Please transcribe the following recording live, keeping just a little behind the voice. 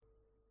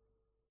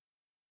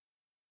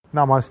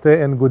Namaste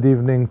and good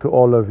evening to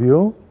all of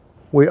you.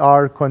 We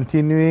are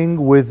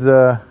continuing with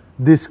the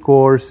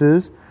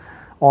discourses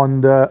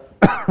on the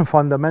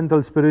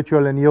fundamental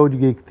spiritual and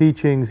yogic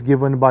teachings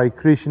given by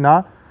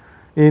Krishna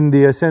in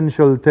the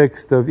essential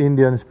text of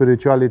Indian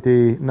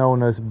spirituality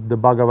known as the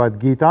Bhagavad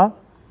Gita.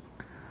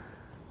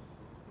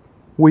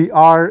 We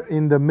are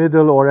in the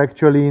middle, or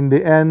actually in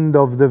the end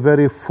of the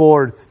very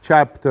fourth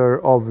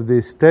chapter of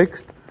this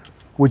text,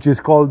 which is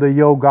called the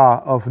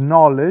Yoga of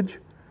Knowledge.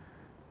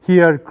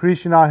 Here,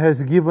 Krishna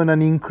has given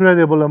an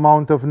incredible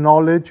amount of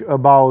knowledge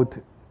about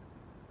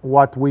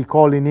what we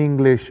call in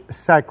English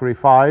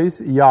sacrifice,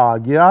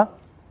 yagya.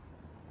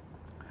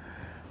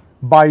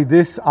 By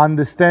this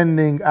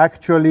understanding,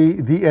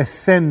 actually, the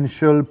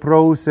essential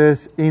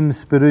process in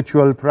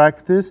spiritual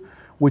practice,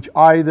 which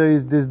either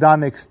is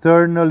done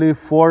externally,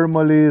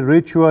 formally,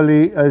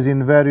 ritually, as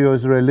in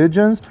various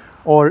religions,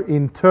 or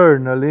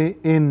internally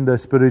in the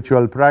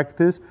spiritual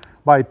practice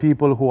by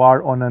people who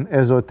are on an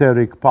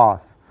esoteric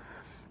path.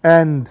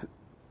 And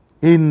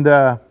in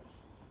the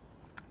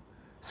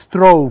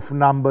strophe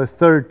number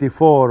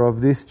 34 of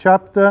this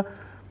chapter,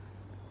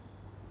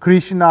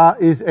 Krishna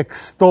is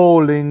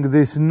extolling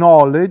this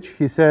knowledge.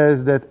 He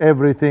says that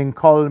everything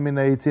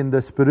culminates in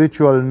the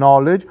spiritual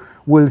knowledge.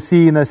 We'll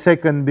see in a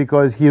second,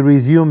 because he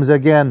resumes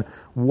again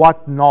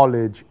what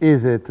knowledge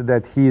is it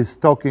that he is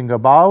talking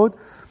about.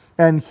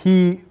 And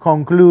he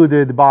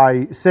concluded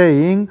by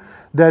saying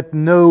that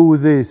know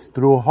this,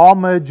 through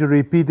homage,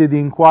 repeated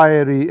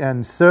inquiry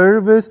and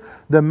service,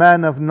 the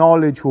man of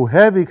knowledge who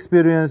have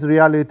experienced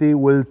reality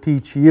will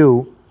teach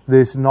you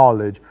this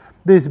knowledge.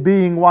 This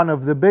being one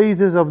of the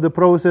bases of the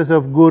process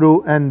of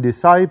guru and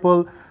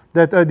disciple,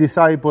 that a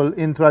disciple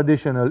in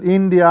traditional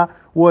India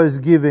was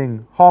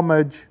giving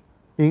homage,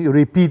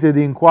 repeated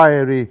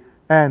inquiry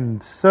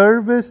and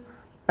service,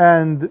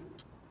 and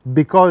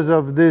because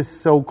of this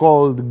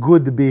so-called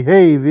good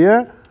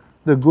behavior,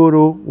 the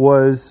guru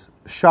was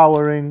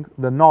showering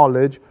the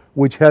knowledge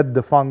which had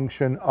the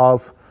function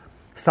of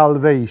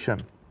salvation.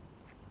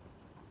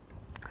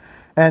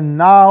 And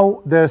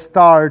now there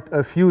start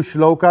a few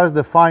shlokas,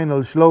 the final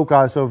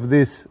shlokas of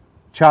this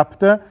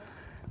chapter,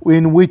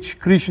 in which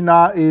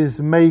Krishna is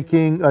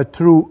making a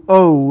true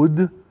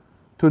ode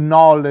to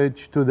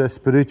knowledge, to the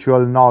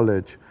spiritual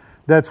knowledge.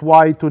 That's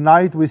why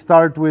tonight we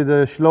start with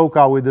a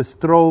shloka, with the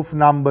strophe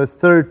number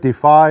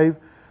 35,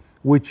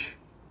 which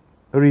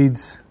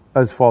reads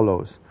as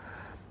follows.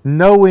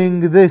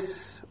 Knowing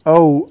this,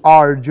 O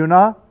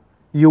Arjuna,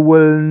 you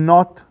will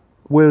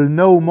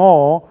no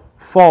more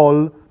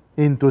fall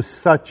into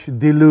such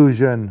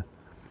delusion,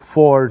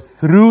 for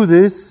through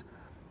this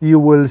you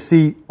will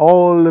see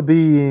all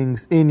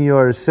beings in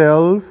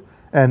yourself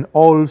and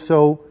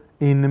also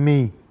in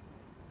me.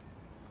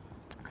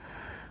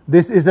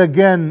 This is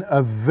again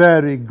a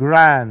very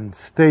grand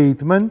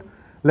statement.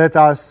 Let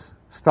us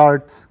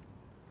start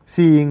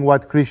seeing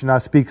what Krishna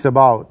speaks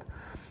about.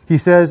 He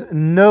says,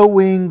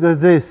 knowing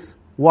this,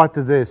 what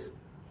this?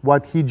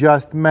 What he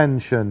just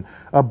mentioned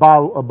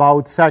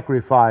about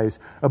sacrifice,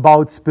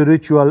 about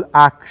spiritual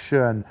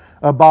action,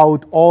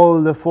 about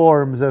all the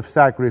forms of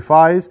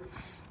sacrifice,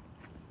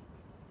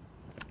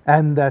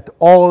 and that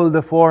all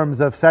the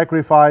forms of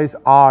sacrifice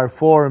are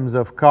forms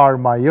of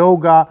karma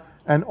yoga,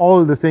 and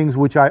all the things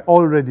which I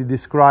already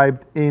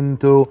described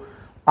into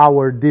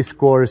our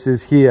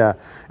discourses here.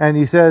 And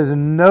he says,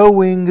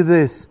 knowing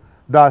this,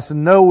 thus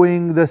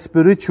knowing the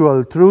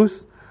spiritual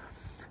truth,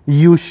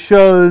 you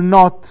shall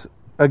not,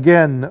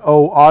 again,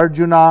 O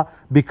Arjuna,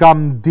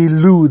 become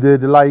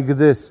deluded like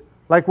this.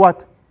 Like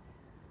what?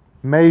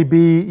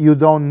 Maybe you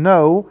don't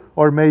know,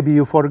 or maybe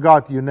you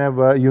forgot. You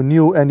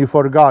knew and you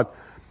forgot.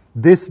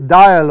 This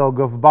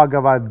dialogue of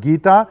Bhagavad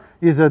Gita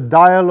is a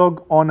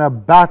dialogue on a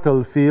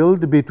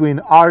battlefield between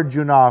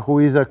Arjuna, who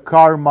is a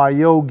karma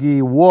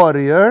yogi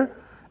warrior,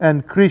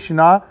 and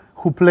Krishna,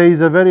 who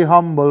plays a very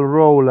humble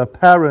role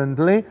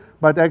apparently,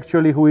 but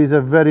actually who is a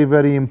very,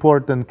 very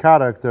important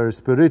character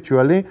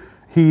spiritually.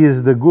 He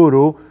is the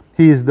guru.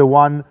 He is the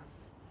one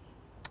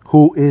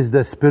who is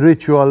the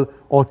spiritual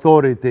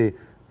authority.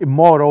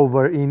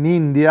 Moreover, in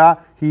India,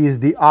 he is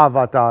the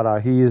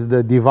avatara. He is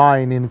the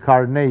divine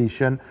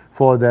incarnation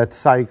for that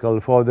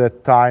cycle, for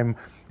that time,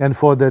 and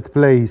for that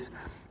place.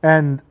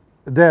 And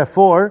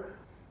therefore,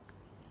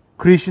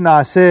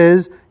 Krishna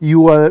says, you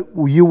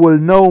will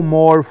no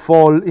more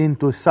fall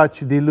into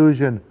such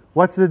delusion.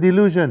 What's the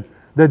delusion?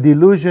 The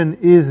delusion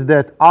is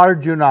that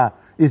Arjuna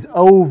is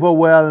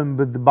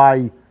overwhelmed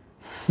by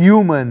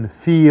human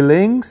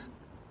feelings,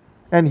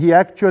 and he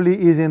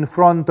actually is in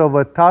front of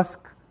a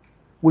task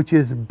which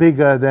is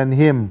bigger than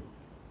him.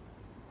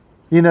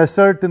 In a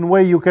certain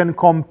way, you can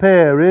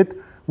compare it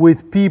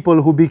with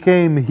people who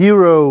became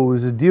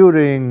heroes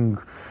during,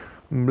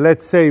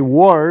 let's say,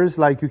 wars.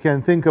 Like you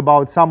can think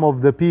about some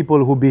of the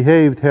people who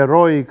behaved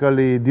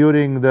heroically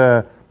during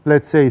the,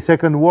 let's say,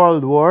 Second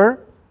World War,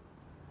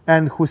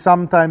 and who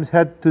sometimes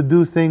had to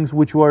do things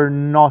which were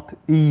not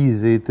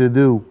easy to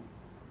do.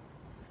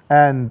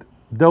 And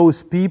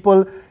those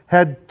people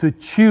had to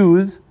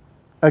choose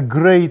a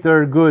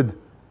greater good.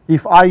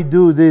 If I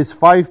do this,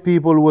 5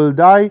 people will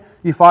die.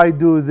 If I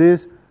do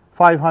this,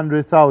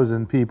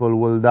 500,000 people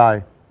will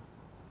die.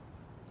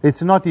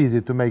 It's not easy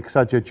to make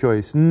such a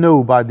choice.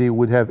 Nobody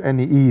would have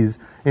any ease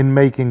in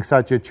making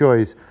such a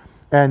choice.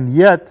 And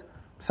yet,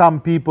 some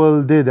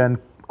people did. And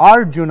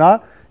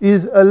Arjuna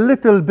is a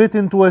little bit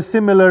into a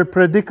similar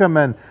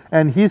predicament.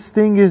 And his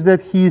thing is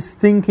that he's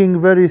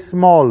thinking very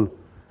small,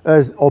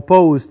 as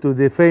opposed to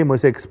the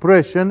famous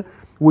expression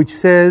which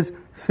says,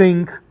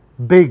 think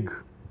big.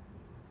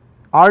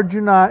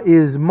 Arjuna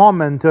is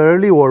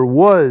momentarily, or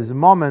was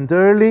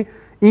momentarily,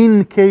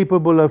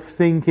 incapable of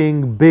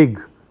thinking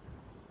big.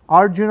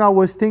 Arjuna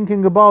was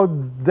thinking about,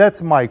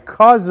 that's my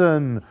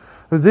cousin,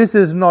 this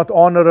is not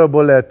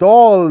honorable at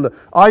all,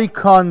 I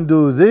can't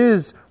do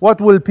this, what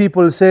will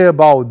people say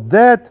about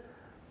that?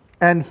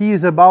 And he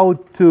is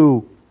about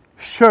to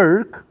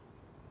shirk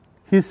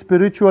his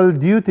spiritual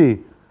duty.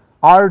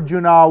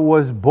 Arjuna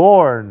was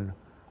born,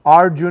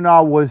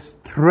 Arjuna was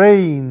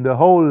trained the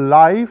whole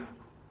life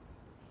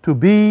to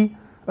be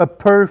a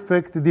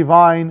perfect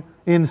divine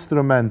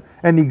instrument.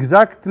 And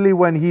exactly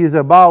when he is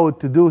about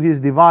to do his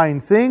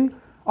divine thing,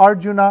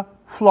 Arjuna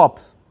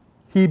flops.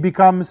 He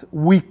becomes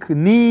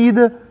weak-kneed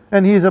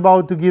and he is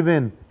about to give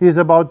in. He is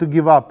about to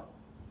give up.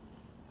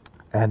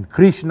 And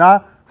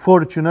Krishna,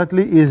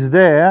 fortunately, is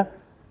there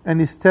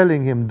and is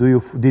telling him,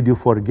 did you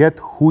forget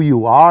who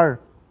you are?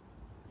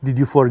 Did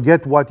you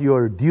forget what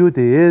your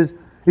duty is?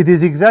 It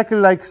is exactly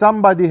like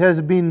somebody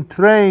has been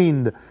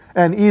trained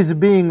and is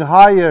being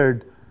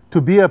hired to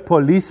be a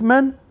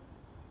policeman,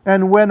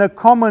 and when a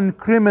common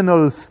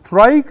criminal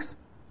strikes,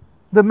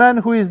 the man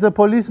who is the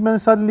policeman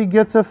suddenly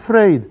gets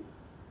afraid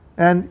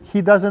and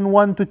he doesn't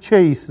want to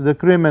chase the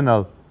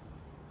criminal.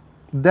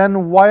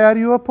 Then why are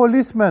you a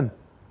policeman?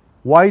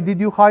 Why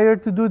did you hire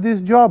to do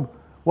this job?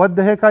 What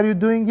the heck are you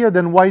doing here?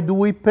 Then why do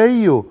we pay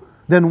you?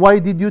 Then why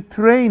did you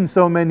train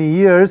so many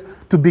years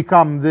to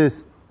become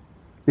this?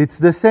 It's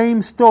the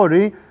same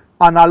story,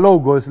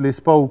 analogously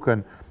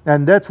spoken.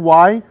 And that's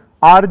why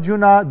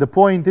Arjuna, the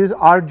point is,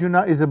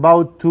 Arjuna is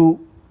about to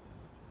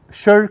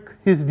shirk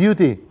his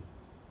duty.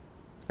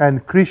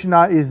 And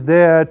Krishna is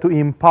there to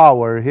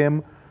empower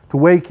him, to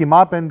wake him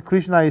up. And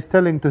Krishna is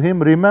telling to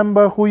him,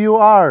 remember who you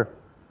are.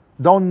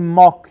 Don't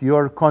mock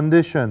your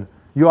condition.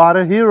 You are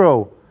a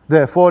hero.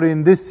 Therefore,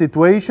 in this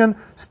situation,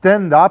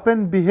 stand up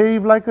and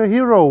behave like a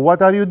hero.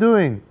 What are you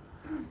doing?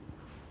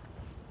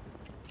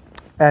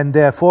 And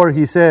therefore,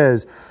 he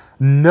says,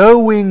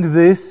 knowing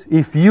this,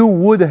 if you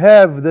would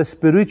have the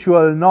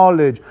spiritual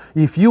knowledge,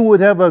 if you would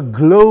have a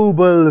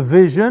global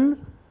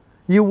vision,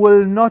 you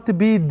will not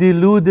be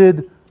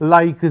deluded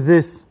like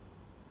this.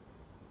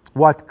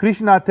 What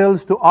Krishna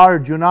tells to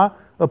Arjuna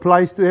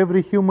applies to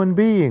every human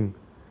being.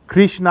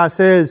 Krishna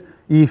says,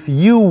 if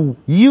you,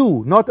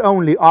 not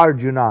only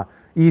Arjuna,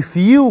 if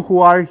you who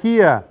are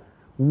here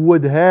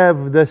would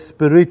have the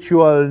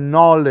spiritual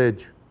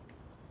knowledge,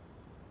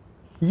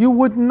 you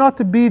would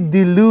not be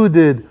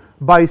deluded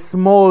by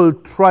small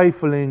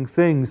trifling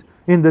things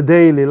in the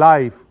daily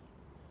life.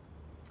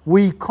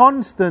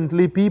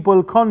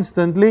 People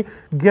constantly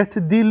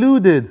get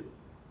deluded.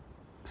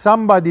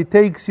 Somebody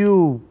takes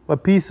you a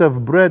piece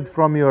of bread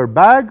from your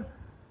bag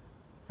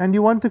and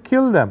you want to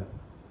kill them.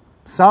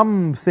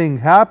 Something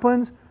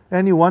happens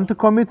and you want to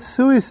commit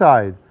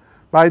suicide.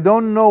 I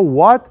don't know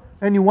what,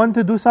 and you want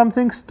to do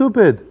something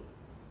stupid.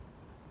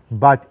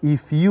 But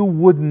if you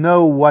would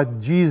know what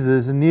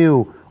Jesus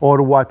knew,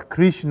 or what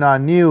Krishna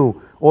knew,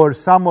 or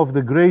some of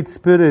the great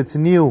spirits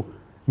knew,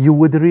 you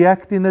would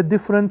react in a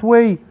different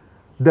way.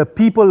 The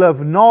people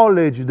of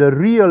knowledge, the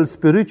real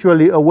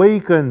spiritually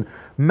awakened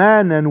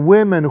men and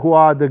women who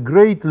are the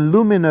great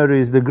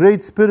luminaries, the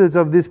great spirits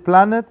of this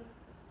planet,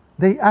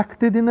 they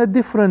acted in a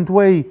different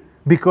way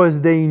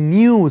because they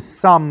knew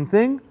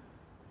something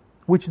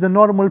which the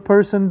normal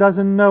person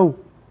doesn't know.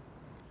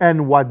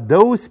 And what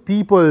those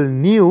people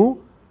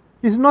knew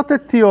is not a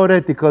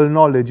theoretical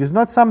knowledge, it's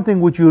not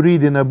something which you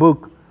read in a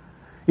book.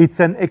 It's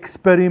an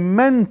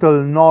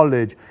experimental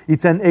knowledge,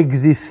 it's an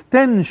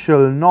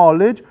existential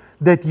knowledge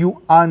that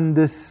you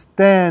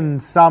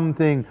understand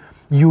something,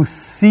 you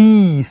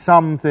see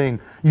something,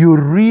 you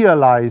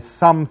realize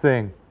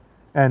something,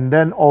 and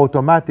then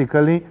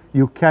automatically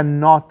you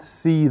cannot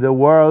see the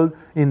world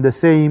in the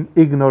same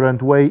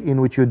ignorant way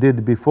in which you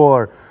did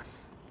before.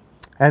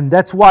 And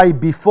that's why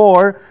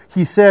before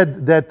he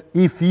said that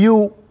if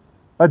you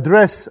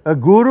address a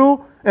guru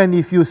and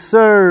if you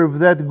serve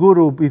that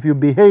guru, if you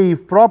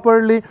behave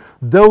properly,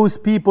 those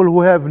people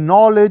who have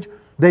knowledge,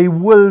 they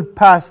will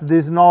pass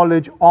this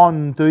knowledge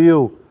on to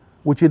you.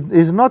 Which it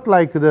is not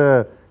like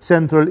the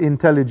Central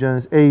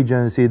Intelligence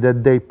Agency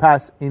that they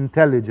pass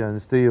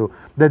intelligence to you,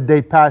 that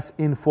they pass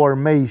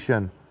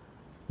information.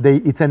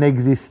 It's an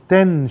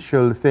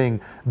existential thing.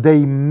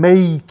 They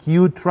make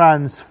you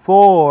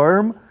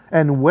transform,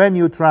 and when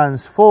you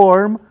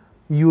transform,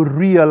 you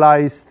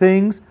realize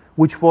things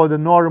which for the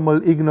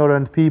normal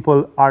ignorant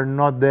people are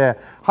not there.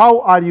 How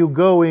are you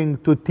going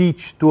to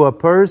teach to a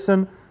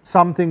person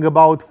something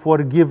about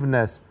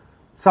forgiveness?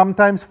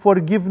 Sometimes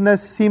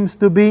forgiveness seems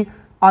to be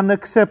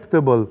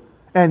unacceptable.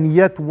 And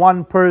yet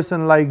one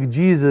person like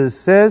Jesus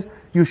says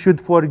you should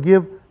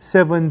forgive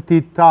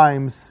 70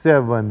 times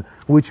 7,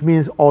 which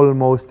means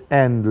almost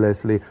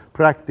endlessly,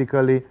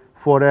 practically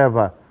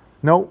forever.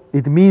 No,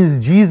 it means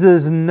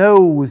Jesus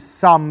knows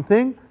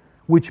something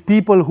which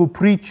people who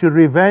preach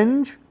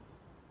revenge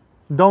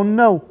don't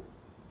know.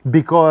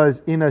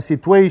 Because in a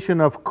situation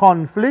of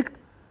conflict,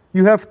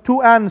 you have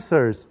two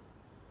answers.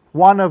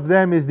 One of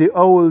them is the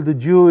old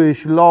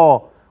Jewish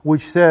law,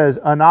 which says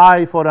an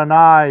eye for an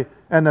eye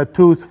and a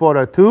tooth for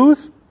a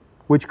tooth,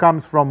 which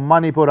comes from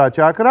Manipura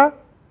Chakra.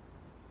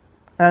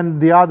 And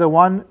the other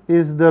one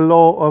is the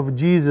law of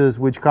Jesus,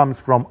 which comes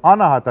from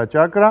Anahata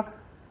Chakra,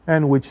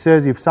 and which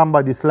says if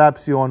somebody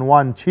slaps you on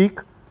one cheek,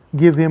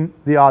 give him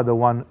the other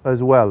one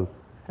as well.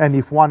 And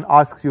if one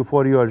asks you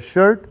for your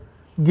shirt,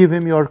 give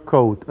him your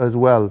coat as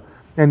well.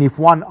 And if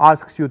one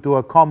asks you to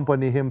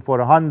accompany him for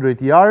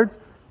 100 yards,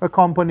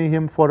 accompany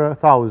him for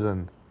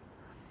 1,000.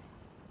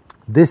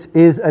 This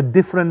is a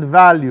different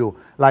value.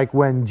 Like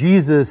when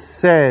Jesus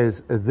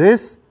says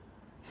this,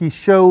 he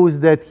shows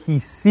that he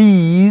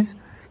sees,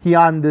 he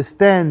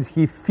understands,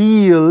 he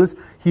feels,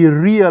 he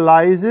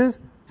realizes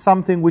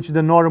something which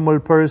the normal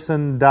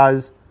person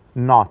does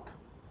not.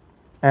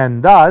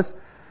 And thus,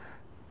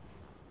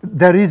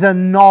 there is a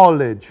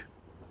knowledge.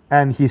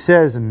 And he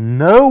says,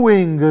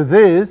 knowing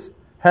this,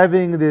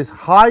 having this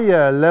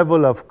higher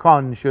level of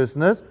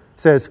consciousness,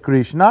 says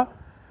Krishna,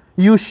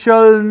 you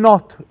shall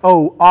not,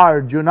 O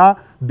Arjuna,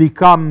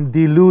 become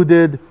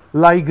deluded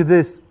like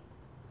this.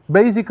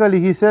 Basically,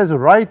 he says,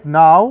 right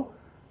now,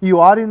 you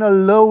are in a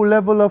low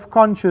level of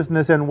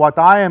consciousness, and what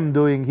I am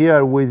doing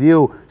here with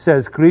you,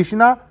 says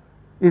Krishna,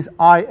 is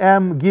I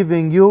am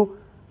giving you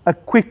a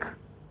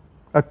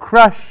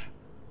crash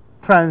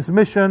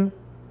transmission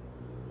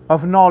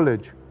of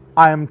knowledge.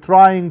 I am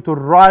trying to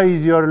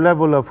rise your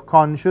level of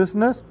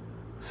consciousness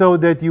so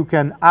that you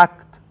can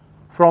act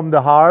from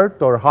the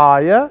heart or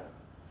higher,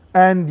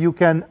 and you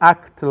can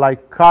act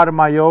like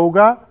karma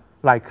yoga,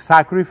 like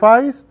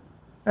sacrifice,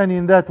 and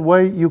in that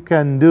way you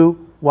can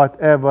do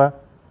whatever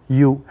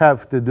you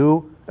have to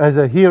do as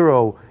a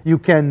hero. You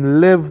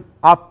can live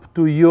up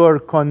to your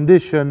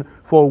condition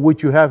for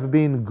which you have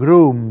been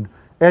groomed,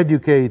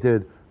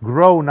 educated,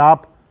 grown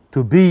up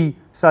to be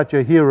such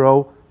a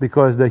hero,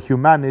 because the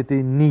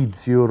humanity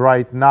needs you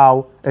right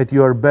now at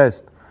your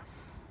best.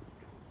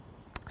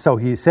 So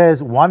he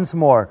says once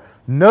more,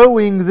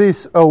 knowing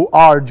this, O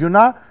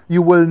Arjuna,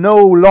 you will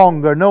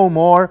no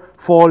more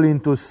fall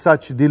into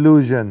such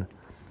delusion.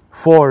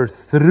 For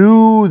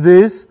through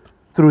this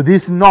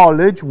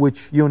knowledge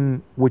which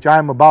I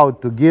am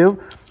about to give,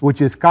 which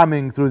is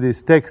coming through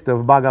this text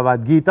of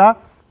Bhagavad Gita,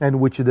 and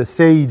which the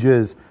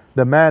sages,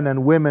 the men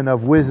and women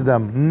of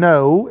wisdom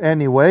know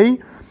anyway,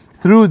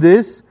 through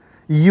this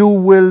you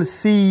will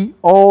see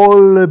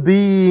all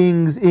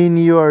beings in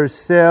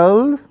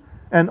yourself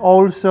and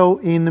also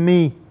in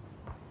me.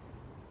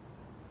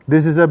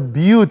 This is a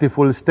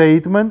beautiful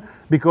statement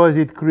because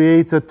it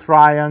creates a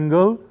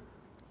triangle.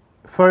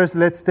 First,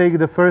 let's take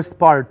the first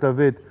part of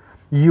it.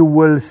 You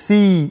will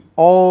see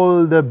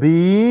all the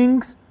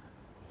beings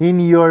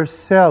in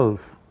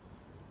yourself.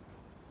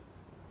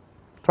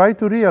 Try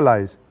to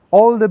realize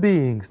all the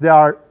beings. There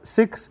are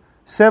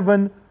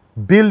 6-7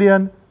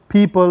 billion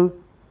people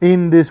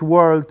in this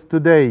world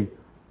today.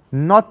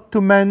 Not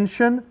to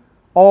mention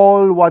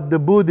all what the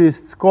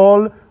Buddhists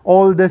call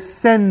all the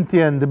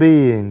sentient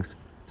beings,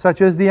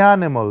 such as the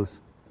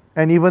animals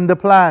and even the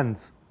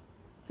plants.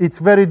 It's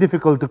very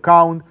difficult to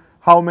count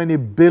how many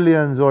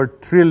billions or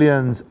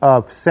trillions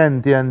of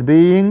sentient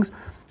beings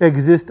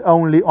exist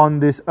only on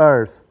this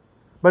earth.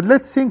 But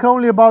let's think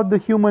only about the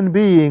human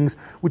beings,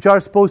 which are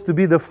supposed to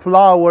be the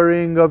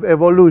flowering of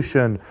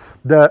evolution,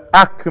 the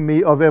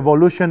acme of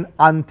evolution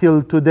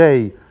until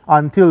today.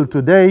 Until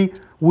today,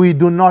 we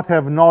do not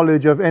have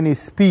knowledge of any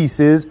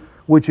species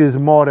which is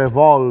more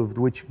evolved,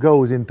 which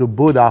goes into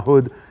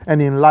Buddhahood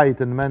and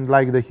enlightenment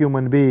like the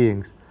human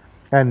beings.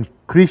 And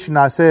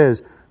Krishna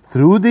says,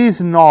 through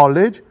this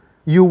knowledge,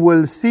 you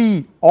will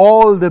see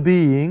all the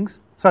beings,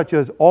 such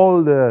as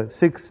all the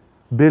 6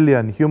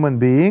 billion human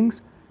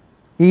beings,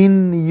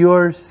 in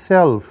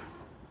yourself.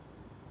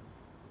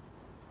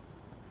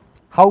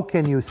 How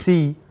can you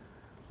see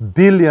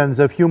billions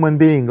of human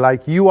beings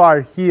like you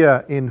are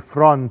here in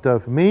front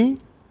of me,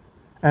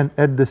 and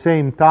at the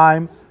same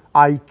time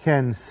I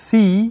can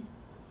see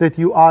that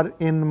you are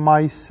in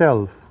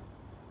myself?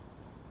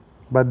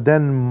 But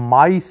then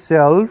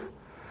myself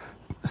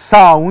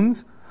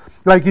sounds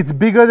like it's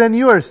bigger than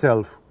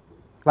yourself.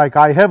 Like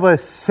I have a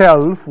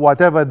self,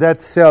 whatever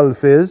that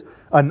self is,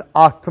 an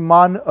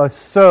Atman, a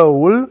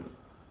soul,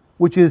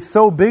 which is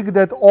so big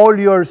that all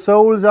your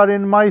souls are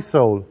in my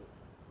soul.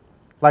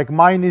 Like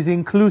mine is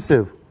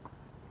inclusive.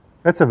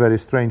 That's a very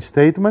strange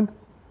statement,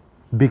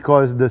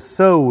 because the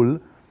soul,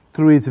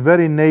 through its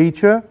very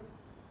nature,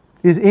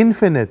 is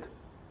infinite,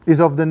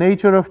 is of the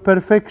nature of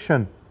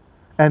perfection,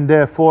 and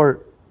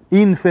therefore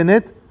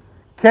infinite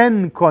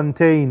can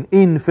contain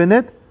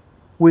infinite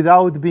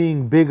without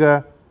being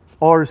bigger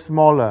or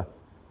smaller.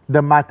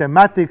 The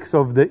mathematics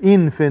of the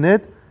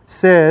infinite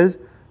says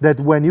that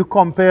when you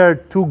compare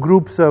two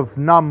groups of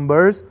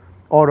numbers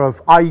or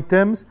of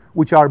items,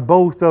 which are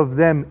both of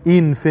them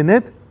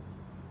infinite,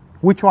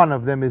 which one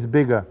of them is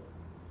bigger?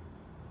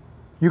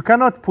 You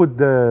cannot put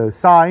the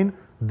sign,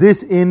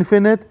 this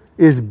infinite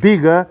is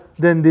bigger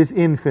than this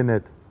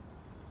infinite.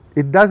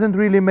 It doesn't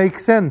really make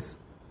sense.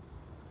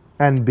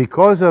 And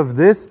because of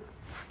this,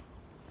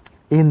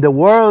 in the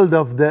world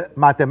of the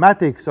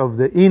mathematics of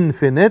the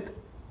infinite,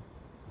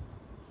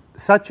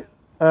 such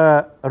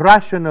a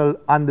rational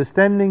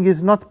understanding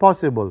is not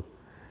possible.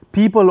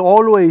 People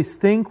always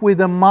think with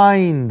the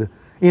mind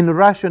in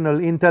rational,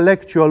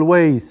 intellectual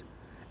ways.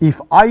 If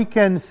I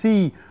can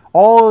see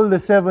all the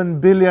 7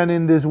 billion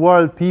in this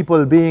world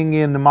people being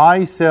in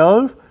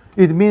myself,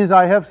 it means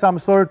I have some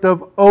sort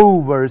of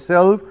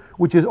over-self,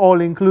 which is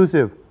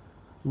all-inclusive.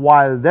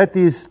 While that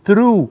is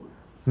true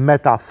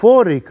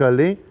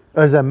metaphorically,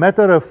 as a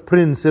matter of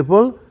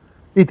principle,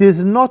 it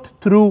is not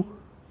true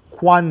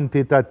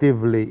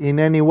quantitatively in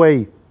any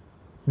way.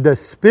 The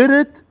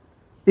Spirit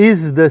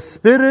is the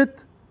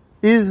Spirit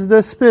is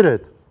the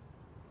Spirit.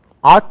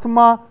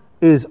 Atma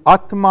is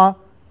Atma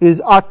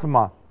is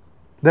Atma.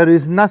 There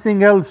is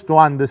nothing else to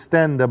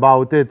understand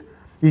about it.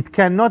 It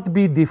cannot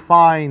be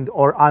defined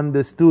or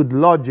understood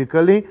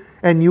logically,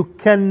 and you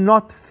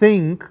cannot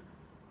think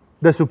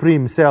the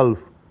Supreme Self.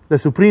 The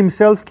Supreme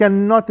Self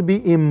cannot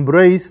be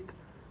embraced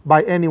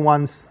by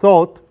anyone's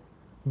thought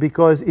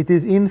because it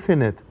is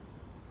infinite.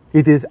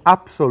 It is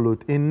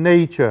absolute in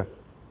nature.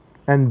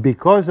 And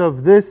because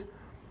of this,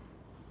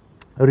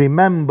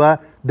 remember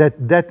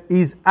that that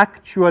is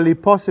actually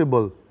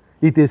possible.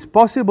 It is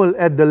possible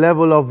at the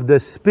level of the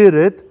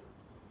spirit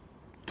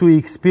to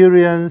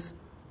experience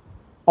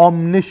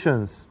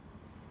omniscience.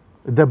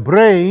 The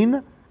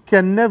brain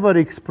can never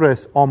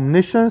express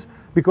omniscience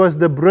because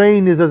the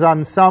brain is an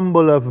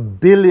ensemble of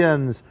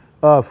billions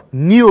of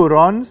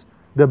neurons,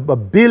 the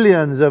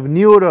billions of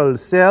neural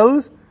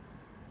cells,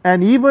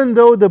 and even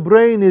though the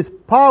brain is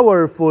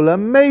powerful,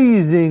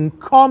 amazing,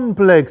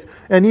 complex,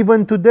 and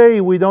even today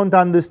we don't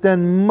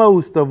understand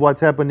most of what's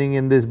happening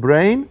in this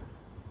brain,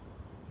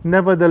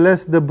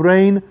 nevertheless the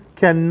brain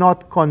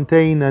cannot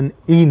contain an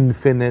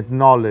infinite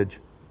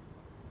knowledge.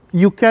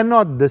 You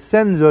cannot, the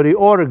sensory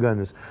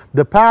organs,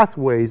 the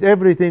pathways,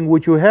 everything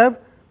which you have,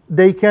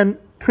 they can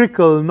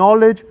trickle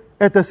knowledge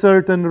at a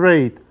certain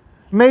rate.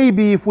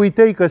 Maybe if we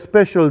take a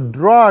special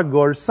drug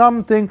or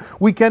something,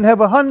 we can have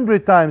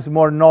 100 times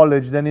more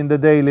knowledge than in the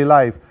daily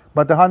life.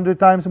 But 100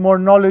 times more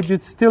knowledge,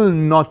 it's still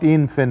not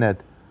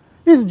infinite.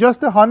 It's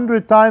just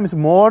 100 times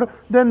more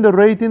than the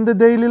rate in the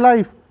daily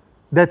life.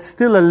 That's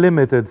still a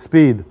limited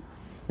speed.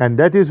 And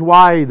that is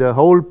why the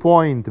whole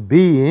point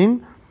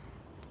being,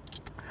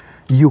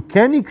 you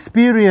can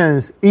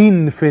experience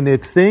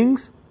infinite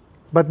things,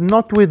 but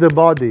not with the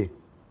body,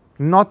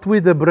 not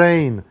with the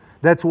brain.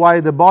 That's why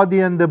the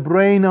body and the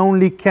brain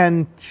only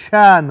can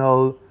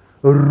channel,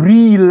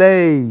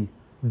 relay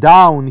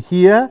down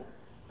here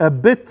a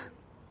bit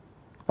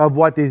of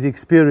what is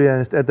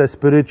experienced at a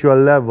spiritual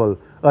level.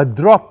 A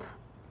drop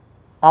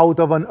out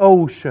of an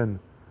ocean.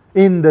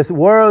 In this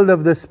world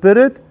of the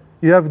spirit,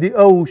 you have the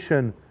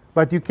ocean,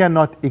 but you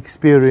cannot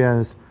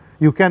experience,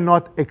 you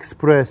cannot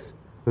express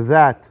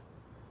that.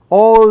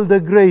 All the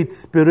great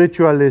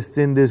spiritualists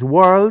in this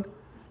world,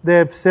 they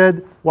have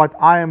said, what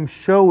I am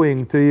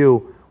showing to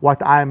you,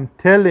 what I am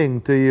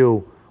telling to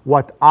you,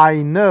 what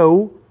I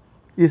know,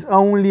 is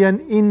only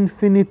an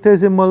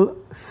infinitesimal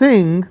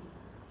thing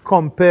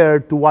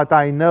compared to what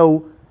I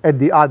know at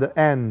the other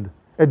end.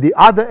 At the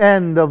other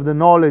end of the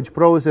knowledge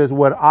process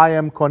where I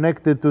am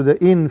connected to the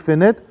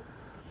infinite,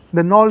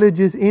 the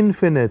knowledge is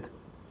infinite.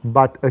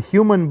 But a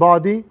human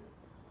body,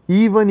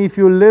 even if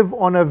you live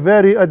on a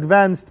very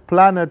advanced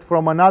planet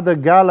from another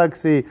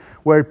galaxy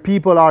where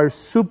people are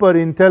super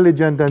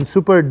intelligent and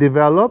super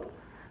developed,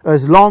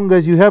 as long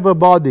as you have a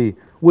body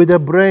with a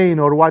brain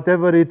or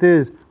whatever it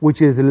is, which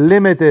is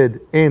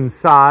limited in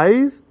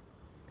size,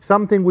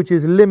 something which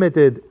is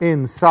limited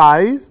in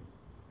size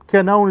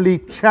can only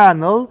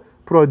channel,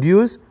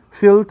 produce,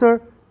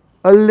 filter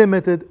a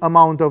limited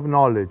amount of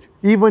knowledge.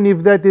 Even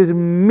if that is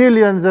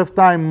millions of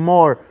times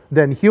more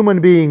than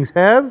human beings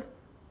have,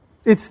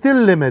 it's still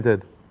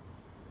limited.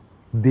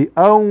 The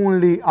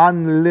only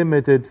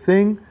unlimited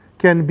thing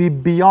can be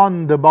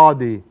beyond the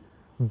body,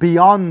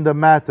 beyond the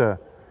matter.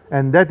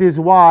 And that is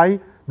why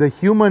the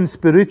human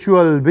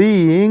spiritual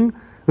being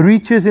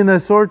reaches in a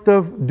sort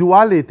of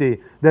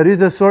duality. There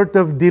is a sort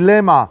of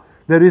dilemma.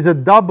 There is a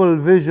double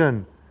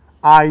vision.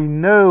 I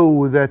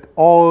know that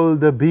all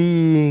the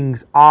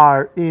beings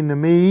are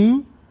in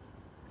me,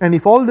 and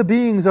if all the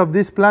beings of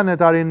this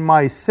planet are in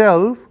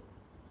myself,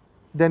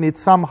 then it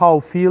somehow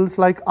feels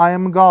like I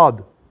am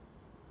God,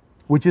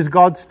 which is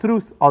God's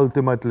truth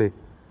ultimately.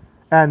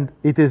 And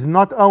it is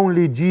not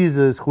only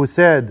Jesus who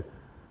said,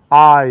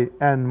 I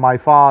and my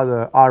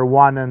Father are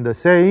one and the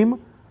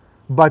same,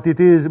 but it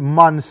is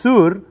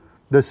Mansur,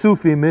 the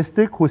Sufi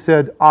mystic, who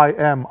said, I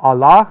am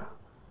Allah.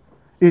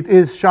 It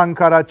is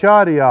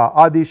Shankaracharya,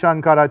 Adi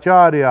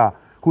Shankaracharya,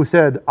 who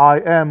said, I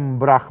am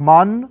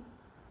Brahman.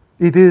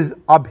 It is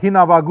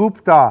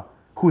Abhinavagupta,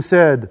 who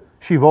said,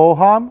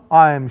 Shivoham,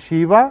 I am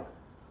Shiva,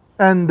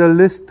 and the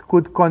list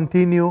could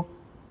continue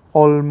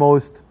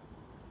almost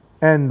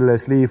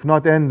endlessly. If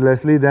not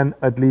endlessly, then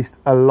at least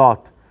a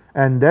lot.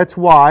 And that's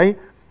why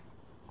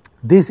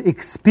this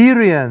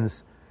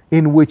experience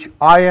in which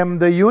I am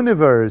the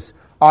universe,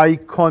 I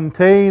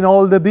contain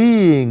all the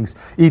beings,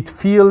 it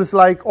feels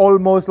like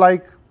almost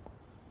like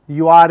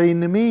you are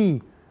in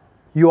me,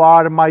 you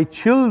are my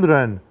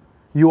children,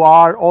 you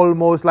are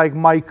almost like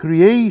my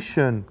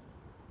creation.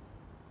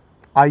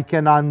 I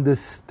can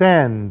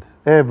understand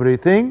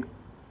everything.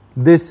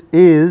 This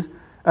is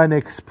an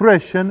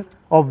expression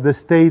of the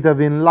state of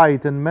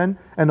enlightenment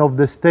and of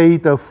the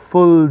state of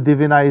full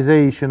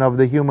divinization of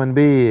the human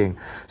being.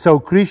 So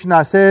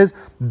Krishna says,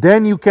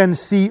 then you can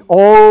see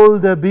all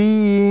the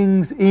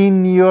beings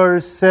in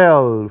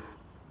yourself.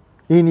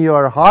 In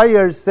your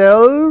higher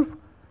self,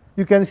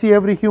 you can see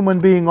every human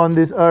being on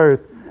this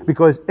earth,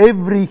 because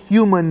every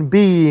human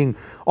being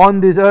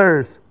on this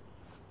earth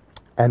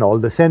and all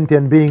the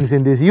sentient beings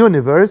in this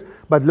universe,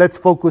 but let's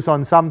focus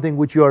on something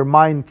which your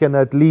mind can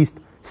at least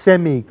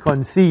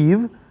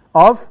semi-conceive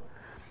of.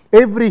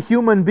 Every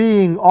human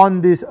being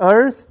on this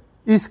earth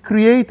is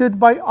created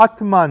by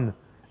Atman.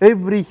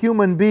 Every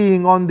human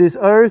being on this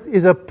earth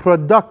is a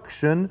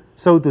production,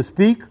 so to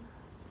speak,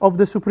 of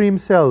the Supreme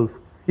Self.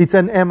 It's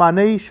an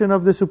emanation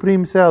of the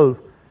Supreme Self.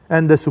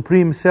 And the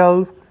Supreme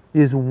Self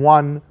is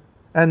one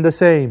and the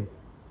same.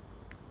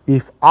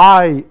 If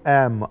I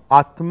am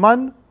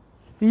Atman,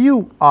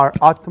 you are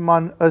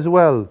Atman as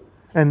well.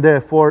 And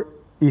therefore,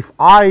 if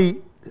I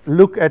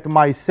look at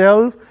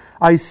myself,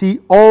 I see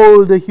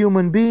all the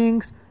human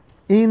beings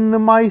in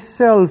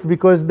myself,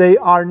 because they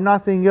are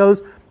nothing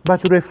else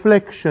but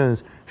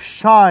reflections,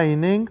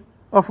 shining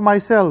of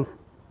myself.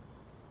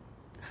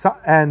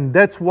 And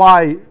that's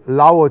why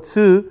Lao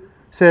Tzu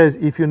says,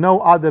 if you know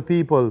other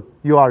people,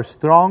 you are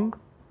strong,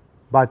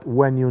 but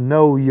when you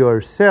know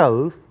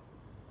yourself,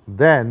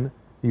 then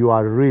you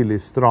are really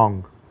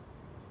strong.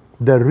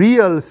 The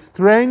real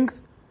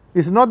strength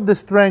is not the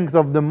strength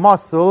of the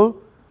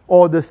muscle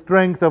or the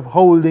strength of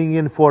holding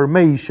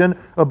information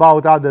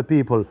about other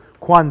people,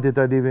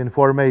 quantitative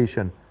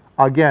information,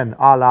 again,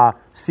 a la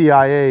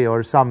CIA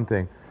or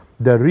something.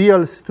 The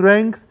real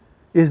strength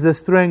is the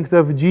strength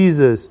of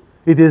Jesus.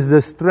 It is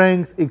the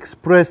strength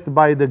expressed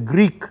by the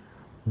Greek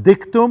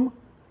dictum,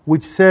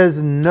 which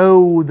says,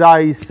 know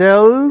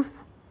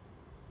thyself,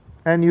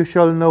 and you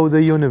shall know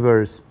the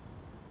universe.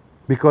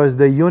 Because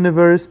the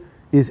universe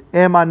is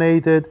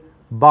emanated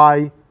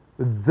by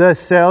the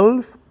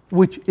self,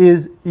 which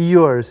is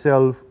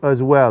yourself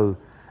as well.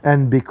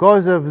 And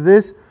because of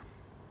this,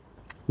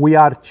 we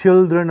are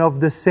children of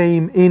the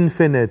same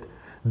infinite.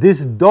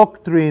 This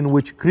doctrine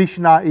which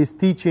Krishna is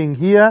teaching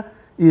here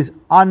is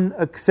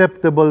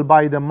unacceptable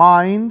by the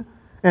mind,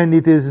 and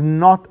it is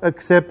not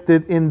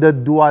accepted in the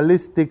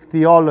dualistic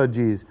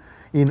theologies.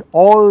 In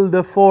all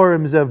the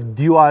forms of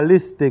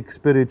dualistic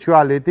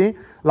spirituality,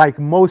 like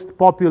most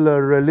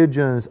popular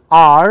religions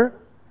are,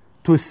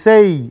 to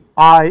say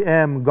I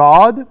am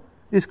God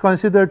is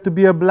considered to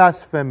be a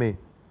blasphemy.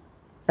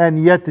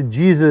 And yet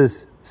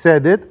Jesus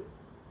said it,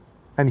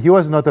 and he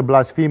was not a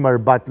blasphemer,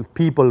 but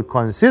people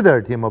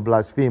considered him a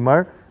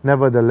blasphemer.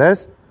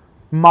 Nevertheless,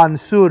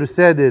 Mansur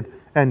said it,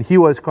 and he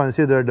was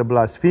considered a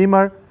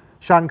blasphemer.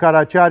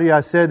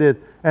 Shankaracharya said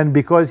it, and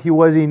because he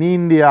was in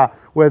India,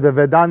 where the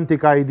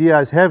Vedantic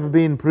ideas have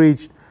been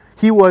preached,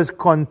 he was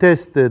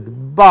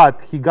contested,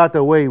 but he got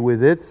away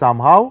with it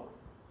somehow.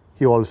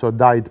 He also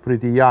died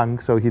pretty young,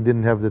 so he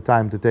didn't have the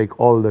time to take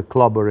all the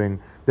clobbering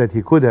that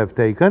he could have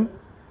taken.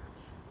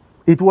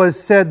 It was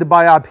said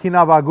by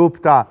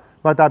Abhinavagupta,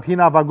 but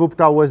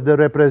Abhinavagupta was the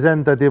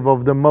representative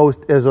of the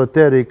most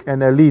esoteric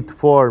and elite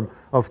form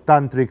of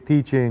tantric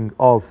teaching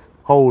of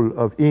whole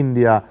of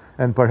India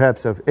and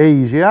perhaps of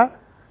Asia.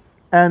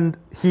 And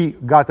he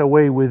got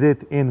away with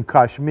it in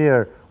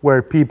Kashmir,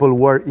 where people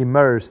were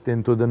immersed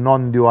into the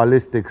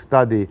non-dualistic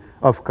study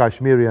of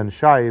Kashmirian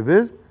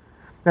Shaivism.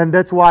 And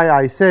that's why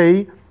I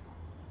say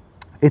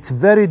it's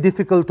very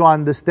difficult to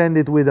understand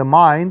it with the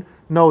mind.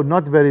 No,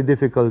 not very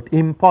difficult,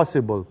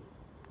 impossible.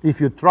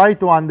 If you try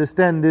to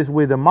understand this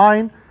with the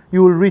mind,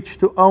 you will reach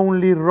to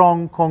only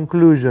wrong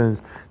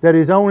conclusions. There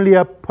is only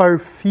a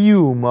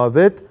perfume of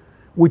it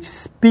which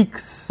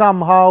speaks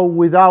somehow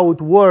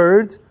without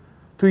words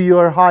to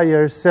your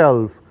higher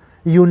self.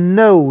 You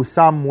know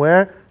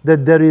somewhere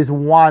that there is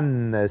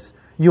oneness.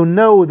 You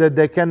know that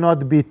there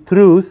cannot be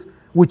truth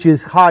which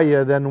is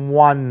higher than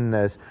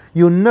oneness.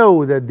 You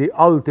know that the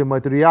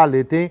ultimate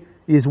reality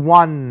is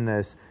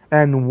oneness.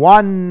 And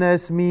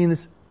oneness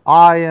means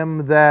I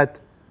am that,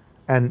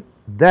 and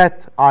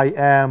that I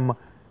am,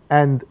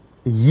 and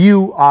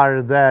you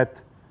are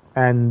that,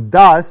 and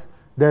thus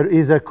there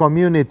is a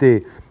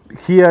community.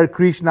 Here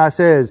Krishna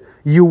says,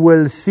 you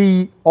will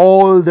see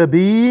all the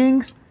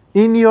beings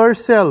in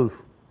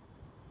yourself.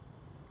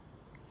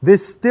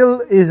 This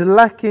still is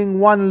lacking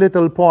one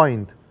little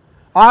point.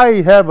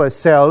 I have a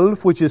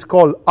self which is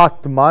called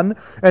Atman,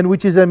 and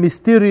which is a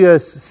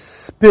mysterious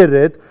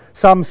spirit,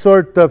 some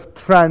sort of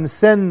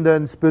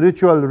transcendent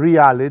spiritual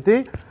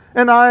reality,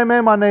 and I am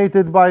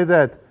emanated by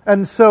that.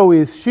 And so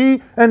is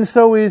she, and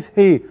so is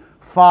he.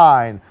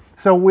 Fine.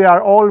 So we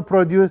are all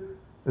produced.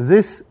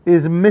 This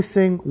is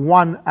missing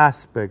one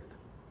aspect.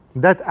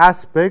 That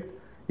aspect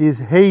is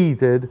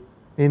hated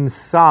in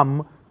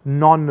some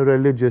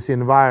non-religious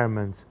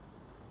environments.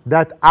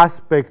 That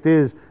aspect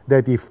is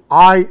that if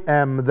I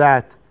am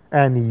that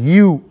and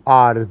you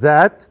are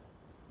that,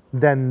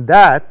 then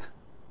that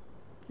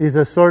is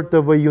a sort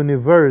of a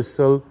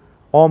universal,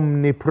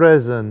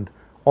 omnipresent,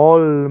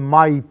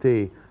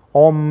 almighty,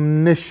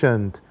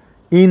 omniscient,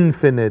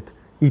 infinite,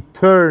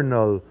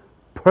 eternal,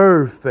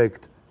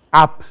 perfect,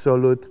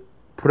 absolute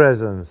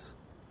presence.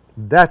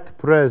 That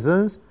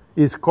presence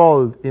is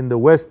called in the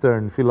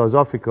Western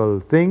philosophical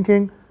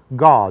thinking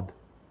God.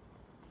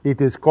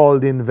 It is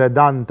called in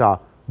Vedanta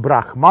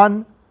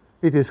Brahman.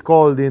 It is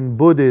called in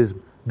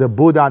Buddhism the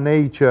Buddha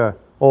nature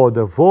or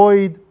the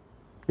void.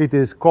 It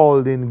is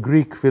called in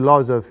Greek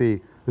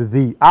philosophy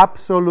the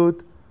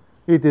absolute.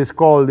 It is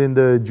called in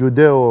the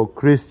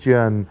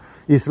Judeo-Christian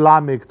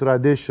Islamic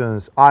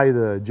traditions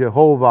either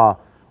Jehovah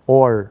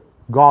or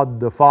God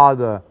the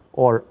Father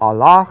or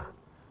Allah.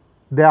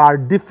 There are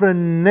different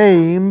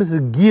names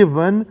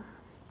given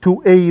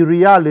to a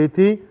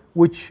reality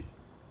which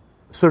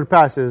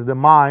surpasses the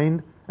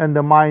mind, and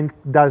the mind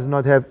does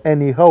not have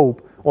any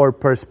hope or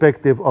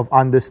perspective of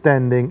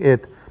understanding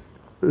it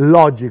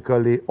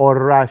logically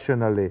or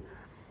rationally.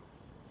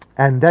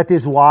 And that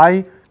is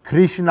why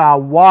Krishna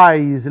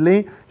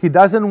wisely, he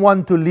doesn't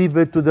want to leave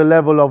it to the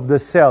level of the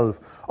self.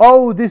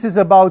 Oh, this is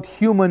about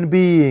human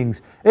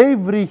beings.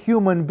 Every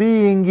human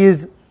being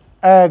is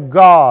a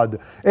God.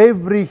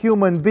 Every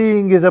human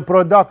being is a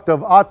product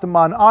of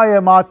Atman. I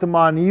am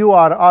Atman, you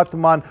are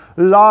Atman.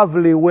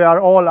 Lovely, we are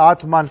all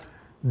Atman.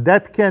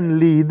 That can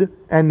lead,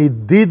 and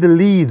it did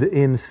lead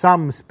in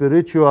some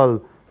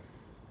spiritual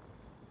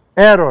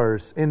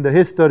errors in the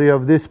history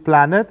of this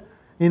planet,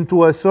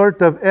 into a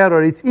sort of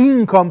error. It's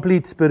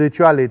incomplete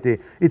spirituality.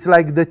 It's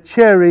like the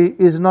cherry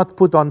is not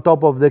put on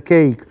top of the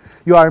cake.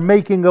 You are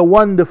making a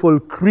wonderful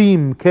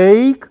cream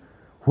cake,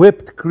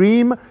 whipped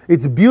cream.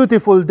 It's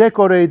beautiful,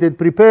 decorated,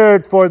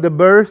 prepared for the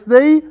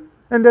birthday.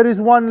 And there is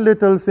one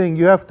little thing.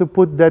 You have to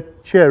put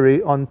that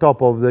cherry on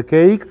top of the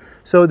cake.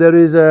 So there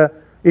is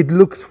it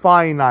looks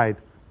finite.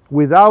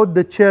 Without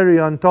the cherry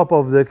on top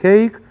of the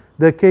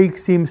cake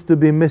seems to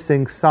be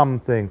missing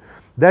something.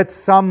 That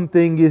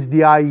something is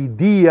the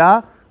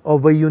idea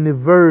of a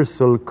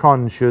universal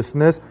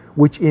consciousness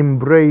which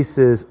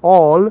embraces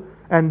all,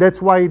 and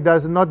that's why it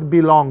does not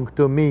belong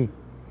to me.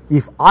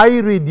 If I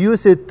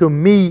reduce it to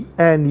me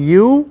and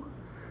you,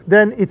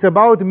 then it's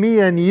about me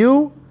and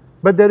you,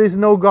 but there is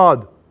no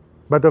God.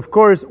 But of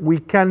course, we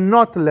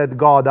cannot let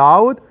God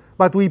out,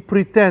 but we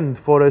pretend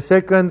for a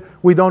second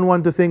we don't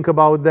want to think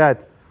about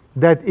that.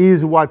 That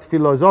is what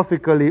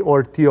philosophically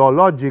or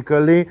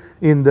theologically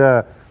in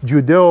the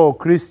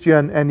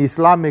Judeo-Christian and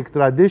Islamic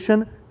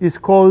tradition is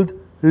called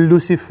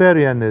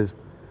Luciferianism.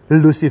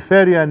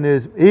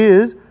 Luciferianism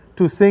is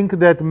to think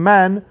that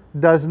man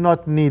does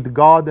not need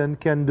God and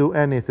can do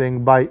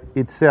anything by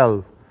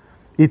itself.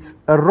 It's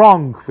a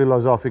wrong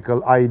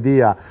philosophical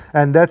idea.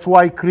 And that's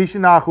why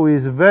Krishna, who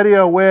is very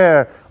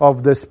aware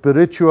of the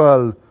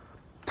spiritual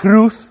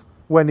truth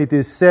when it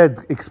is said,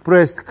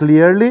 expressed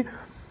clearly,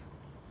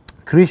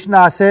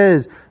 Krishna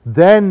says,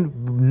 then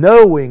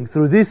knowing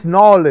through this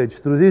knowledge,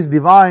 through this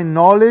divine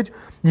knowledge,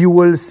 you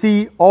will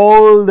see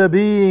all the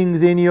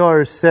beings in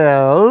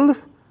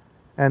yourself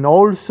and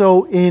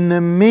also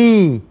in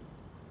me.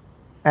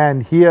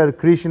 And here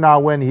Krishna,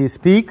 when he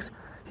speaks,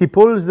 he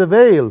pulls the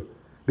veil,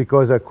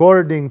 because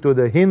according to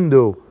the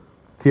Hindu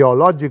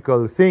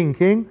theological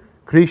thinking,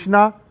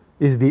 Krishna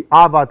is the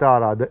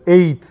avatara, the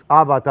 8th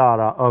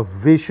avatara of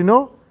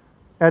Vishnu,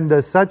 and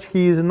as such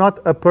he is not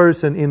a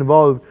person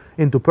involved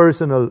into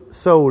personal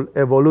soul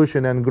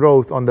evolution and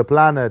growth on the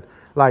planet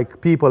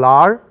like people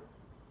are.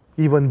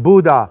 Even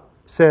Buddha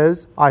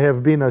says, I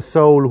have been a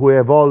soul who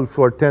evolved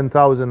for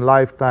 10,000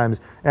 lifetimes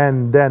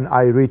and then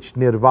I reached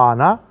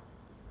nirvana.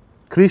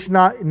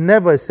 Krishna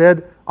never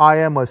said, I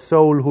am a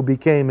soul who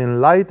became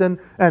enlightened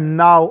and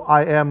now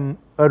I am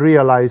a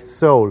realized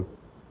soul.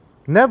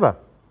 Never.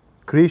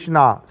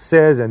 Krishna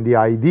says, and the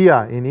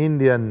idea in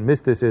Indian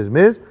mysticism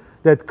is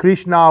that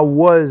Krishna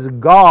was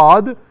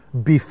God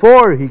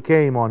before he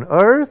came on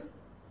earth,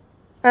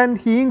 and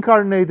he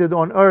incarnated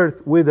on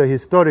earth with a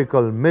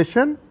historical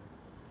mission,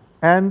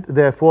 and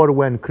therefore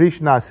when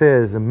Krishna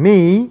says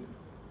me,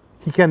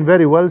 he can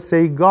very well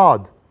say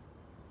God.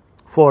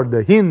 For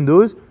the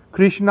Hindus,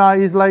 Krishna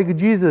is like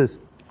Jesus.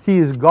 He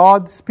is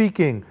God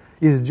speaking.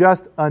 He is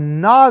just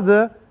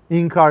another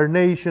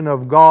incarnation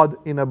of God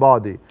in a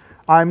body.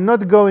 I'm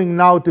not going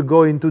now to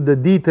go into the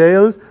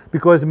details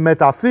because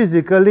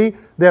metaphysically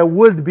there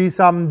would be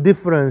some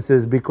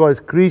differences, because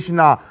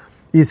Krishna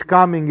is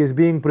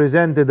being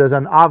presented as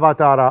an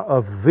avatar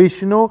of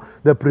Vishnu,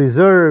 the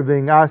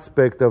preserving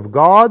aspect of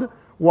God,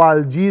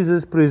 while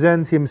Jesus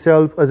presents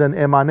himself as an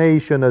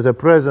emanation, as a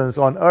presence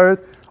on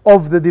earth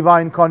of the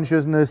divine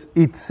consciousness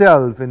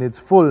itself in its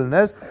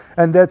fullness,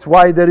 and that's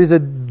why there is a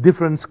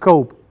different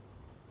scope.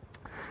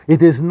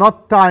 It is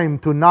not time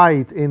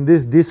tonight in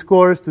this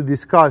discourse to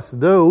discuss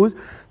those.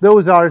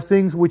 Those are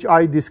things which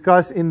I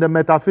discuss in the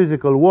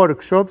metaphysical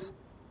workshops.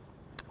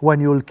 When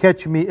you'll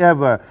catch me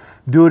ever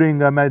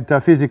during a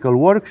metaphysical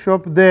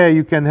workshop, there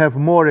you can have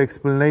more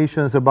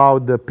explanations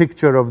about the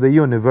picture of the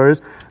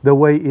universe, the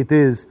way it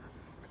is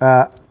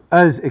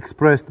as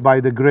expressed by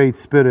the great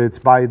spirits,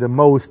 by the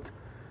most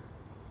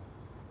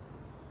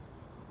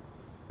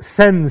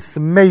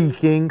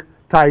sense-making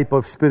type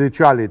of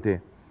spirituality.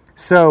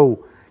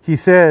 So he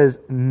says,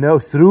 no,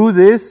 through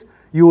this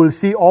you will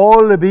see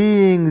all the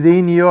beings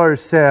in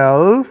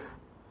yourself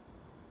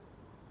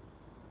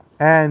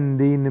and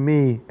in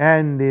me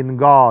and in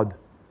God.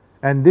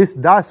 And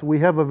thus we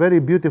have a very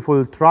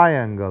beautiful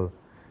triangle.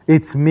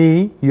 It's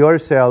me,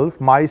 yourself,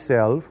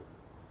 myself.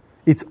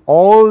 It's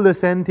all the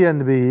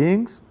sentient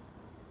beings,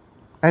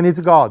 and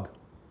it's God.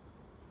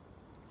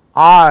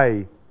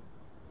 I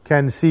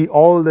can see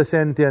all the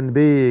sentient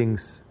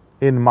beings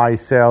in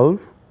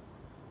myself,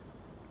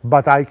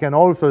 but I can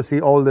also see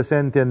all the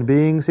sentient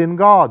beings in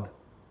God,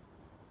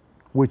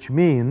 which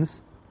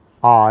means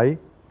I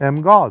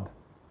am God.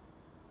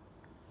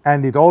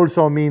 And it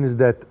also means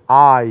that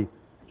I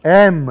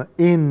am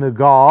in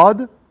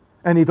God,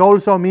 and it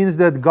also means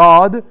that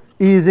God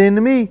is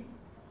in me,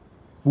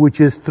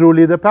 which is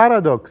truly the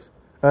paradox.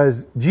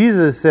 As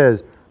Jesus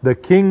says, the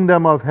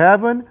kingdom of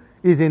heaven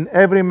is in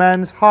every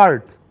man's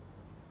heart.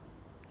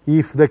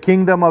 If the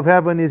kingdom of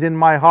heaven is in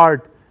my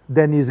heart,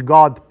 then is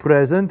God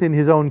present in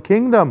His own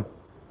kingdom?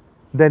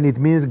 Then it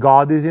means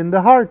God is in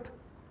the heart.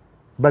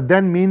 But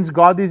then means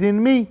God is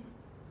in me.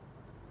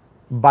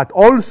 But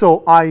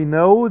also I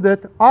know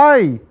that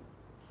I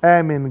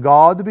am in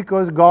God,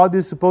 because God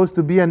is supposed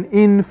to be an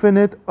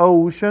infinite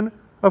ocean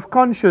of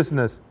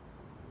consciousness.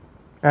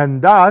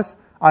 And thus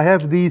I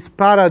have these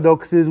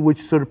paradoxes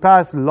which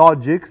surpass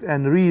logics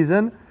and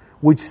reason,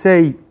 which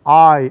say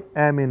I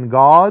am in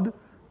God,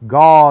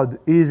 God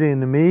is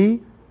in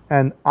me,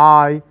 and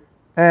I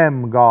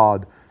am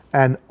God.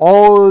 And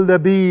all the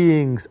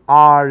beings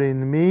are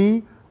in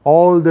me,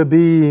 all the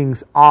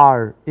beings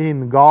are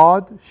in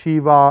God,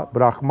 Shiva,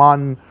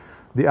 Brahman,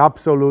 the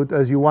Absolute,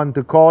 as you want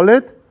to call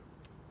it.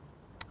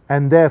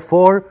 And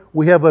therefore,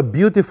 we have a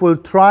beautiful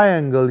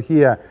triangle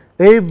here.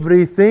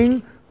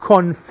 Everything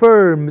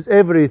confirms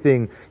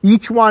everything.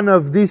 Each one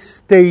of these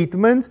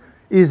statements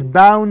is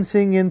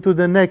bouncing into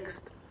the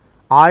next.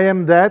 I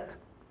am that,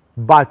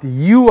 but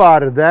you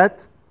are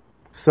that,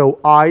 so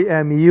I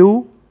am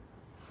you.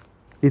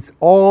 It's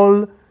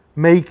all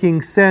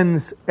making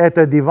sense at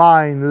a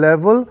divine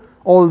level,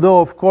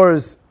 although of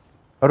course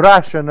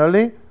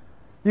rationally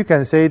you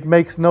can say it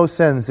makes no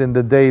sense in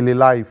the daily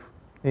life.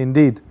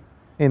 Indeed,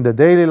 in the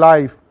daily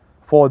life,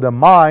 for the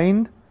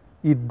mind,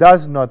 it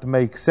does not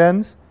make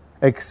sense,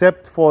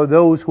 except for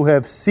those who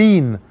have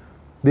seen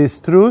this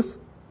truth,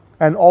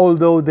 and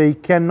although they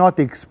cannot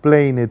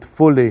explain it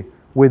fully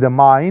with the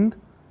mind,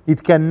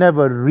 it can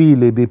never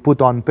really be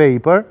put on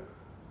paper,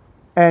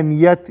 and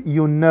yet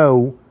you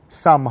know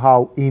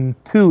somehow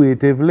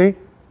intuitively,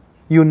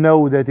 you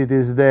know that it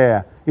is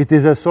there. It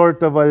is a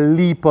sort of a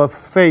leap of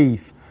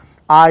faith.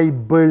 I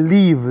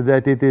believe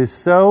that it is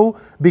so,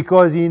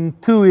 because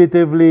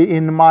intuitively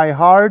in my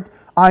heart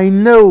I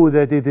know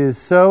that it is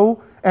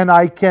so, and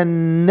I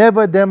can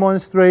never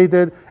demonstrate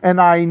it,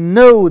 and I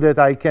know that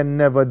I can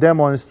never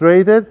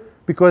demonstrate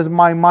it, because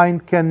my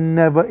mind can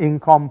never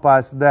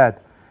encompass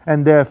that.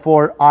 And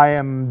therefore I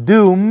am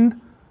doomed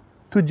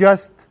to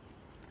just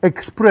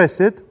express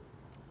it,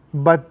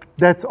 but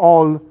that's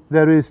all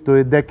there is to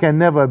it. There can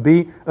never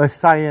be a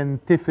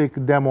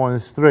scientific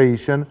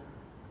demonstration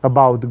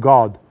about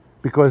God,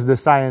 because the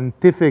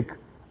scientific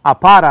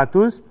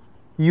apparatus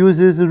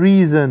uses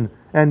reason,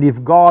 and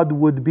if God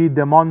would be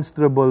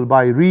demonstrable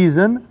by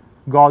reason,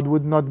 God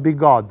would not be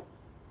God.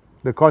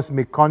 The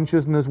cosmic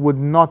consciousness would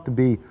not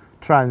be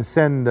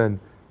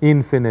transcendent,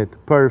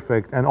 infinite,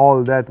 perfect, and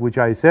all that which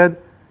I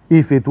said,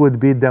 if it would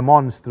be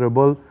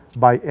demonstrable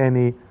by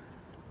any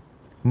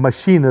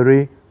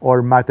machinery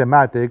or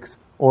mathematics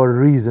or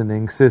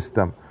reasoning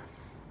system.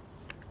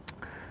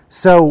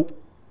 So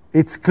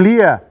it's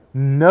clear,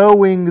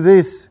 knowing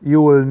this,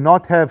 you will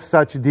not have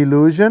such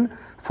delusion,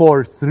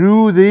 for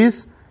through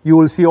this you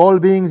will see all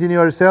beings in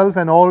yourself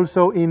and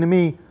also in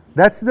me.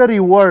 That's the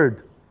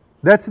reward.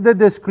 That's the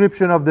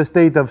description of the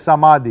state of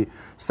samadhi.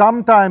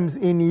 Sometimes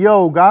in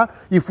yoga,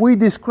 if we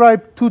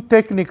describe too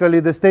technically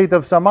the state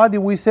of samadhi,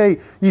 we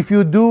say, if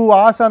you do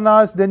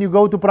asanas, then you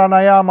go to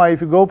pranayama.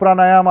 If you go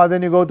pranayama,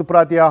 then you go to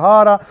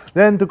pratyahara,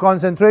 then to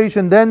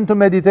concentration, then to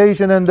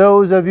meditation. And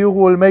those of you who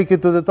will make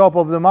it to the top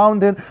of the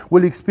mountain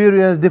will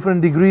experience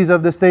different degrees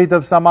of the state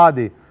of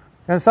samadhi.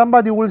 And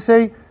somebody will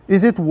say,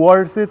 is it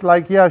worth it?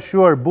 Like, yeah,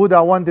 sure,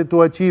 Buddha wanted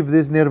to achieve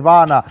this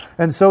nirvana,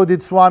 and so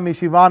did Swami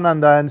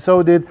Shivananda, and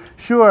so did,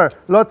 sure,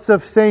 lots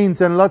of saints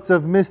and lots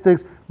of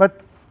mystics,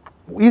 but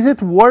is it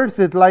worth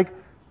it? Like,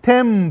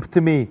 tempt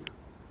me.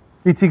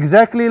 It's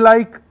exactly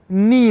like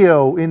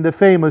Neo in the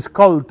famous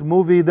cult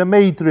movie, The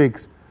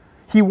Matrix.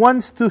 He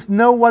wants to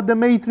know what the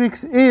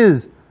Matrix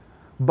is,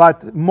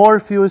 But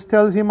Morpheus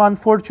tells him,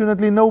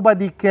 unfortunately,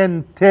 nobody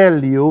can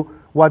tell you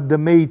what the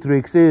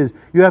matrix is.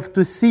 You have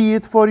to see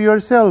it for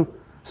yourself.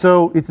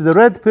 So it's the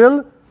red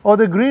pill or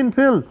the green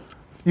pill.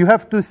 You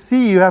have to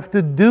see, you have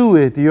to do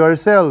it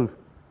yourself.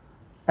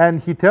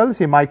 And he tells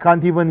him, I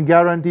can't even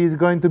guarantee it's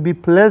going to be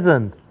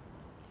pleasant,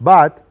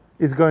 but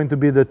it's going to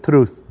be the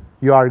truth.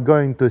 You are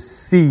going to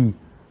see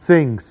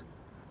things.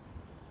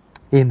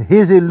 In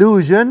his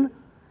illusion,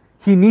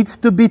 he needs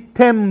to be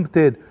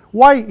tempted.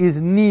 Why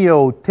is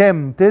Neo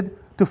tempted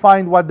to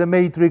find what the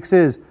matrix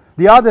is?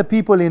 The other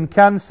people in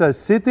Kansas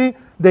City,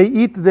 they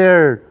eat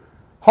their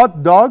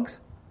hot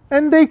dogs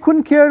and they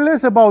couldn't care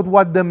less about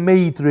what the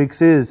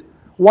matrix is.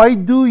 Why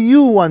do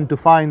you want to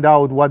find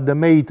out what the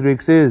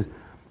matrix is?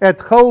 At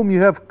home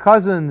you have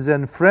cousins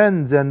and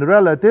friends and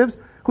relatives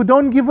who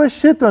don't give a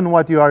shit on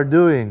what you are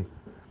doing.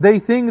 They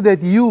think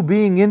that you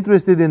being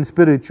interested in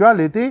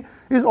spirituality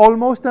is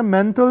almost a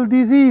mental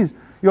disease.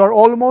 You are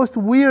almost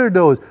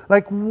weirdos.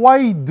 Like,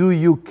 why do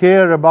you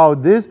care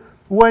about this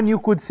when you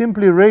could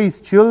simply raise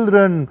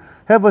children,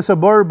 have a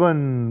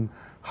suburban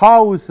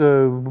house,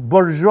 a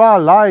bourgeois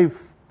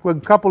life, a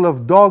couple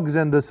of dogs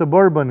and a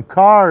suburban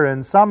car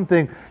and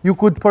something? You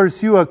could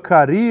pursue a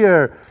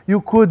career.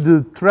 You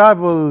could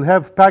travel,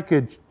 have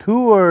package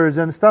tours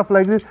and stuff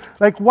like this.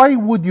 Like, why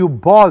would you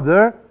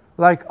bother?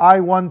 Like, I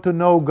want to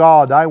know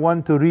God, I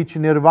want to reach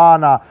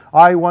nirvana,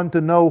 I want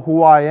to know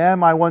who I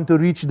am, I want to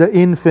reach the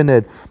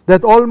infinite.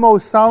 That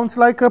almost sounds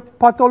like a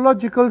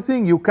pathological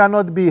thing. You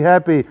cannot be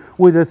happy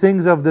with the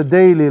things of the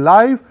daily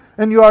life,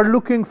 and you are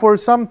looking for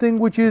something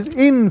which is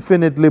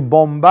infinitely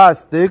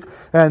bombastic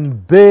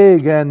and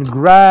big and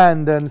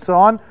grand and so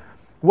on.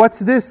 What's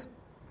this?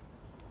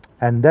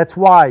 And that's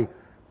why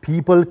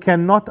people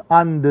cannot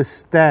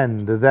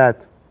understand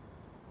that.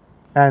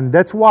 And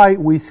that's why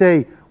we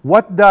say,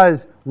 why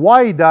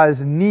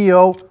does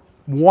Neo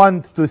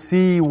want to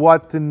see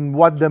what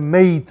the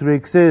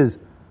matrix is?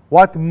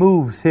 What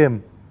moves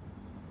him?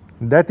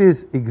 That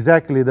is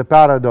exactly the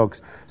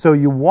paradox. So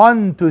you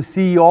want to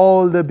see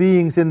all the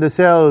beings in the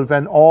self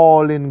and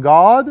all in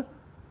God,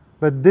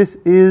 but this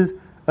is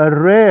a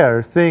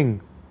rare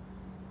thing.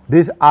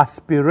 This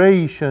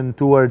aspiration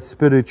towards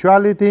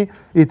spirituality,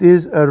 it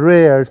is a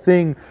rare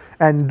thing.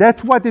 And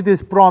that's what it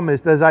is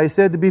promised. As I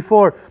said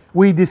before,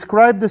 we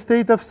describe the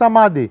state of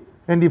samadhi.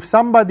 And if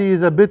somebody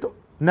is a bit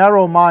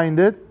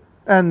narrow-minded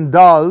and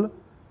dull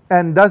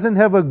and doesn't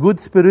have a good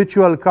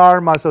spiritual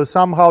karma, so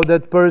somehow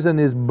that person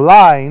is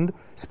blind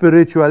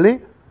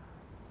spiritually,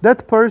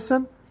 that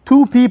person,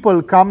 two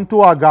people come to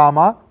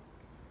Agama,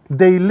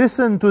 they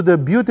listen to the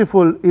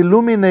beautiful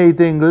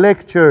illuminating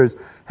lectures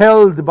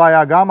held by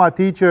Agama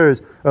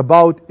teachers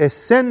about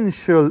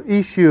essential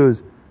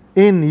issues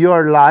in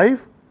your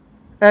life,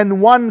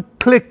 and one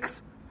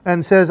clicks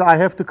and says, I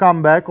have to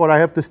come back or I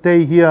have to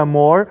stay here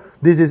more.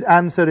 This is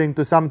answering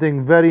to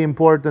something very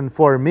important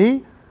for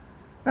me.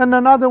 And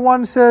another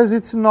one says,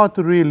 it's not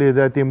really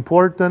that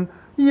important.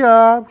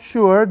 Yeah,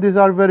 sure, these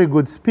are very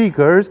good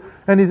speakers,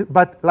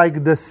 but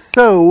like the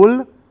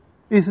soul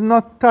is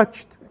not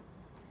touched.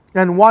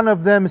 And one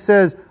of them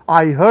says,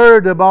 I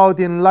heard about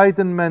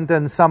enlightenment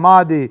and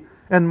samadhi,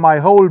 and my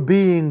whole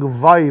being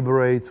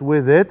vibrates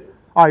with it.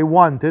 I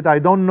want it. I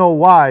don't know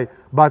why,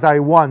 but I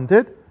want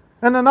it.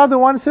 And another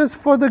one says,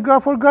 for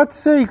God's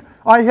sake,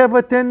 I have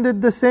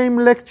attended the same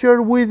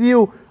lecture with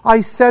you.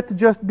 I sat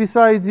just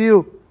beside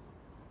you.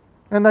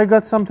 And I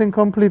got something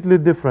completely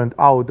different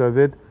out of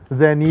it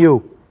than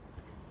you.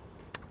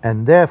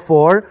 And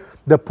therefore,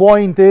 the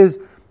point is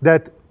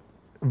that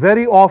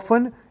very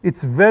often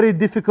it's very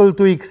difficult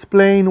to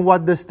explain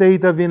what the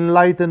state of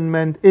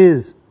enlightenment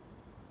is.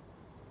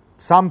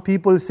 Some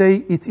people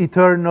say it's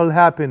eternal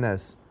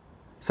happiness.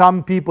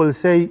 Some people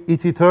say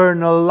it's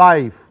eternal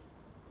life.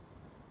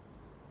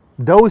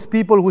 Those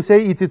people who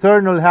say it's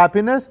eternal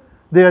happiness,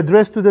 they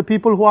address to the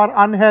people who are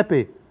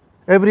unhappy.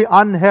 Every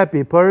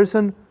unhappy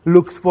person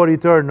looks for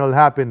eternal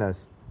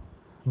happiness.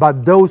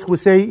 But those who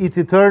say it's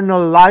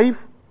eternal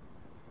life,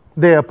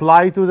 they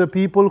apply to the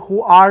people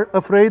who are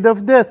afraid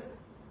of death.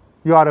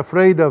 You are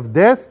afraid of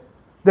death?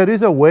 There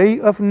is a way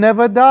of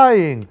never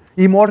dying,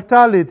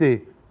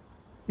 immortality.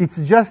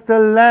 It's just a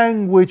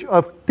language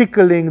of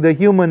tickling the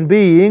human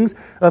beings,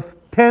 of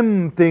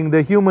tempting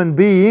the human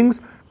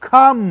beings.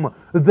 Come,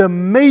 the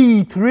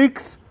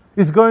matrix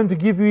is going to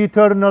give you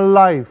eternal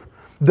life.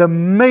 The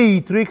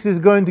matrix is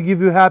going to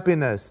give you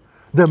happiness.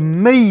 The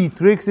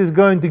matrix is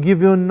going to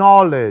give you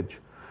knowledge.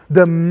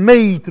 The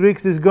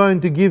matrix is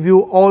going to give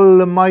you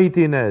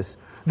almightiness.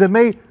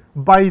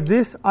 By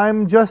this,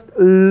 I'm just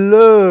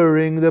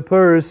luring the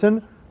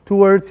person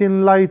towards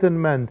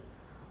enlightenment.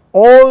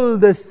 All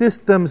the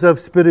systems of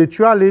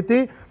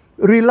spirituality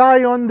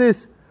rely on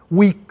this.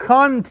 We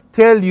can't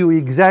tell you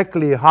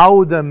exactly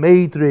how the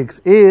matrix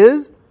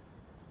is,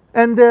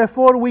 and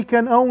therefore we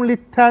can only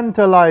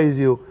tantalize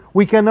you.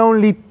 We can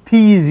only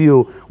tease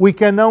you. We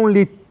can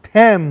only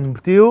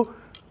tempt you.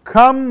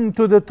 Come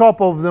to the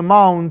top of the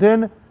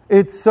mountain.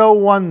 It's so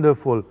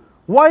wonderful.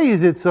 Why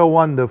is it so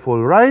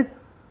wonderful, right?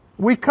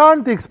 We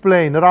can't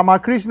explain.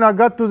 Ramakrishna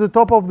got to the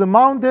top of the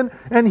mountain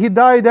and he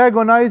died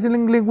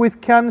agonizingly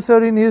with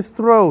cancer in his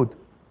throat.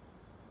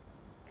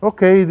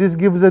 Okay, this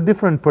gives a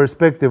different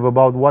perspective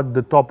about what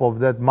the top of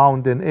that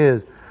mountain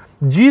is.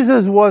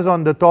 Jesus was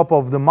on the top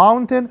of the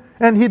mountain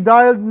and he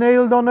died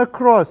nailed on a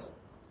cross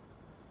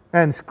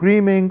and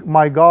screaming,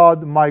 my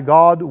God,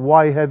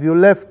 why have you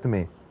left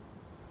me?"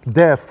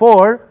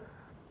 Therefore,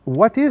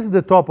 what is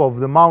the top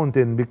of the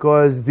mountain?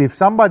 Because if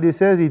somebody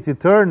says it's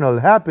eternal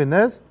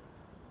happiness,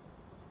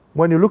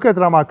 when you look at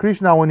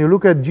Ramakrishna, when you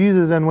look at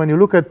Jesus, and when you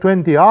look at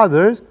 20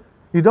 others,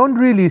 you don't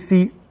really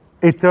see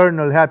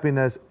eternal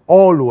happiness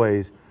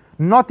always.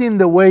 Not in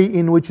the way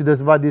in which the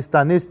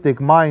Svadhistanistic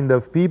mind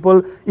of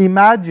people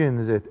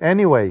imagines it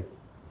anyway.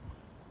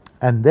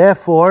 And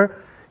therefore,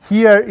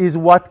 here is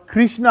what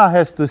Krishna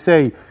has to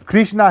say.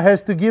 Krishna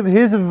has to give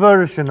his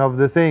version of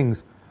the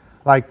things.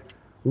 Like,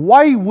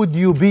 why would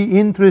you be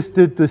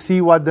interested to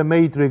see what the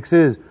matrix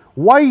is?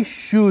 Why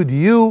should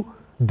you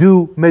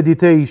do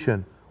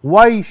meditation?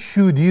 Why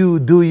should you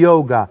do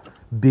yoga?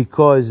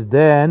 Because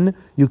then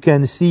you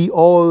can see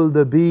all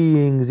the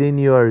beings in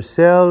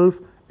yourself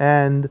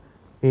and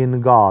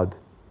in God.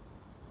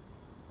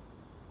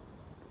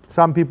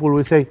 Some people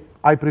will say,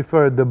 I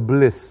prefer the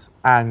bliss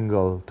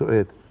angle to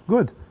it.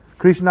 Good.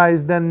 Krishna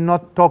is then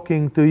not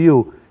talking to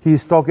you.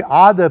 He's talking,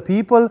 other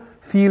people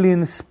feel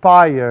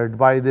inspired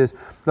by this.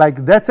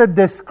 Like, that's a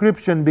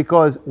description,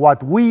 because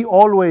what we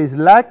always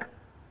lack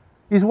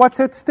is what's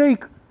at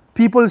stake.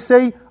 People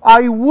say,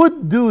 I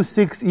would do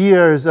 6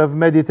 years of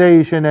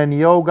meditation and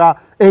yoga,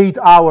 8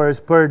 hours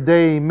per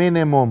day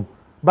minimum.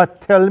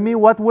 But tell me,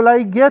 what will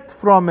I get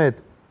from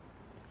it?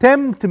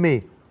 Tempt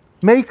me.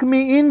 Make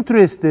me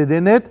interested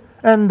in it,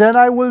 and then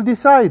I will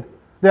decide.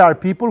 There are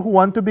people who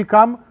want to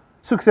become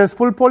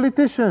successful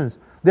politicians.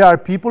 There are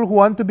people who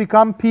want to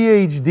become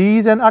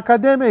PhDs and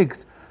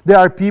academics. There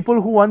are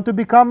people who want to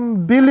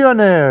become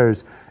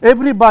billionaires.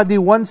 Everybody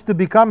wants to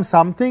become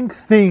something,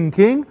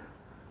 thinking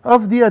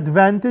of the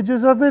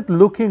advantages of it,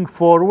 looking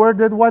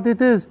forward at what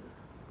it is.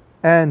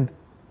 And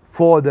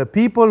for the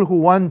people who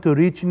want to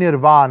reach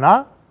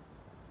nirvana,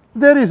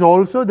 there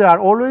are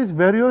always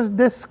various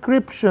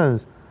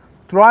descriptions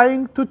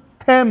trying to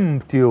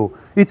tempt you.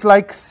 It's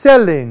like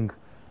selling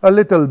a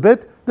little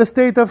bit the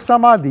state of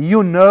samadhi.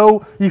 You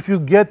know, if you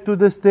get to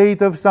the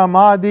state of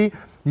samadhi,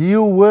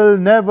 you will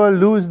never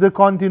lose the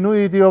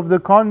continuity of the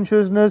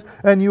consciousness,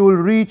 and you will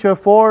reach a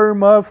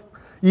form of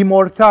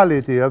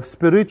immortality, of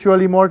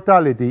spiritual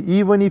immortality.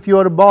 Even if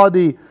your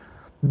body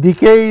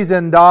decays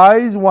and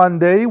dies one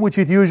day, which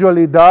it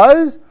usually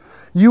does,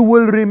 you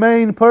will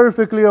remain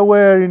perfectly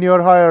aware in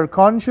your higher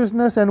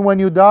consciousness, and when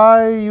you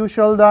die, you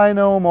shall die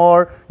no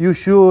more. You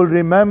shall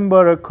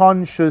remember a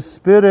conscious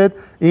spirit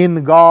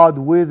in God,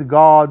 with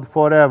God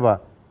forever.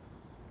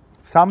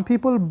 Some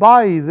people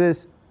buy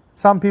this.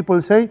 Some people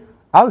say,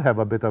 I'll have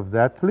a bit of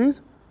that,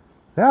 please.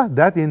 Yeah,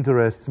 that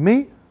interests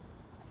me.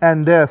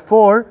 And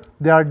therefore,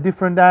 there are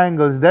different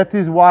angles. That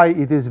is why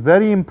it is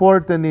very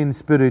important in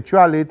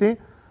spirituality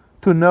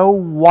to know,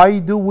 why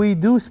do we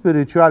do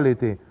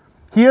spirituality?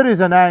 Here is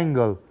an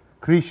angle.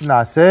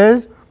 Krishna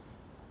says,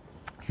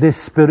 this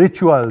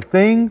spiritual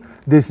thing,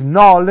 this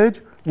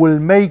knowledge, will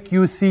make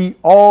you see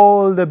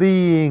all the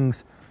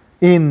beings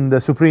in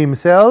the Supreme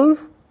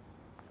Self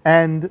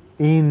and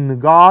in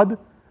God,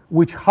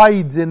 which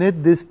hides in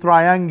it this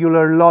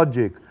triangular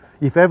logic.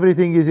 If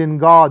everything is in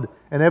God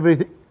and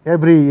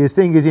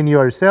everything is in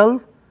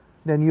yourself,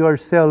 then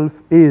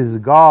yourself is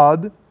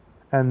God,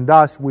 and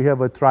thus we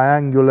have a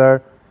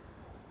triangular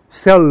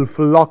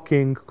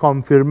self-locking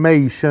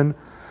confirmation.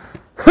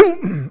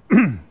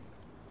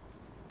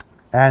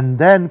 And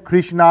then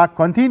Krishna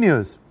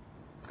continues,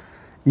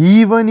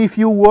 even if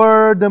you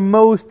were the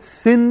most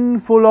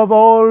sinful of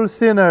all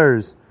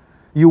sinners,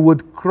 you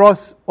would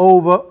cross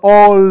over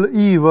all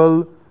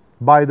evil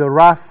by the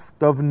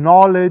raft of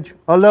knowledge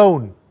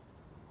alone.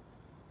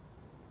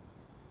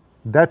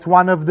 That's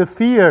one of the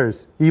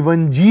fears.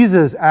 Even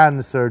Jesus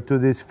answered to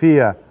this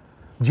fear.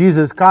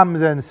 Jesus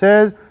comes and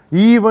says,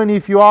 even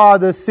if you are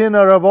the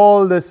sinner of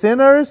all the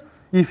sinners,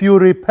 if you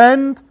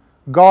repent,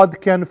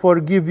 God can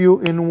forgive you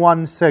in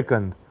 1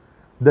 second.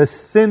 The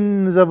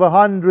sins of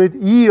 100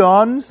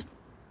 eons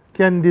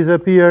can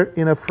disappear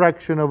in a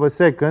fraction of a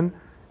second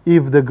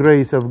if the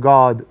grace of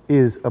God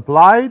is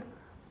applied,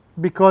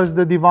 because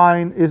the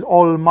divine is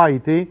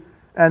almighty,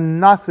 and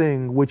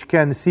nothing which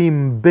can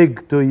seem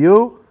big to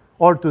you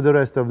or to the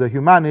rest of the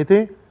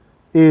humanity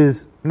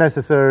is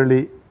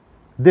necessarily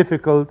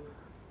difficult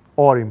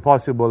or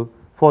impossible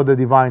for the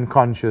divine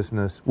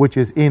consciousness, which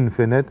is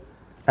infinite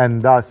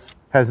and thus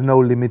has no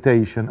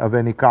limitation of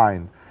any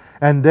kind.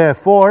 And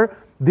therefore,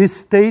 this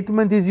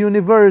statement is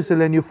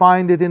universal, and you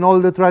find it in all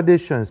the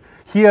traditions.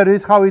 Here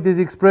is how it is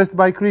expressed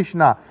by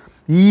Krishna.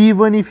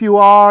 Even if you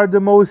are the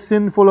most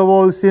sinful of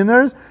all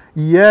sinners,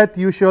 yet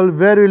you shall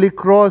verily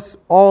cross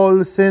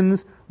all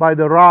sins by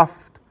the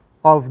raft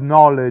of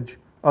knowledge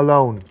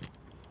alone.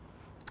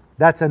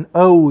 That's an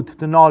ode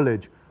to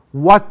knowledge.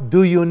 What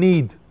do you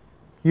need?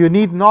 You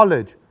need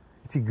knowledge.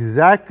 It's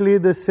exactly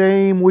the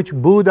same which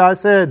Buddha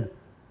said.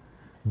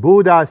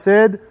 Buddha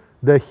said,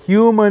 the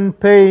human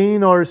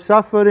pain or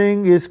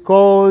suffering is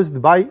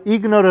caused by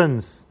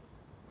ignorance.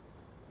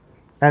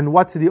 And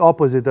what's the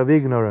opposite of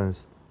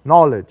ignorance?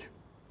 Knowledge.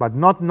 But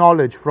not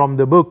knowledge from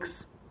the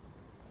books.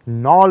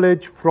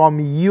 Knowledge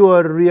from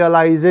your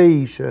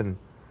realization.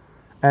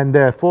 And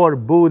therefore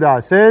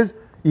Buddha says,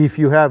 if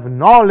you have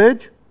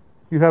knowledge,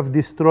 you have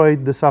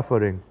destroyed the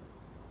suffering.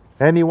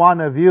 Any one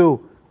of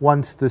you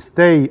wants to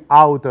stay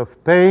out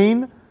of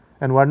pain,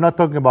 and we're not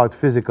talking about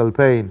physical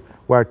pain,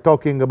 we're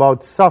talking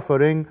about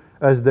suffering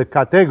as the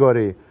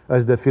category,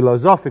 as the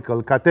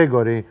philosophical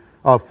category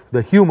of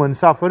the human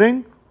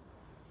suffering,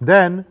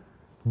 then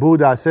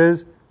Buddha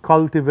says,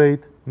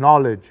 cultivate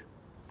knowledge.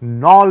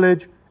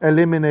 Knowledge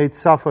eliminates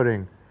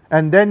suffering.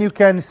 And then you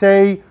can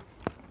say,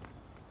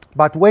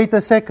 but wait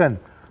a second,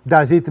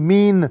 does it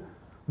mean,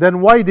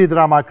 then why did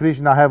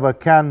Ramakrishna have a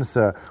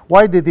cancer?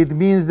 Why did it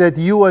mean that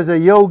you as a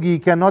yogi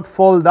cannot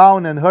fall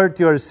down and hurt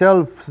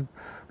yourself,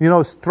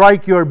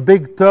 strike your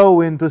big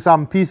toe into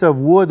some piece of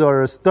wood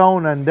or a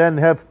stone and then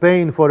have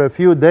pain for a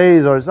few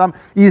days or some?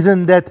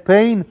 Isn't that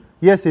pain?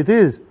 Yes, it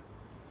is.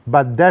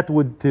 But that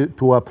would,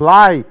 to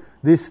apply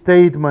this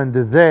statement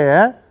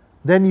there,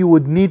 then you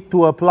would need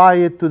to apply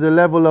it to the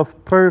level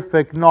of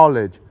perfect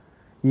knowledge.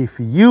 If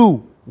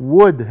you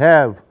would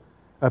have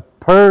a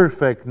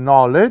perfect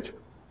knowledge,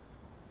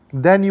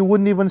 then you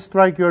wouldn't even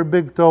strike your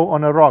big toe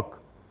on a rock,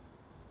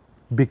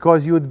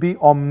 because you'd be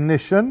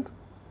omniscient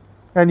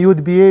and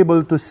you'd be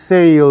able to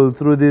sail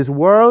through this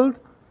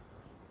world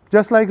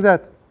just like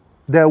that.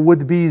 There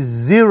would be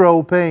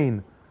zero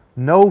pain,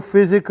 no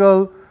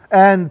physical.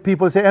 And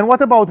people say, and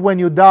what about when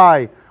you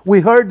die? We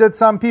heard that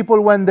some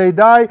people, when they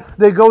die,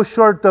 they go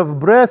short of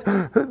breath.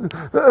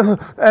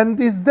 And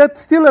is that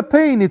still a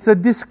pain? It's a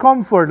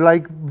discomfort.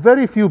 Like,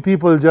 very few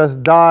people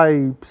just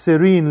die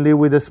serenely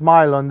with a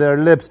smile on their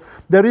lips.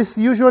 There is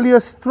usually a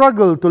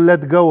struggle to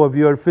let go of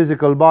your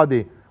physical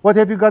body. What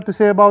have you got to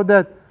say about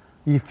that?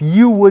 If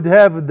you would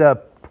have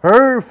the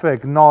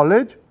perfect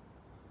knowledge,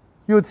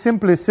 you would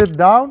simply sit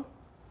down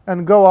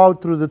and go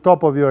out through the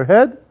top of your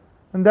head,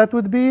 and that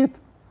would be it.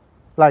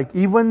 Like,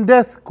 even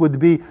death could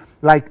be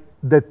like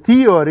the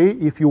theory,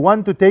 if you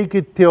want to take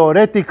it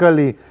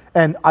theoretically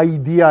and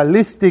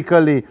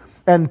idealistically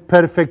and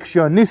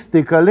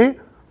perfectionistically,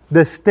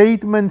 the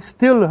statement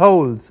still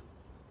holds.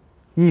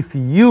 If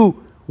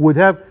you would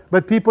have,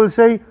 but people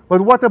say,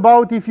 but what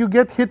about if you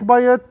get hit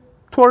by a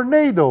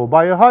tornado,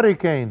 by a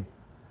hurricane?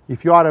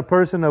 If you are a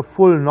person of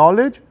full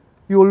knowledge,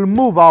 you will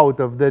move out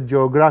of that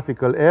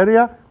geographical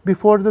area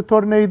before the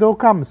tornado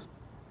comes.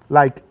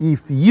 Like,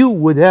 if you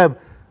would have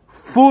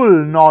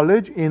full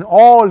knowledge in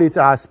all its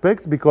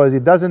aspects, because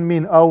it doesn't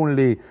mean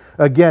only,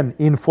 again,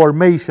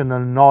 informational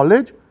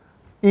knowledge,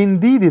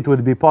 indeed it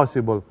would be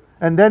possible.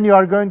 And then you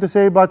are going to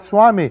say, but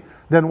Swami,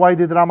 then why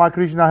did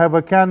Ramakrishna have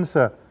a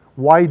cancer?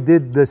 Why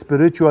did the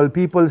spiritual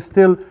people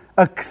still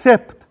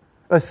accept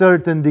a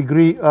certain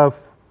degree of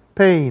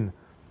pain?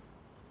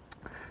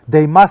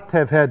 They must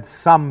have had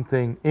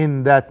something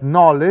in that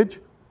knowledge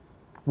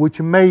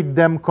which made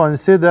them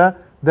consider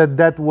that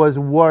that was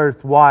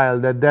worthwhile,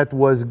 that that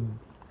was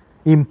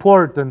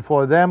important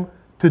for them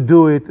to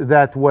do it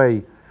that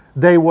way.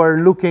 They were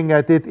looking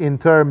at it in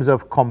terms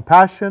of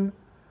compassion,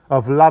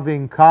 of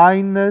loving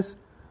kindness,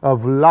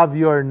 of love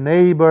your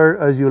neighbor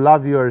as you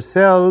love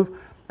yourself,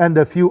 and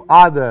a few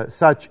other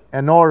such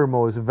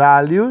enormous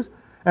values.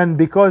 And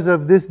because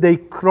of this, they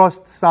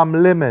crossed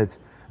some limits.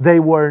 They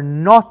were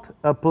not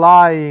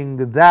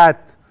applying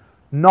that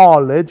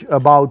knowledge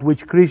about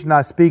which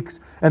Krishna speaks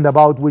and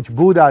about which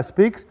Buddha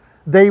speaks.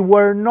 They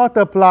were not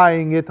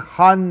applying it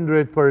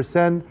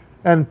 100%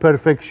 and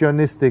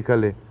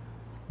perfectionistically,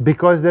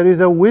 because there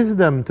is a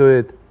wisdom to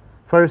it.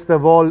 First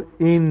of all,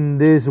 in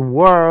this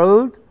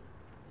world,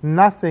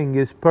 nothing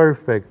is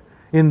perfect.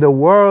 In the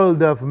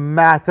world of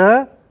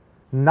matter,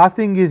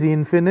 nothing is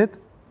infinite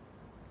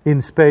in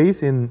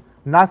space,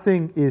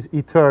 nothing is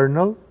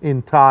eternal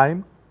in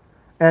time,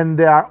 and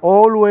there are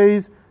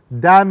always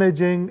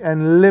damaging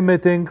and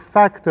limiting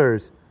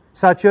factors,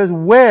 such as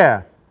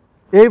wear.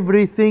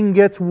 Everything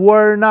gets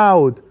worn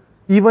out.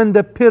 Even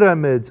the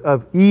pyramids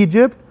of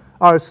Egypt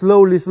are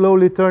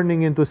slowly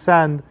turning into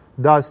sand,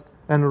 dust,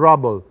 and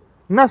rubble.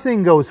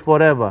 Nothing goes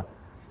forever.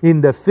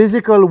 In the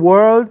physical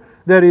world,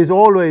 there is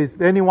always,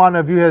 any one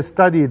of you has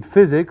studied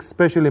physics,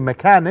 especially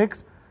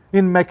mechanics.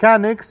 In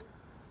mechanics,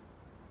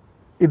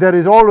 there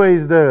is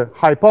always the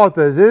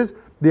hypothesis,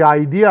 the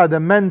idea,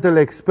 the mental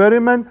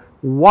experiment,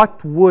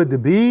 what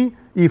would be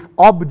if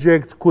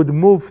objects could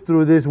move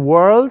through this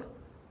world,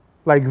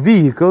 like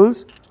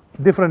vehicles,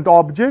 different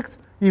objects,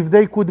 if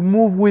they could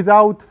move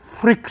without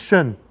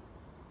friction,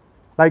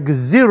 like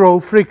zero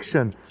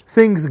friction,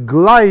 things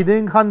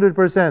gliding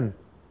 100%.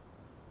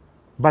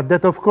 But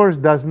that, of course,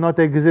 does not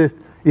exist.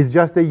 It's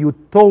just a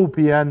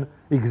utopian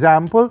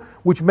example,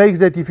 which makes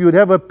that if you'd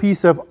have a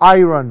piece of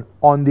iron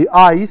on the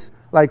ice,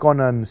 like on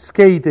a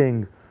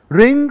skating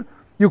ring,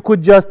 you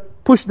could just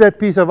push that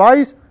piece of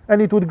ice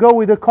and it would go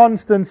with a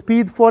constant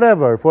speed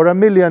forever, for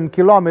 1,000,000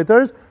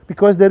 kilometers,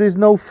 because there is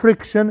no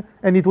friction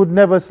and it would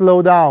never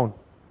slow down.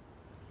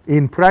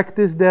 In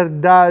practice, there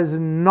does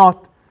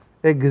not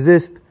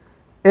exist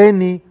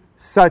any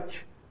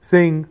such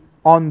thing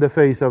on the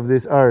face of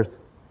this earth.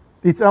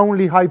 It's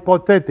only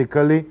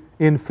hypothetically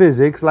in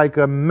physics, like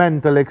a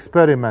mental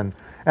experiment.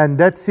 And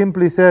that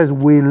simply says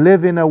we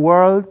live in a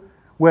world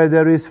where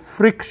there is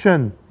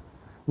friction,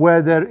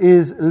 where there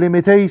is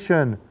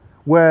limitation,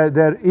 where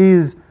there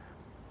is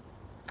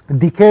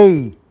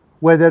decay,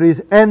 where there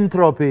is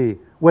entropy,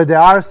 where there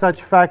are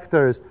such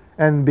factors.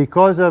 And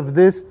because of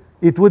this,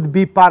 it would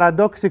be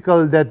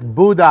paradoxical that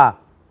Buddha,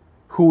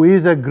 who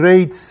is a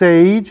great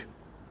sage,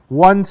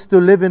 wants to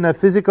live in a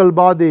physical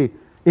body,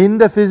 in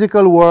the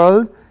physical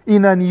world,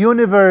 in an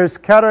universe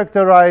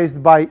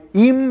characterized by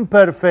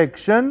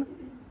imperfection,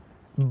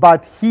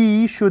 but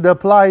he should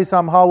apply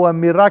somehow a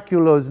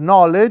miraculous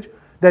knowledge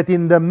that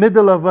in the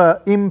middle of an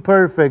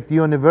imperfect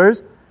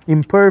universe,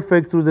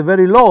 imperfect through the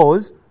very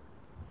laws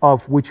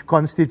of which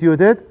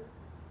constitute it,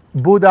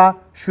 Buddha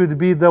should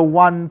be the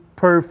one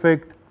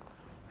perfect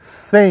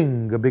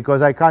thing,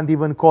 because I can't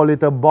even call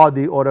it a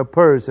body or a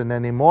person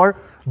anymore.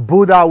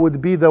 Buddha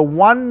would be the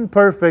one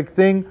perfect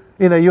thing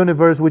in a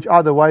universe which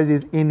otherwise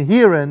is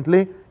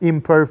inherently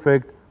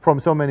imperfect from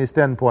so many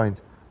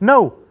standpoints.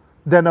 No.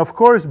 Then of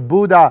course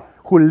Buddha,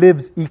 who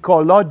lives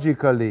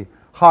ecologically,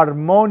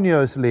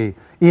 harmoniously,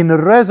 in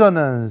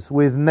resonance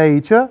with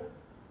nature,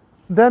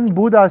 then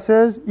Buddha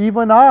says,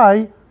 even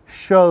I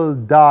shall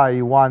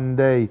die one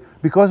day,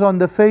 because on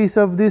the face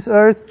of this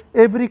earth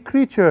every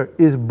creature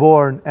is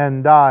born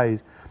and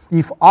dies.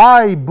 If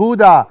I,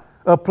 Buddha,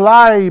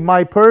 apply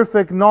my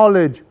perfect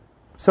knowledge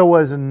so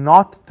as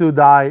not to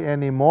die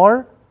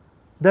anymore,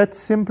 that's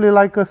simply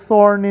like a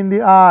thorn in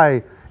the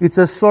eye. It's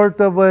a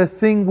sort of a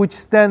thing which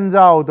stands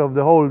out of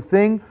the whole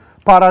thing,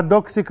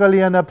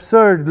 paradoxically and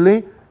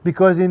absurdly,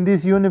 because in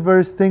this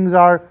universe things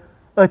are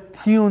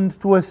attuned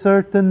to a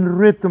certain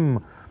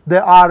rhythm.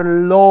 There are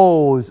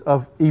laws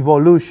of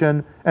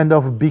evolution and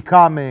of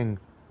becoming.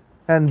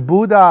 And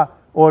Buddha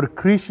or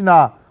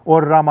Krishna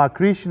or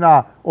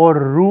Ramakrishna or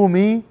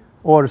Rumi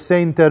or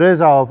Saint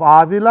Teresa of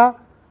Avila,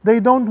 they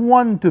don't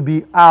want to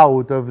be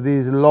out of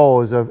these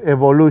laws of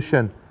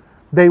evolution.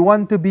 They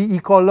want to be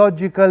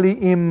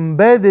ecologically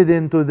embedded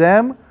into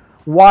them,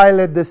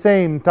 while at the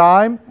same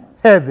time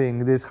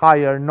having this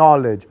higher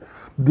knowledge.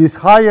 This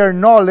higher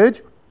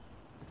knowledge,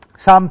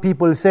 some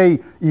people say,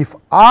 if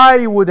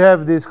I would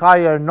have this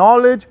higher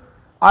knowledge,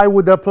 I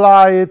would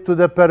apply it to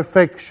the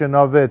perfection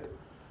of it.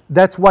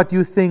 That's what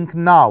you think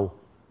now.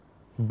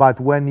 But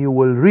when you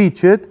will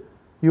reach it,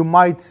 you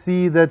might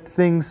see that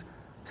things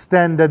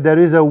stand, that there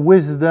is a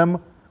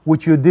wisdom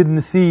which you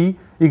didn't see,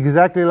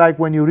 exactly like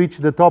when you reach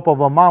the top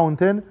of a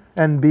mountain,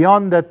 and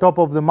beyond that top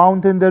of the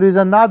mountain there is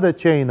another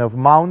chain of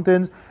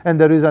mountains, and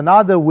there is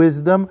another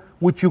wisdom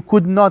which you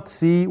could not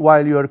see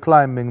while you are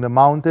climbing the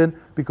mountain,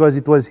 because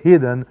it was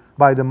hidden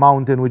by the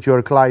mountain which you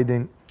are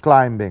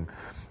climbing.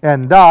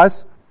 And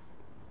thus,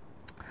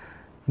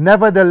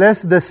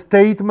 nevertheless, the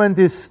statement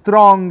is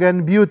strong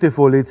and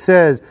beautiful. It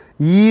says,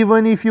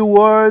 even if you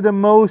were the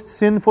most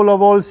sinful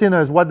of all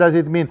sinners. What does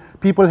it mean?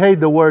 People hate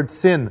the word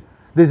sin.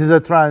 This is a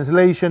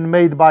translation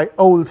made by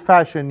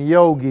old-fashioned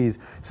yogis.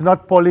 It's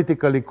not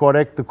politically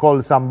correct to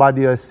call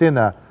somebody a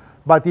sinner.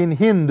 But in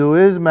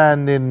Hinduism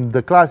and in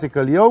the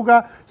classical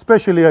yoga,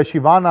 especially a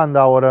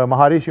Shivananda or a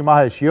Maharishi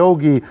Mahesh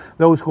Yogi,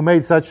 those who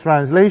made such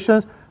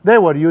translations, they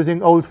were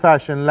using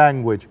old-fashioned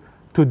language.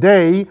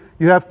 Today,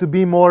 you have to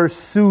be more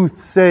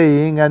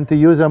soothsaying and to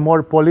use a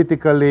more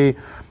politically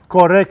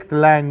correct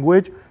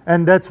language,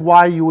 and that's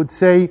why you would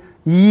say,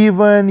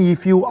 even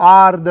if you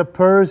are the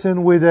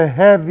person with the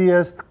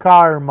heaviest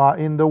karma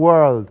in the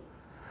world.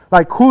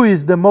 Like, who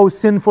is the most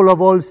sinful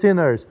of all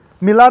sinners?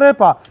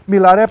 Milarepa.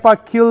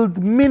 Milarepa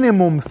killed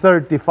minimum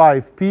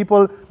 35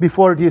 people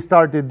before he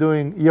started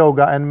doing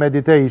yoga and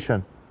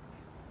meditation.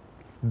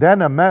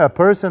 Then a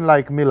person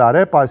like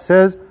Milarepa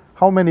says,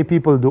 how many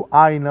people do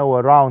I know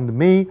around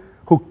me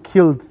who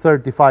killed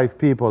 35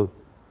 people?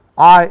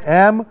 I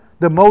am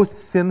the most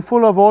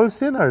sinful of all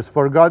sinners,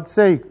 for God's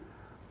sake.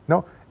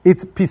 No,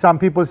 some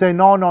people say,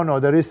 no,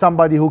 there is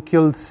somebody who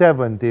killed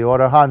 70 or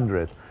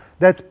 100.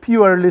 That's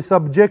purely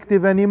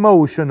subjective and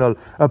emotional.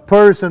 A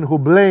person who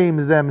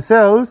blames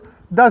themselves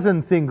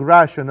doesn't think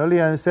rationally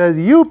and says,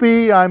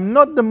 "Yuppie, I'm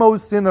not the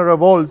most sinner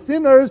of all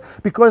sinners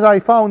because I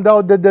found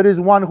out that there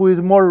is one who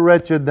is more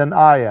wretched than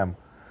I am."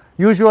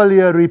 Usually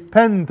a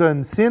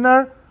repentant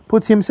sinner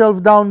puts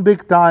himself down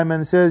big time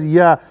and says,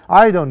 yeah,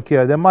 I don't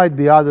care, there might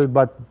be others,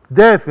 but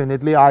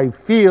definitely I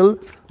feel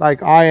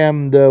like I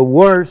am the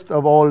worst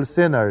of all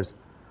sinners.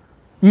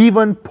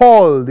 Even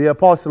Paul, the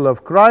apostle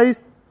of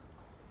Christ,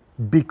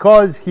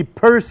 because he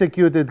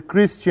persecuted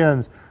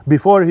Christians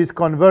before his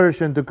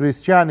conversion to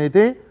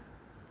Christianity,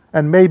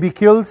 and maybe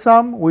killed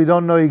some, we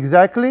don't know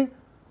exactly.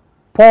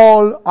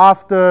 Paul,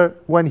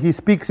 when he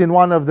speaks in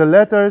one of the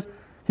letters,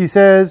 he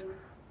says,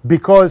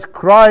 because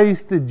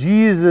Christ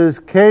Jesus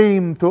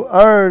came to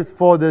earth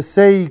for the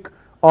sake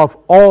of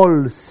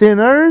all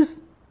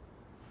sinners,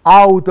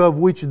 out of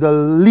which the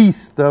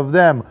least of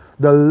them,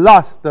 the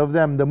last of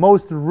them, the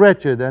most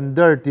wretched and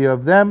dirty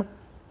of them,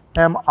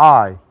 am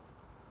I.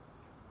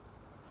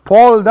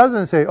 Paul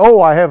doesn't say,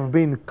 oh, I have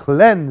been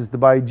cleansed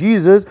by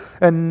Jesus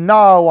and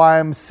now I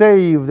am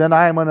saved and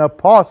I am an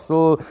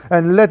apostle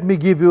and let me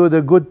give you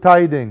the good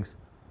tidings.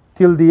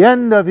 Till the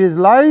end of his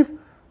life,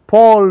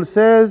 Paul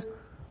says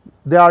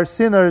there are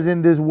sinners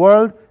in this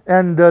world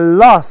and the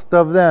last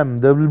of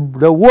them,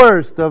 the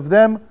worst of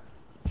them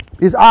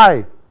is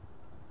I.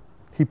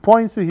 He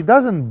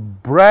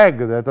doesn't brag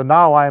that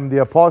now I am the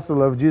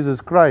apostle of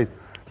Jesus Christ.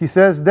 He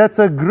says that's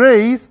a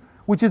grace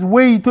which is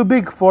way too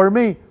big for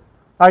me.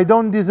 I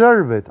don't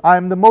deserve it. I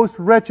am the most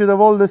wretched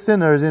of all the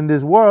sinners in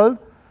this world,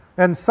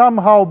 and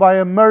somehow by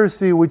a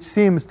mercy which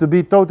seems to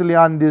be totally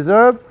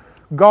undeserved,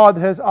 God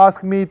has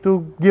asked me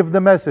to give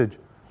the message.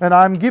 And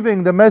I'm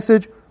giving the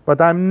message,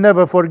 but I'm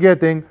never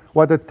forgetting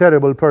what a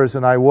terrible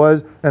person I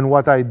was and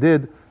what I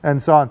did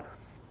and so on.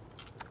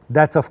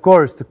 That's, of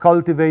course, to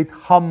cultivate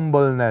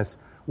humbleness.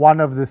 One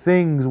of the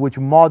things which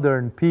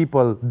modern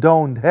people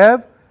don't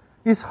have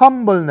is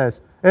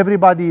humbleness.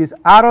 Everybody is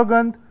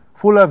arrogant,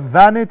 full of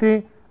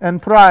vanity and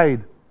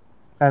pride.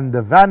 And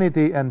the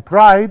vanity and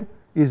pride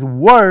is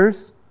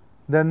worse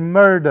than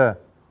murder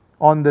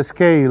on the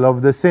scale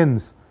of the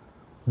sins.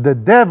 The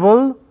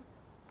devil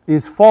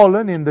is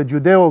fallen in the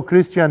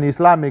Judeo-Christian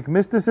Islamic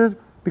mysticism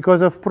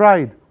because of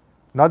pride.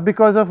 Not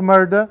because of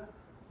murder,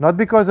 not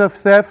because of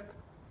theft,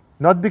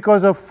 not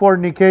because of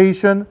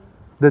fornication.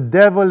 The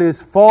devil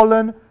is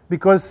fallen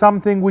because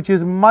something which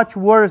is much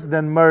worse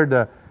than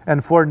murder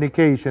and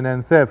fornication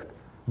and theft,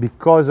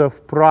 because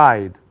of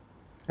pride.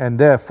 And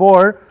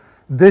therefore,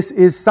 this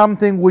is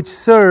something which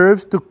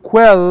serves to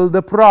quell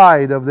the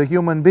pride of the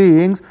human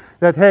beings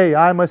that, hey,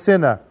 I'm a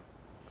sinner.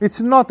 It's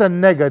not a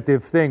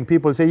negative thing.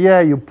 People say,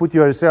 yeah, you put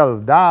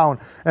yourself down,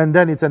 and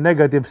then it's a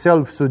negative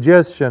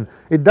self-suggestion.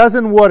 It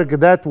doesn't work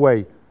that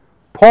way.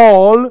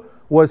 Paul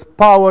was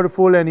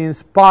powerful and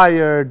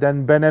inspired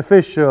and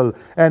beneficial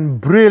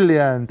and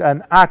brilliant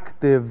and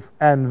active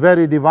and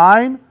very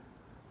divine,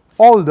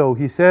 although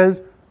he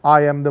says,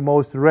 I am the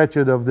most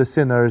wretched of the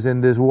sinners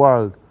in this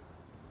world,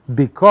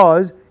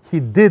 because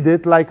he did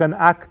it like an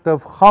act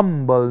of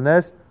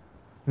humbleness,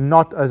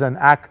 not as an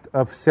act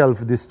of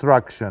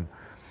self-destruction.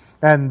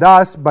 And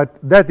thus, but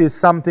that is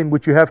something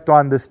which you have to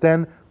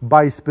understand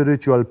by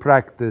spiritual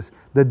practice.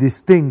 The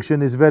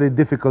distinction is very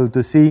difficult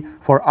to see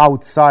for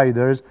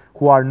outsiders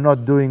who are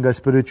not doing a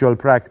spiritual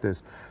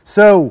practice.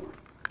 So,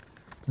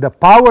 the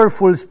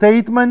powerful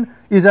statement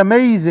is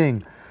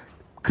amazing.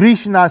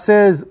 Krishna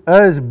says,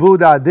 as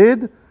Buddha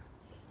did,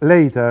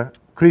 later,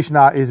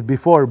 Krishna is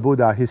before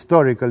Buddha,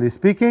 historically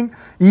speaking,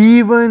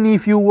 even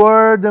if you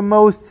were the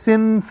most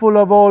sinful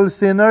of all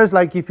sinners,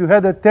 like if you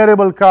had a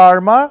terrible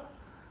karma,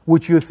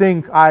 which you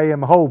think I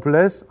am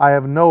hopeless, I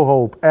have no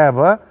hope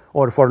ever,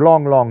 or for a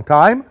long, long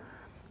time,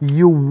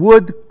 you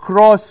would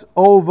cross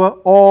over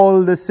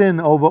all the sin,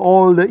 over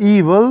all the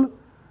evil,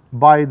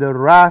 by the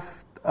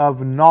raft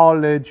of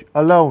knowledge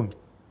alone.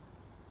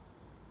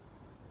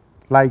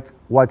 Like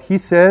what he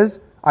says,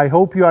 I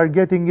hope you are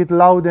getting it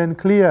loud and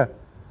clear.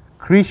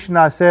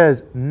 Krishna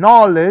says,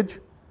 knowledge,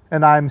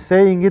 and I'm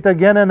saying it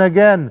again and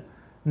again,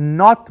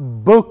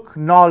 not book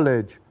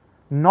knowledge,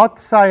 not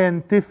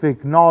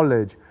scientific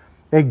knowledge,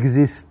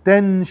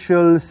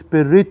 existential,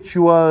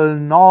 spiritual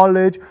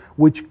knowledge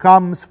which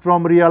comes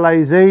from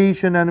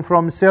realization and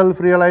from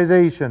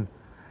self-realization.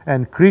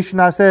 And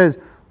Krishna says,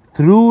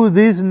 through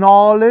this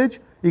knowledge,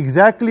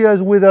 exactly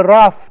as with a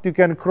raft you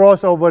can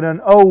cross over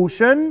an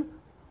ocean,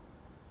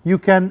 you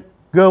can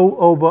go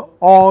over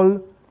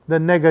all the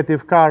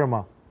negative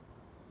karma.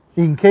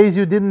 In case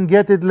you didn't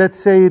get it, let's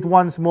say it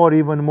once more,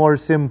 even more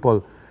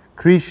simple.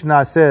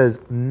 Krishna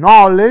says,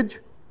 knowledge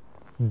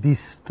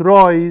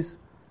destroys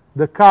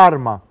the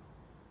karma.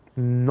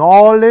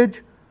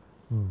 Knowledge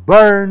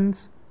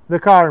burns the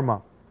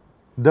karma.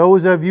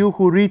 Those of you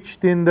who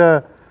reached in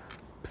the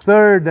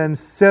third and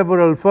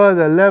several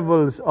further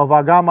levels of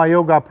Agama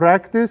Yoga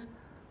practice,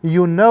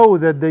 you know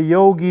that the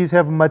yogis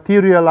have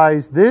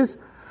materialized this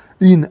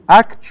in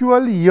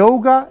actual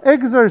yoga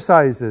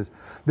exercises.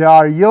 There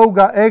are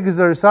yoga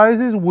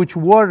exercises which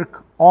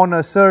work on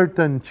a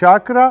certain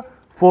chakra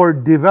for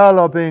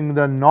developing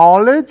the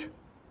knowledge,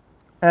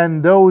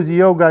 and those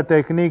yoga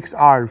techniques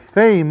are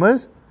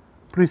famous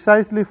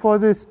precisely for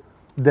this,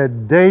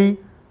 that they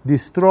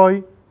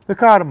destroy the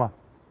karma.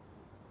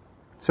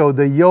 So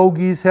the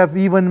yogis have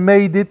even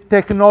made it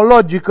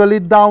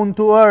technologically down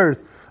to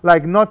earth,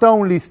 like not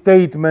only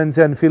statements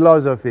and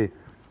philosophy.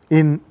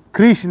 In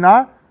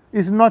Krishna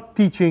is not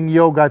teaching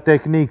yoga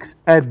techniques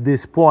at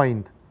this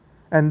point.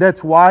 And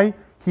that's why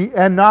he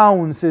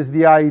announces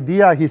the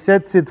idea, he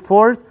sets it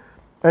forth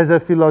as a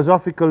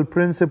philosophical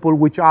principle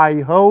which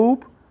I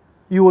hope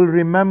you will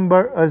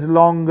remember as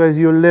long as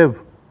you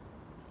live.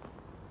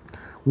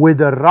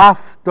 With a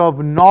raft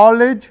of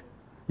knowledge,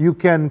 you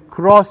can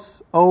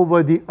cross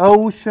over the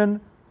ocean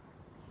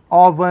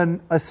of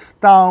an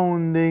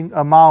astounding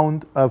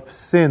amount of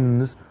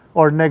sins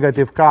or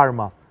negative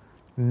karma.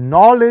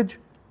 Knowledge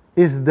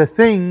is the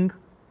thing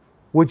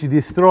which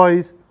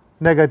destroys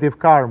negative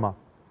karma.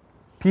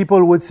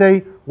 People would say,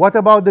 what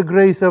about the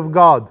grace of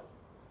God?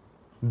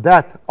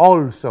 That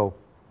also,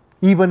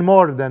 even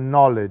more than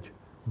knowledge.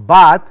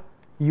 But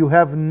you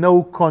have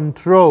no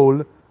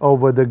control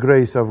over the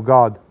grace of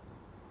God.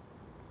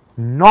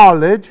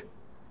 Knowledge,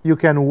 you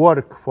can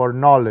work for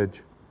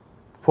knowledge.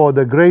 For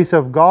the grace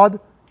of God,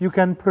 you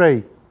can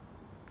pray.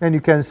 And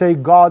you can say,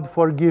 God,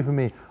 forgive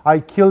me. I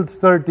killed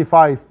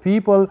 35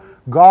 people.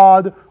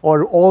 God,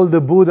 or all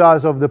the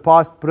Buddhas of the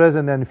past,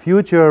 present, and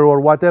future,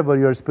 or whatever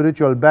your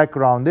spiritual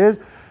background is,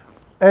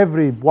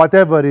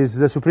 whatever is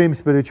the supreme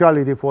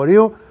spirituality for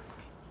you,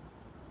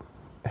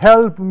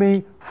 help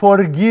me,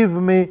 forgive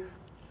me.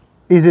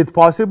 Is it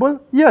possible?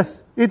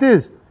 Yes, it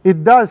is.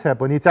 It does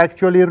happen. It's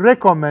actually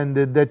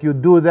recommended that you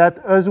do that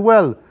as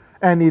well.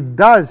 And it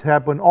does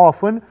happen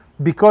often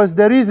because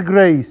there is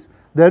grace,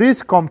 there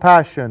is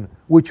compassion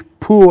which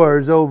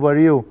pours over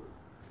you.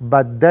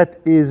 But that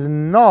is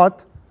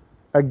not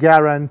a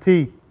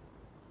guarantee.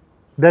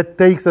 That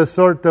takes a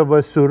sort of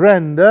a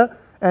surrender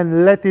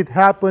and let it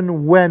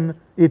happen when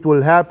it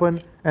will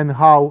happen and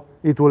how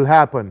it will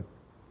happen.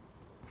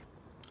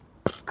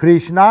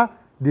 Krishna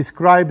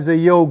describes a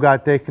yoga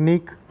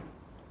technique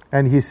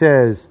and he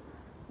says,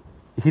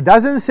 he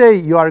doesn't say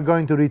you are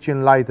going to reach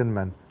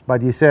enlightenment,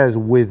 but he says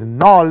with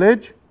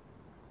knowledge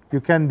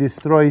you can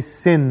destroy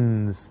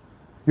sins.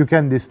 You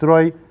can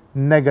destroy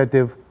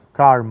negative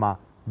karma,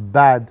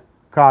 bad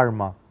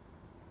karma.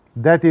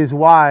 That is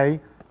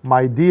why,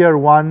 my dear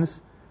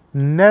ones,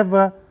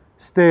 never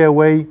stay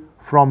away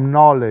from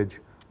knowledge.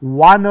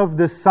 One of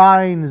the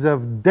signs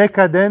of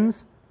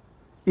decadence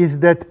is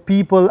that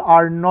people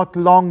are not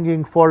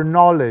longing for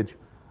knowledge.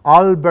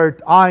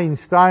 Albert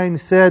Einstein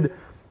said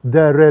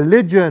the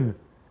religion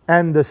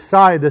and the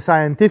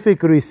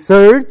scientific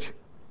research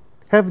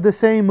have the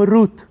same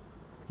root,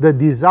 the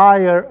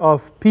desire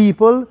of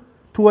people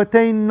to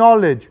attain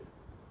knowledge.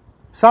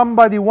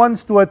 Somebody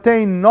wants to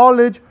attain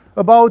knowledge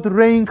about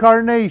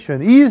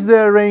reincarnation. Is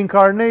there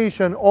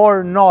reincarnation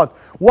or not?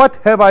 What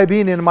have I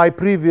been in my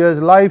previous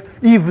life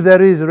if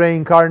there is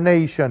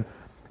reincarnation?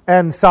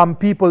 And some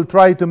people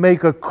try to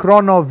make a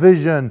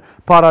chronovision,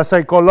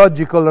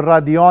 parapsychological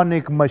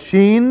radionic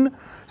machine.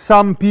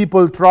 Some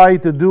people try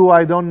to do,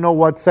 I don't know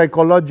what,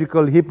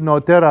 psychological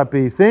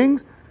hypnotherapy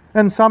things.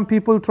 And some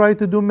people try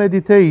to do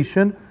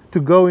meditation to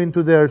go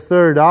into their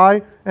third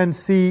eye and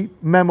see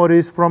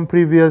memories from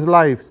previous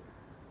lives.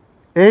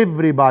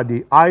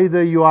 Everybody,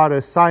 either you are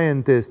a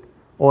scientist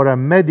or a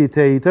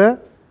meditator,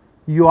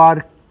 you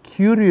are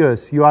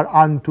curious, you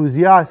are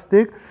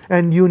enthusiastic,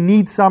 and you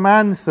need some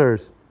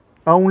answers.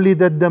 Only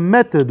that the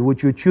method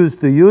which you choose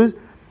to use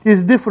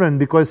is different,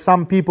 because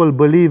some people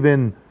believe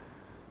in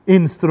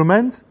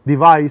instruments,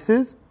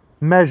 devices,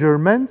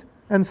 measurements,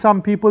 and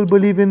some people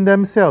believe in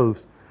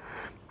themselves.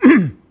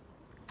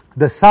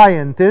 The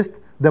scientist,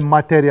 the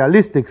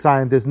materialistic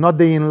scientist, not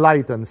the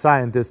enlightened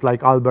scientist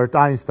like Albert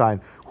Einstein,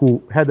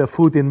 who had a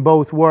foot in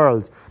both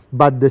worlds,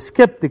 but the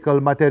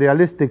skeptical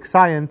materialistic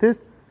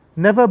scientist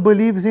never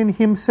believes in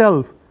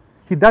himself.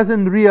 He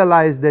doesn't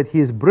realize that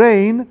his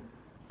brain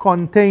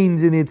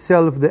contains in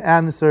itself the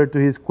answer to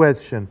his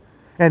question.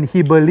 And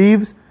he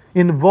believes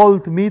in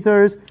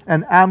voltmeters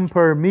and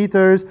ampere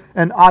meters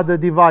and other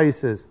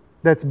devices.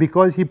 That's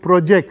because he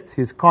projects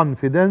his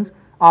confidence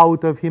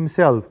out of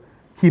himself.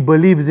 He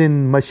believes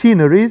in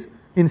machineries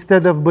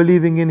instead of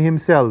believing in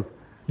himself.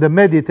 The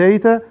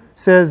meditator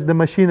says the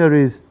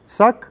machineries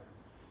suck.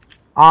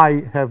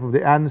 I have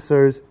the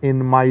answers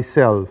in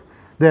myself.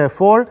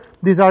 Therefore,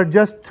 these are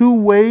just two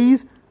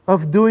ways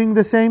of doing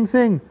the same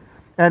thing.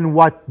 And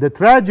what the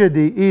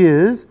tragedy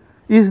is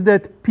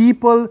that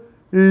people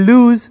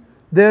lose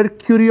their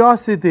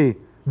curiosity,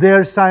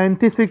 their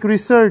scientific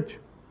research.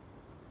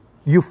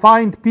 You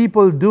find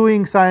people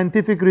doing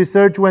scientific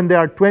research when they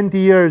are 20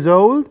 years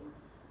old,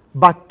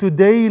 but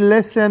today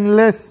less and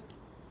less.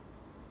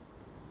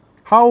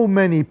 How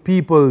many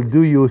people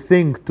do you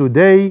think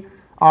today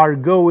are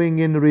going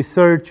in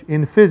research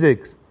in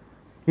physics,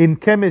 in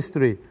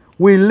chemistry?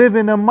 We live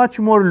in a much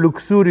more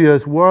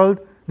luxurious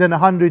world than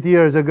 100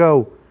 years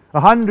ago.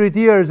 100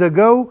 years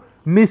ago,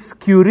 Miss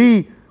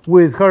Curie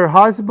with her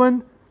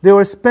husband, they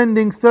were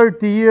spending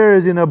 30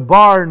 years in a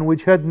barn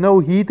which had no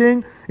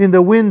heating, in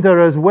the winter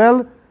as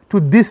well, to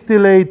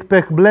distillate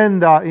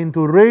pechblenda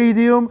into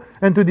radium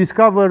and to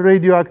discover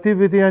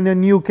radioactivity and a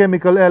new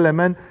chemical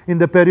element in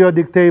the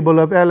periodic table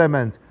of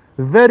elements.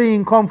 Very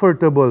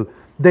uncomfortable.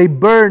 They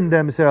burned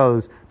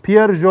themselves.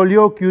 Pierre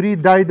Joliot-Curie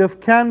died of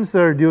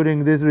cancer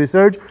during this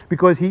research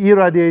because he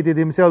irradiated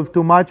himself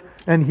too much,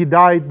 and he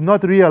died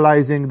not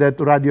realizing that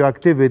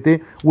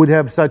radioactivity would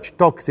have such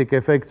toxic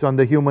effects on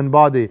the human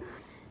body.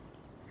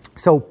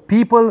 So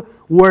people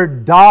were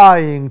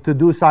dying to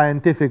do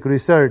scientific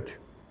research.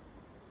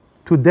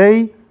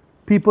 Today,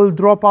 people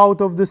drop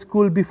out of the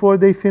school before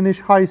they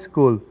finish high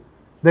school.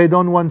 They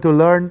don't want to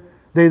learn.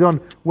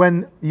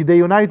 When the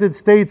United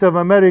States of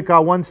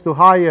America wants to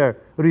hire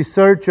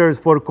researchers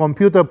for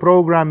computer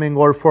programming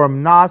or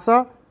from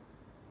NASA,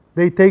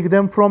 they take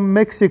them from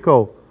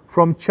Mexico,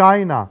 from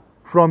China,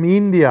 from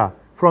India,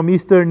 from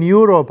Eastern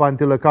Europe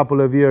until a couple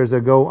of years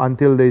ago,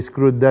 until they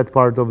screwed that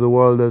part of the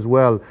world as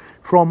well.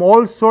 From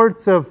all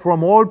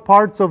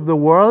parts of the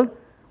world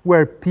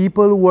where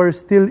people were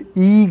still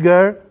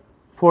eager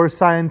for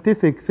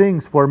scientific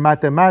things, for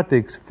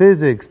mathematics,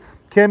 physics,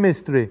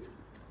 chemistry.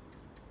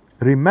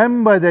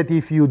 Remember that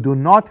if you do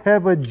not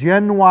have a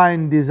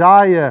genuine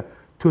desire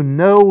to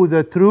know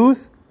the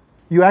truth,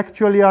 you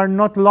actually are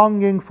not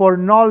longing for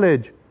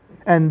knowledge.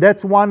 And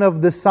that's one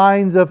of the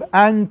signs of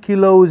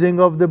ankylosing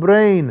of the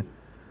brain.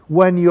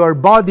 When your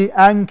body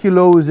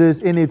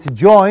ankyloses in its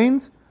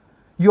joints,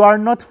 you are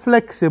not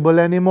flexible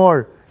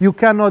anymore. You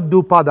cannot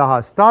do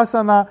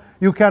Padahastasana,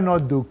 you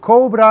cannot do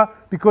Cobra,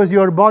 because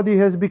your body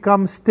has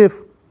become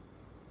stiff.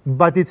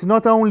 But it's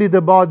not only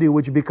the body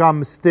which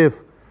becomes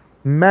stiff.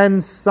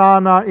 Mens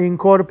sana in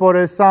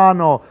corpore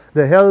sano.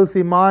 The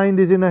healthy mind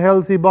is in a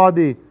healthy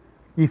body.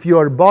 If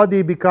your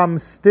body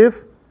becomes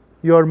stiff,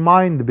 your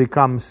mind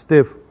becomes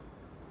stiff.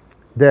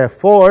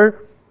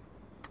 Therefore,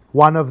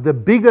 one of the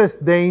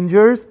biggest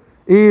dangers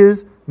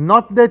is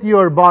not that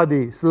your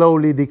body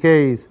slowly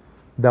decays,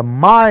 the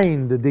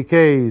mind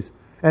decays.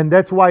 And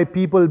that's why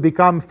people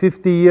become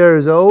 50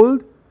 years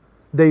old.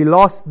 They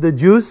lost the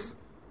juice.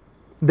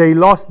 They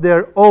lost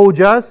their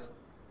ojas.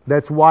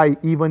 That's why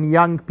even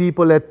young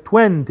people at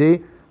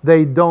 20,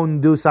 they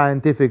don't do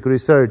scientific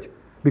research.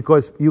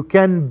 Because you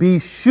can be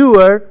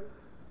sure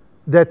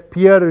that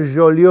Pierre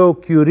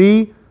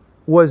Joliot-Curie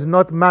was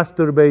not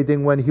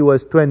masturbating when he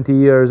was 20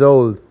 years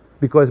old.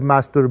 Because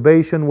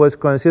masturbation was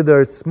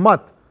considered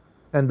smut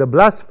and a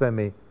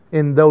blasphemy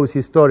in those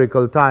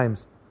historical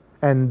times.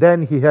 And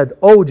then he had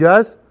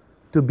ojas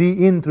to be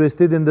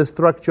interested in the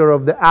structure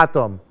of the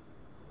atom.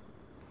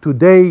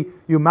 Today,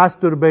 you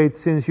masturbate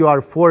since you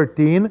are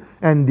 14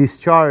 and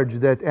discharge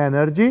that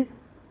energy.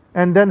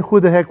 And then who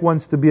the heck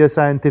wants to be a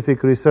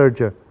scientific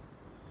researcher?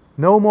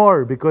 No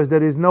more, because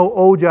there is no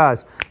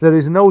ojas. There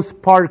is no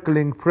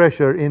sparkling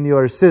pressure in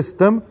your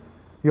system.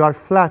 You are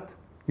flat.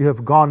 You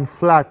have gone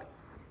flat.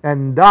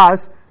 And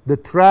thus, the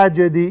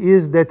tragedy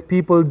is that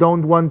people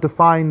don't want to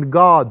find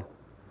God.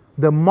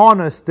 The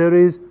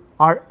monasteries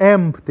are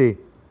empty.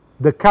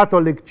 The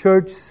Catholic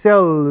Church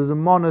sells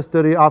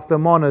monastery after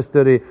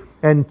monastery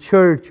and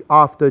church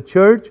after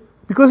church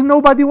because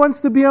nobody wants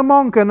to be a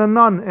monk and a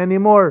nun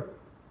anymore.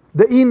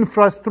 The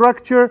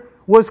infrastructure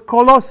was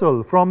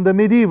colossal from the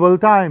medieval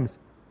times.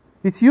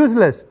 It's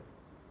useless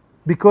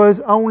because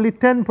only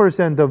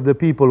 10% of the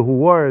people who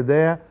were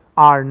there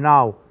are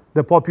now.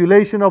 The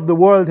population of the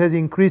world has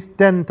increased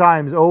 10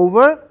 times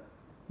over,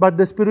 but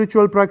the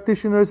spiritual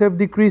practitioners have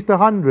decreased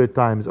 100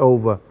 times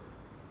over.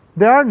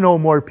 There are no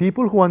more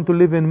people who want to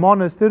live in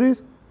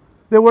monasteries.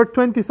 There were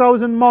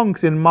 20,000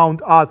 monks in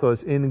Mount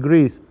Athos in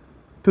Greece.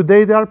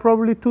 Today there are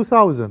probably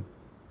 2,000.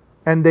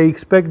 And they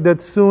expect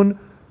that soon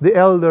the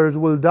elders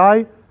will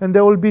die and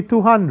there will be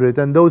 200.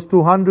 And those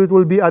 200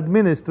 will be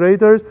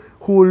administrators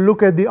who will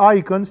look at the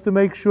icons to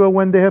make sure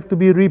when they have to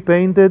be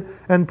repainted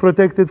and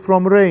protected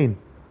from rain.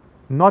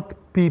 Not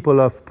people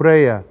of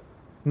prayer.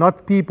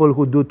 Not people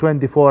who do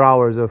 24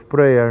 hours of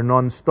prayer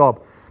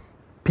non-stop.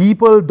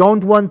 People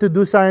don't want to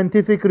do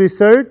scientific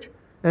research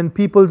and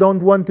people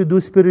don't want to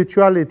do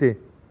spirituality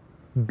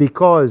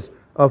because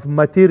of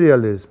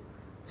materialism,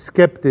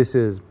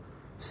 skepticism,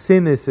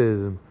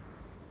 cynicism,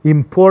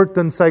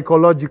 important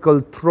psychological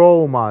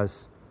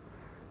traumas,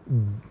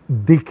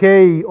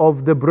 decay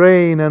of the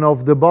brain and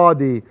of the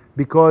body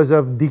because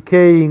of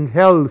decaying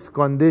health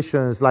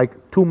conditions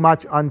like too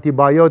much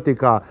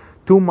antibiotica,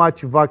 too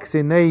much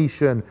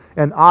vaccination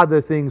and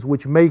other things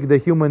which make the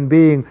human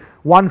being.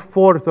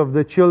 1/4 of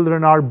the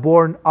children are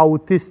born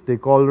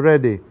autistic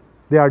already.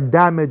 They are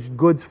damaged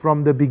goods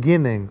from the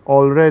beginning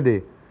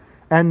already.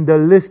 And the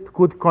list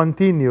could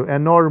continue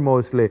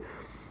enormously.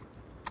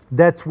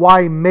 That's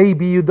why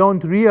maybe you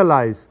don't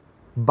realize,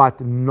 but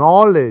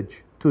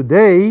knowledge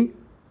today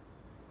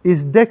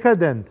is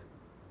decadent.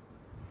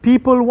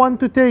 People want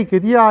to take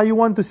it. Yeah, you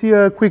want to see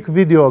a quick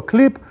video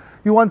clip.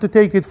 You want to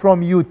take it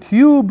from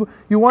YouTube.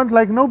 You want,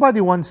 like,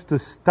 nobody wants to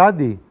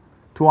study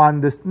to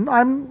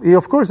understand.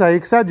 Of course, I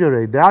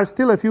exaggerate. There are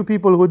still a few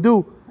people who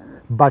do,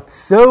 but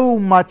so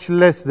much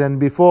less than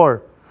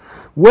before.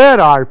 Where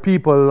are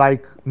people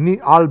like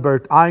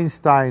Albert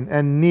Einstein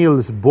and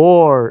Niels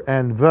Bohr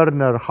and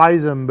Werner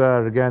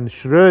Heisenberg and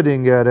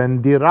Schrödinger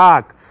and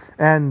Dirac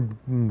and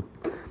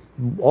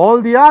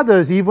all the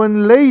others,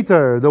 even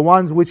later, the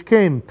ones which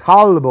came,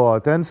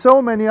 Talbot and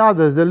so many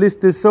others? The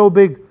list is so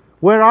big.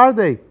 Where are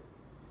they?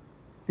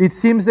 It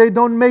seems they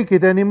don't make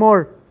it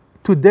anymore.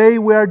 Today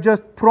we are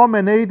just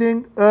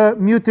promenading a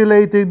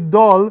mutilated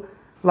doll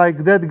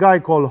like that guy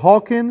called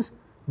Hawkins.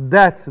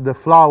 That's the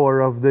flower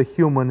of the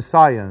human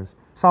science.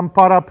 Some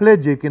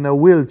paraplegic in a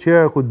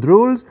wheelchair who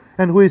drools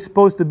and who is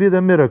supposed to be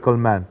the miracle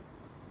man.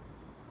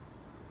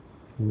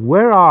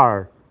 Where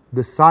are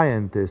the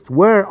scientists?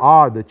 Where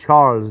are the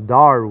Charles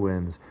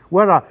Darwins?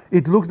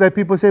 It looks like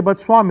people say, but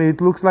Swami,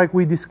 it looks like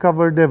we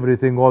discovered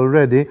everything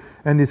already.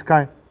 And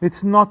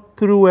it's not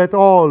true at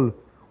all.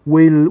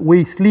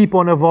 We sleep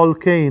on a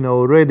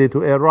volcano ready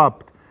to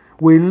erupt.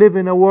 We live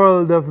in a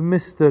world of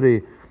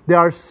mystery. There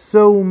are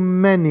so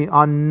many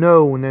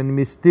unknown and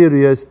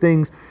mysterious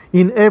things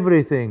in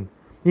everything,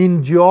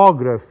 in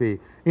geography,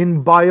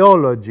 in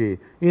biology,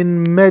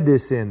 in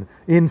medicine,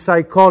 in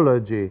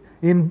psychology,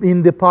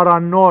 in the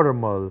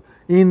paranormal,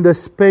 in the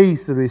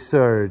space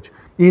research,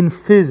 in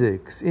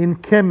physics, in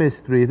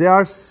chemistry. There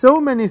are so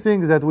many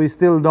things that we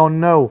still don't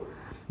know.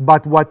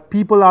 But what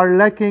people are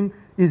lacking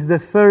is the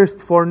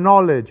thirst for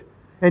knowledge.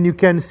 And you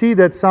can see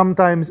that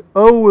sometimes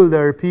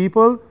older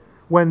people,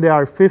 when they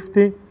are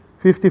 50,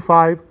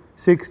 55,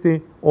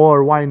 60,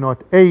 or why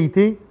not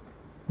 80,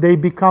 they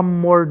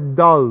become more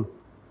dull.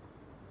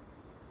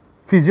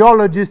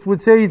 Physiologists would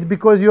say it's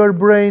because your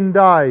brain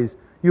dies.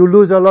 You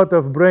lose a lot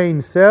of brain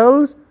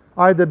cells,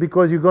 either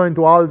because you go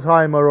into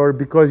Alzheimer or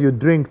because you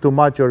drink too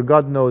much or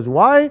God knows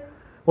why,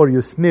 or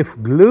you sniff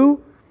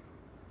glue,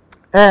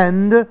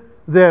 and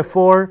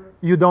therefore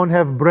you don't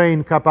have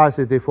brain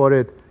capacity for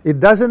it. It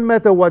doesn't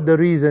matter what the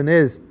reason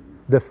is.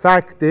 The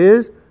fact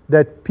is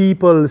that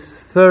people's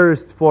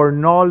thirst for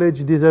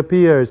knowledge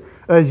disappears.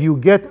 As you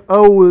get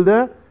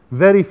older,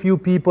 very few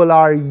people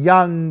are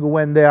young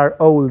when they are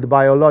old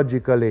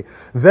biologically.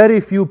 Very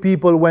few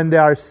people, when they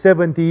are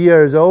 70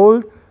 years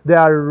old, they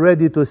are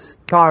ready to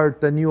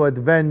start a new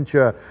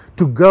adventure,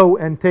 to go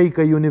and take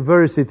a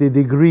university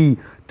degree,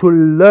 to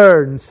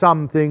learn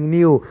something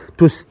new,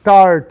 to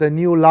start a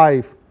new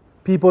life.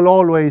 People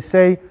always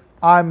say,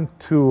 I'm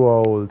too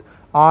old,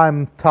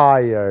 I'm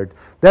tired.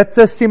 That's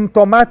a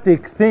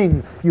symptomatic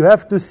thing. You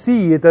have to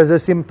see it as a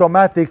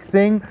symptomatic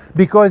thing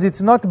because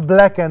it's not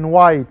black and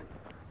white.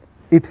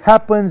 It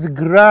happens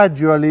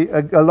gradually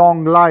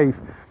along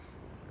life.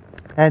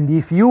 And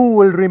if you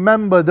will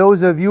remember,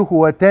 those of you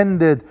who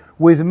attended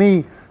with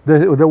me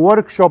the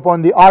workshop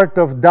on the art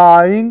of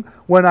dying,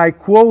 when I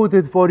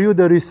quoted for you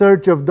the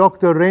research of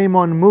Dr.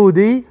 Raymond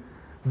Moody,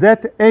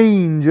 that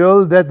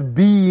angel, that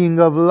being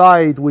of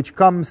light which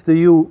comes to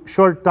you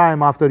short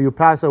time after you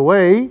pass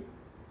away,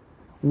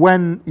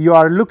 when you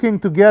are looking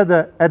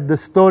together at the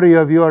story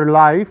of your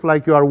life,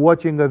 like you are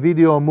watching a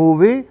video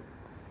movie,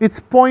 it's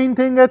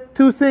pointing at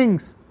two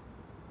things.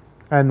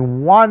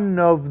 And one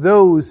of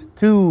those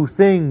two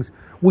things,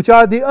 which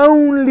are the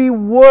only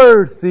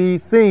worthy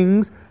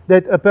things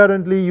that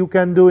apparently you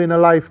can do in a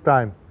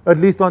lifetime, at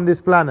least on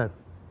this planet.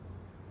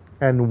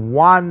 And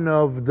one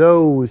of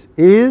those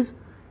is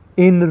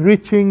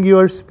enriching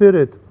your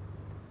spirit,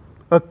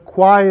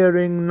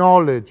 acquiring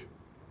knowledge.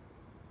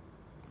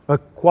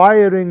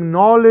 Acquiring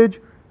knowledge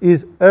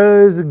is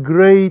as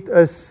great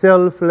as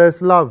selfless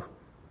love.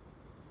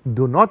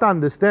 Do not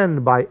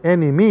understand by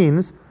any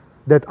means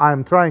that I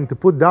am trying to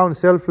put down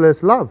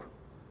selfless love.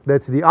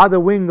 That's the other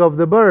wing of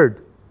the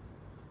bird.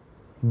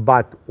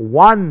 But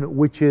one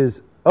which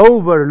is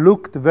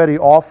overlooked very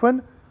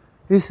often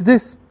is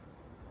this.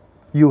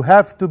 You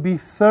have to be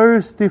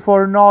thirsty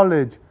for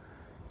knowledge,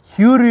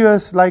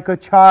 curious like a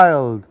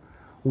child,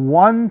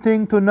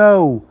 wanting to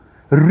know,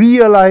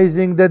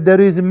 realizing that there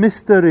is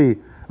mystery,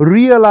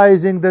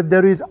 realizing that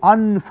there is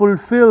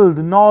unfulfilled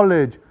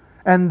knowledge,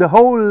 and the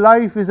whole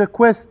life is a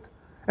quest.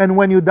 And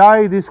when you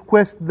die, this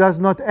quest does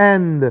not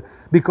end,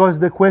 because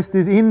the quest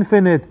is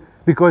infinite,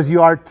 because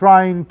you are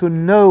trying to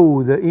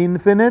know the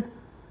infinite,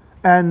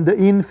 and the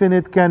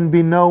infinite can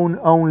be known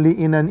only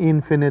in an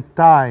infinite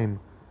time.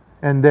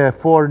 And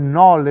therefore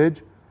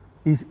knowledge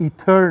is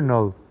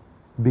eternal,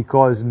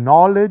 because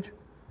knowledge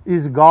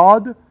is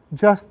God,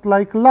 just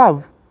like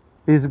love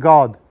is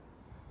God.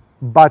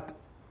 But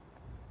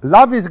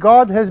love is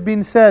God has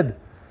been said.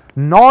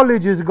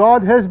 Knowledge is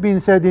God has been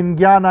said in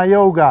Jnana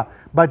Yoga,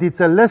 but it's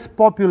a less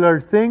popular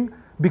thing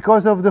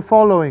because of the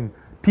following.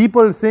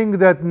 People think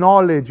that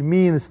knowledge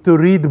means to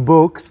read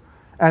books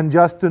and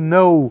just to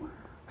know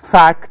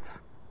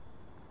facts,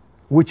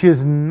 which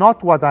is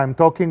not what I'm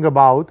talking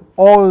about.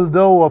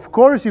 Although, of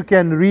course, you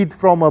can read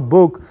from a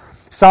book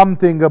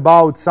something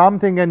about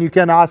something and you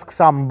can ask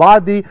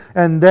somebody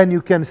and then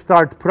you can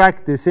start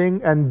practicing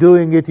and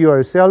doing it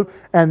yourself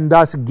and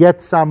thus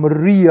get some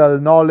real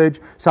knowledge,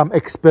 some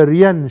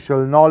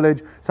experiential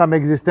knowledge, some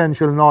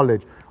existential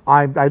knowledge.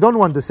 I don't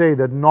want to say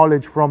that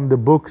knowledge from the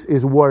books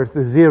is worth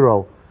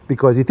zero,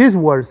 because it is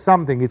worth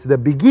something. It's the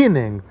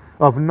beginning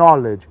of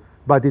knowledge,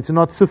 but it's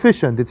not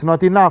sufficient, it's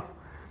not enough.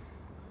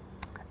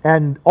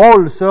 And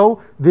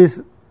also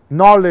this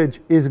knowledge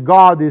is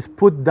God is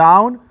put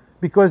down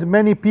because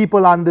many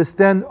people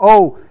understand,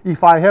 oh,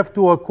 if I have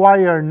to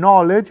acquire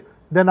knowledge,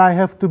 then I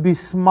have to be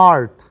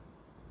smart.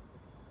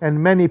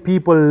 And many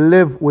people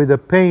live with a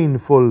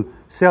painful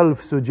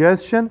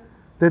self-suggestion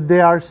that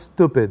they are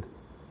stupid,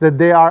 that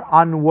they are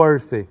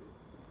unworthy.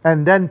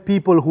 And then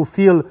people who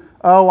feel,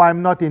 oh,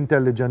 I'm not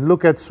intelligent.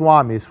 Look at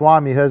Swami.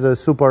 Swami has a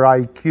super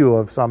IQ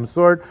of some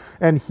sort,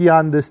 and he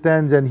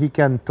understands and he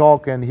can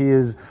talk and he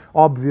is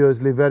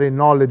obviously very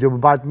knowledgeable.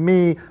 But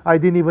me, I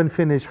didn't even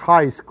finish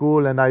high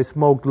school and I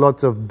smoked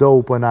lots of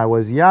dope when I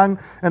was young,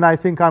 and I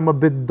think I'm a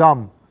bit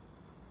dumb.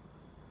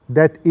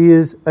 That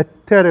is a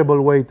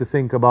terrible way to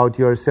think about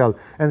yourself.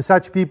 And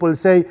such people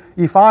say,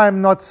 if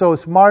I'm not so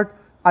smart,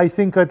 I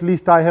think at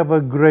least I have a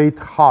great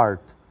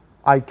heart.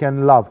 I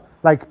can love.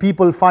 Like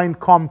people find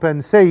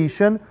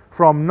compensation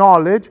from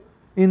knowledge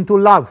into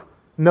love,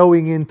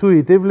 knowing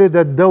intuitively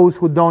that those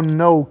who don't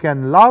know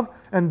can love,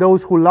 and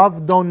those who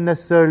love don't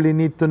necessarily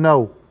need to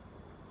know.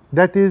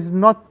 That is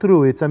not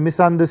true. It's a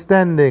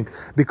misunderstanding,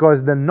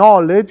 because the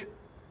knowledge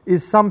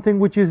is something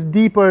which is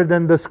deeper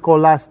than the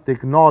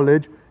scholastic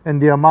knowledge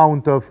and the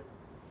amount of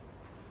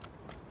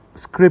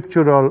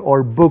scriptural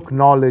or book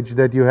knowledge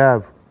that you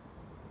have.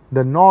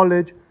 The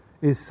knowledge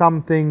is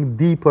something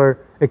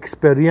deeper,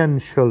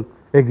 experiential,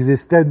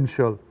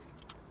 existential.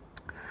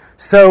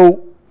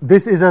 So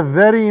this is a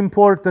very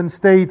important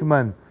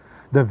statement,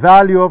 the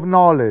value of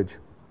knowledge.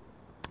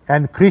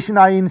 And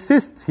Krishna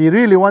insists, he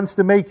really wants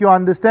to make you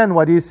understand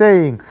what he's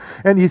saying.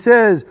 And he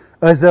says,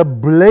 as a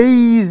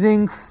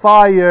blazing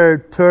fire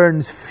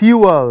turns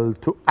fuel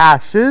to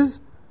ashes,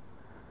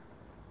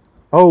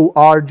 O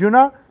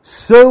Arjuna,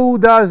 so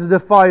does the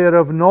fire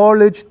of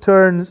knowledge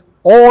turns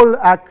all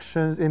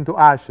actions into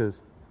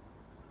ashes.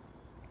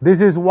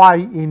 This is why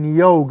in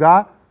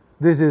yoga,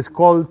 this is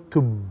called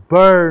to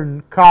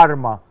burn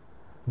karma.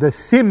 The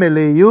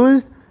simile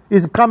used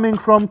is coming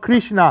from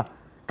Krishna.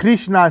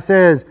 Krishna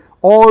says,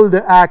 all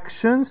the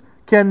actions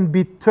can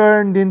be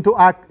turned into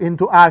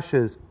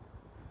ashes.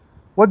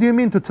 What do you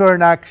mean to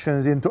turn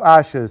actions into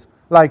ashes?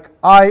 Like,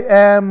 I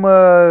am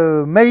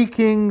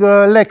making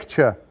a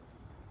lecture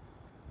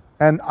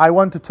and I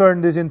want to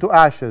turn this into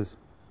ashes.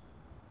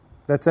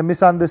 That's a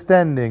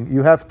misunderstanding.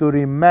 You have to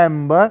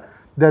remember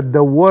that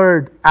the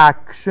word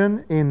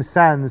action in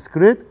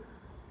Sanskrit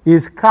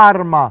is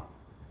karma,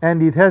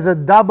 and it has a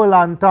double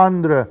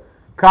entendre.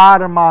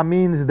 Karma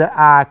means the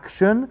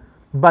action,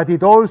 but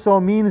it also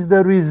means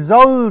the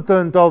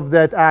resultant of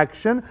that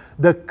action,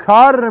 the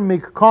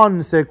karmic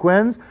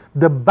consequence,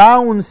 the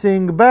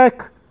bouncing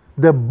back,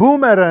 the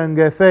boomerang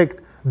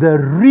effect, the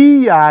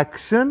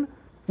reaction,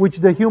 which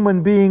the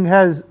human being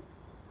has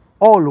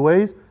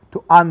always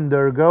to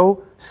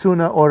undergo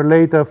sooner or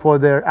later for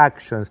their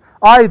actions.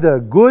 Either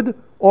good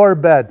or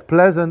bad,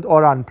 pleasant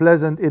or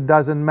unpleasant, it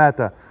doesn't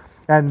matter.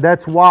 And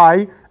that's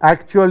why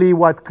actually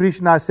what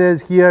Krishna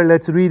says here,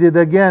 let's read it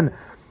again.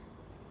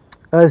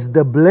 As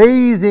the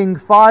blazing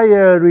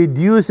fire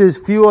reduces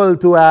fuel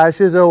to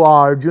ashes, O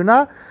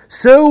Arjuna,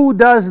 so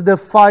does the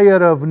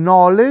fire of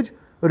knowledge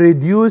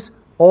reduce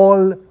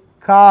all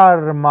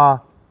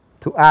karma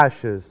to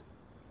ashes.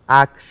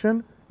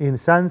 Action, in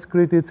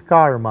Sanskrit it's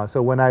karma.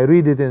 So when I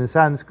read it in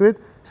Sanskrit,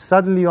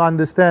 suddenly you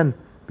understand,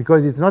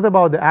 because it's not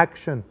about the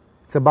action,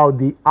 it's about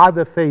the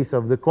other face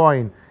of the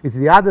coin. It's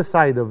the other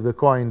side of the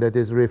coin that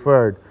is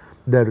referred.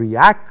 The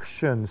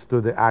reactions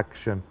to the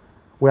action.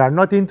 We are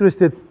not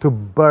interested to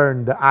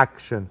burn the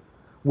action.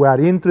 We are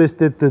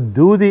interested to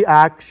do the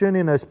action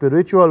in a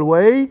spiritual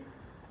way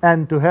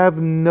and to have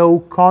no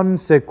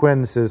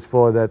consequences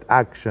for that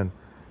action.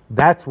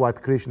 That's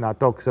what Krishna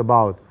talks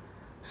about.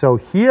 So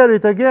hear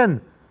it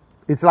again.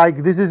 It's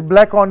like this is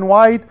black on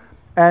white,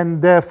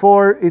 and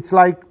therefore it's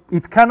like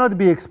it cannot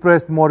be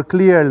expressed more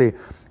clearly.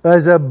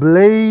 As a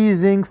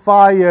blazing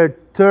fire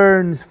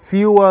turns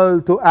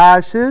fuel to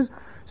ashes,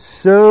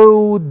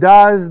 so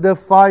does the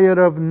fire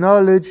of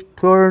knowledge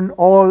turn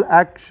all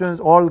actions,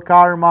 all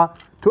karma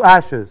to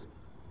ashes.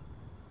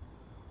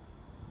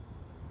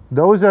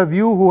 Those of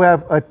you who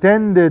have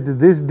attended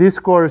this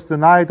discourse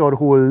tonight or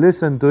who will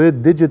listen to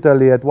it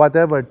digitally at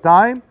whatever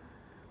time,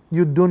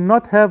 you do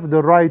not have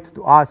the right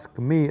to ask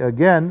me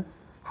again,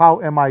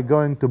 how am I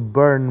going to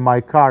burn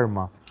my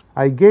karma?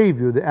 I gave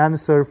you the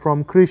answer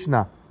from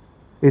Krishna.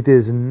 It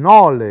is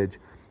knowledge.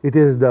 It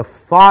is the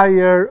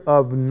fire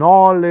of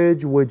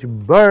knowledge which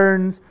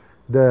burns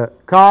the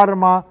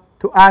karma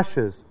to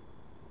ashes,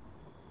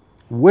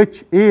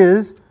 which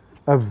is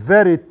a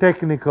very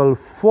technical,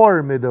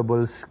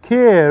 formidable,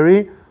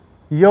 scary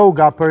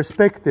yoga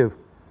perspective.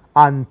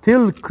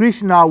 Until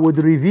Krishna would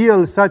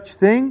reveal such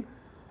thing,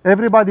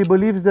 everybody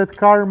believes that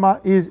karma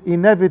is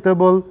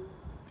inevitable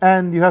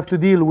and you have to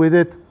deal with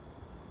it.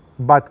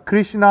 But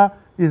Krishna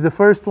is the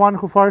first one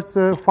who first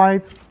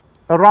finds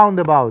a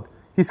roundabout.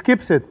 He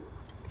skips it.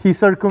 He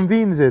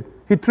circumvenes it.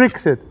 He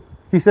tricks it.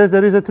 He says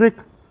there is a trick.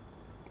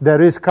 There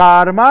is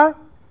karma,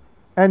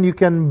 and you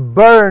can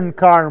burn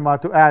karma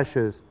to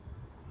ashes.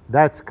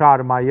 That's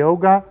karma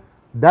yoga.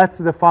 That's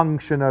the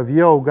function of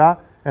yoga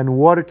and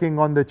working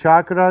on the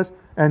chakras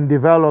and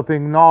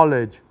developing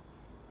knowledge.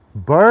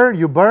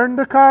 You burn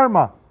the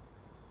karma.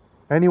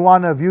 Any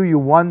one of you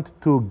want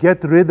to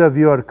get rid of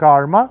your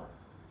karma,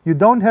 you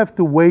don't have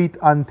to wait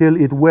until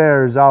it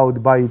wears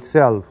out by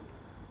itself.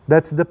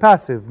 That's the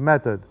passive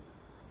method.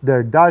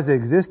 There does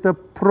exist a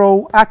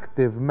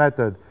proactive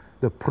method.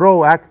 The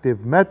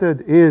proactive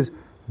method is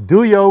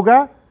do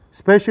yoga,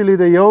 especially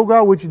the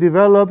yoga which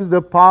develops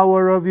the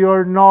power of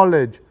your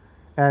knowledge.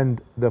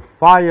 And the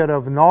fire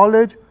of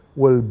knowledge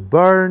will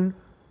burn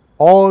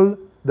all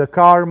the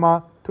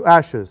karma to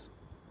ashes.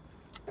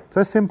 It's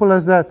as simple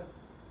as that.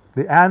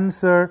 The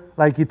answer,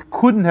 like it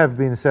couldn't have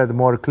been said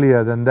more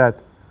clear than that.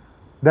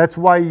 That's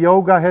why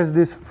yoga has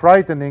this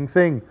frightening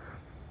thing.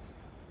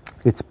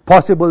 It's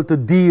possible to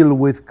deal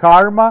with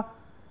karma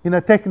in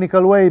a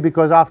technical way,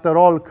 because after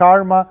all,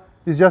 karma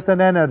is just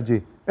an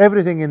energy.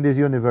 Everything in this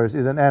universe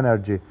is an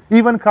energy.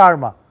 Even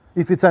karma.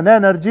 If it's an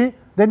energy,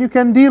 then you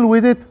can deal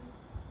with it.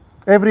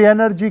 Every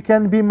energy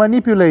can be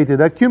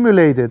manipulated,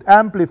 accumulated,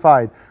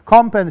 amplified,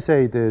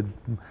 compensated,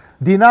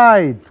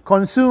 denied,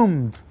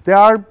 consumed. There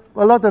are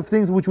a lot of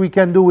things which we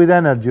can do with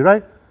energy,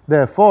 right?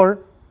 Therefore,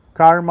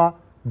 karma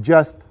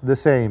just the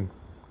same.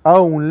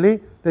 Only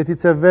that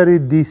it's a very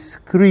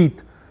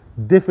discrete,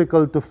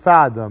 difficult to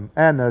fathom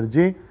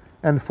energy,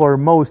 and for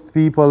most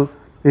people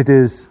it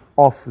is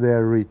off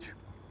their reach.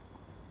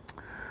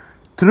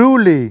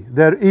 Truly,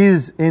 there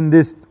is in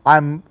this,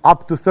 I'm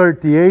up to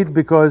 38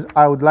 because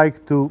I would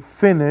like to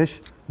finish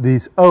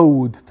this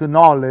ode to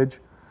knowledge.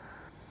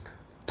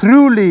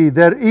 Truly,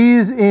 there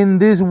is in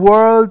this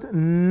world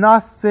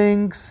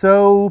nothing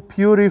so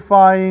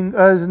purifying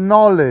as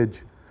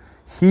knowledge.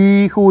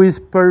 He who is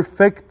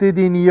perfected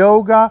in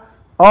yoga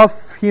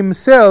of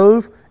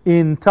himself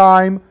in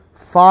time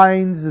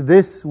finds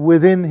this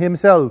within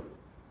himself.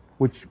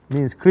 Which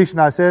means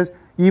Krishna says,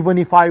 even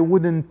if I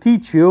wouldn't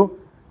teach you,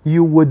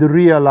 you would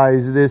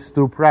realize this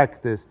through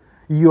practice.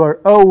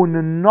 Your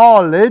own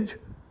knowledge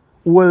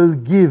will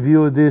give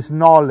you this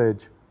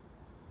knowledge.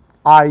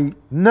 I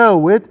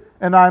know it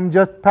and I'm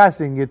just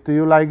passing it to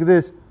you like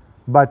this.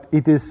 But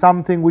it is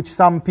something which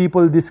some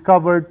people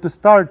discovered to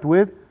start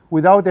with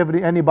without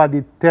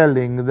anybody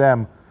telling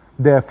them.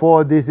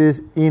 Therefore, this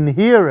is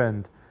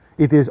inherent.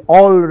 It is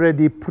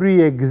already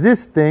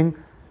pre-existing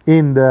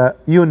in the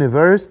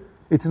universe.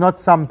 It's not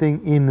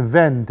something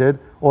invented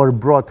or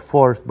brought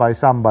forth by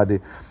somebody.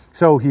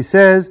 So he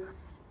says,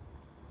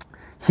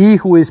 he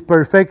who is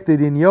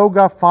perfected in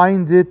yoga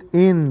finds it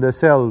in the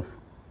self,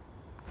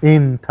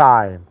 in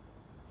time.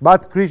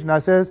 But Krishna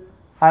says,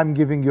 I'm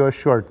giving you a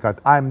shortcut.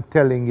 I'm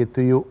telling it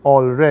to you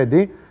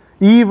already.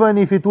 Even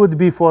if it would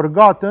be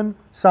forgotten,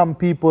 some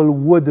people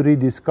would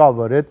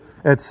rediscover it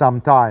at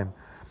some time.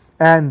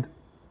 And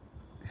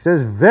he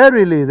says,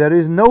 verily, there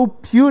is no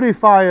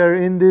purifier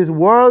in this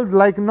world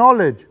like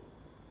knowledge.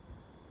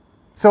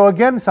 So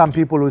again, some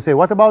people will say,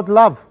 what about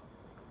love?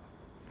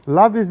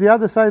 Love is the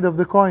other side of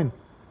the coin.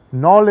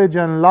 Knowledge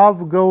and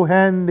love go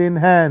hand in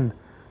hand.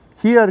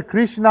 Here,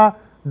 Krishna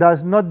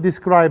does not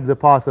describe the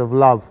path of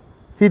love.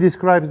 He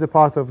describes the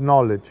path of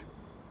knowledge.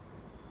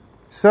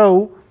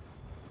 So,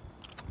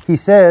 he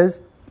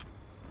says,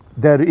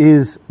 there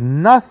is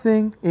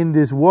nothing in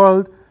this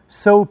world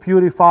so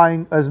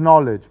purifying as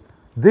knowledge.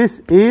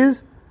 This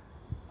is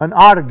an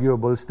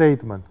arguable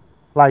statement.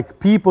 Like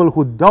people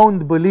who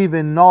don't believe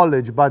in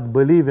knowledge but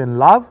believe in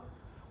love,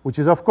 which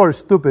is of course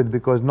stupid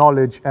because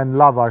knowledge and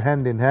love are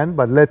hand in hand,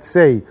 but let's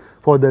say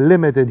for the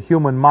limited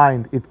human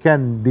mind it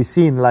can be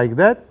seen like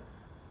that,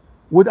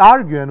 would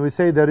argue and we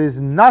say there is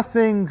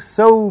nothing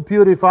so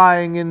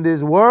purifying in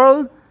this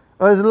world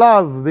as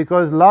love,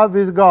 because love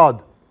is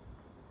God.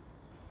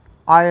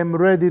 I am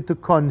ready to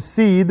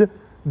concede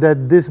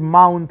that this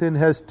mountain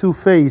has two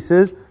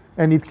faces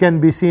and it can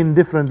be seen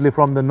differently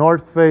from the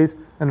north face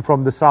and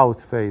from the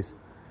south face.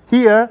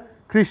 Here,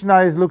 Krishna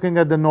is looking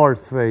at the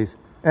north face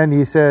and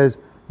he says,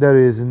 there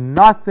is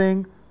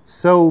nothing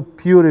so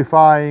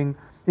purifying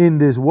in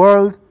this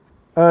world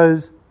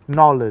as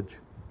knowledge.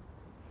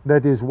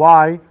 That is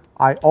why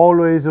I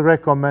always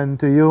recommend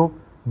to you,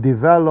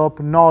 develop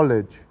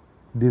knowledge.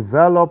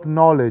 Develop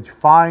knowledge.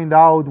 Find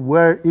out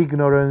where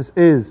ignorance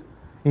is.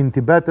 In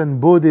Tibetan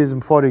Buddhism,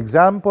 for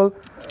example,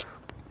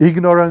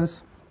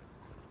 ignorance,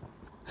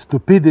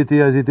 stupidity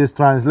as it is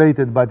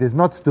translated, but it's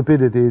not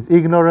stupidity, it's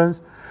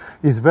ignorance,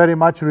 is very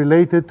much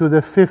related to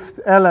the fifth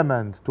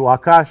element, to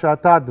Akasha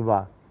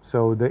Tattva.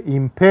 So the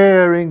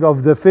impairing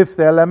of the fifth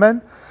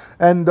element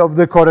and of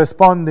the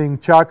corresponding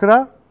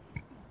chakra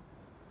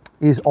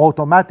is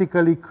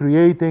automatically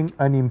creating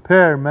an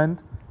impairment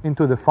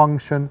into the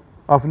function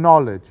of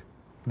knowledge.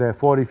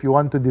 Therefore, if you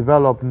want to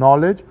develop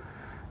knowledge,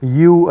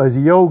 you as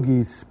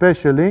yogis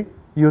especially,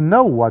 you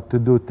know what to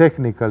do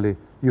technically.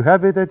 You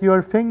have it at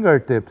your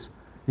fingertips.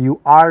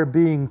 You are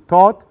being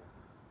taught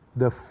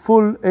the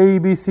full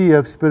ABC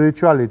of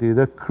spirituality,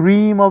 the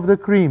cream of the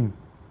cream,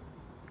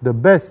 the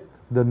best,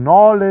 the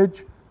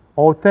knowledge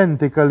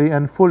authentically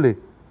and fully.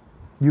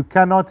 You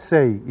cannot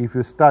say, if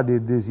you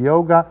studied this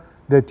yoga,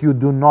 that you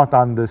do not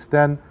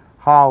understand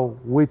how,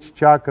 which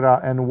chakra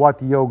and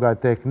what yoga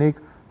technique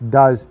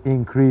does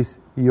increase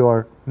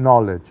your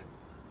knowledge.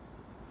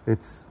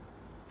 It's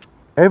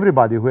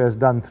everybody who has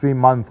done 3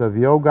 months of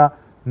yoga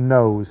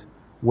knows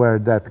where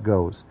that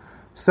goes.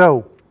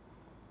 So,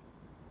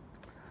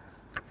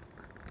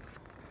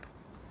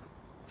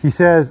 he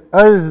says,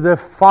 as the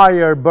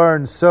fire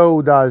burns,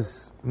 so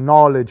does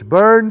knowledge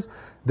burns.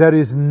 There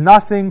is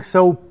nothing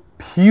so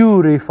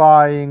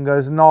purifying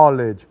as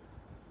knowledge.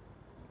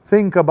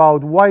 Think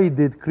about why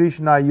did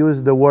Krishna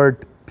use the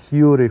word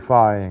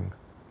purifying?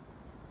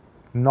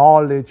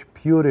 Knowledge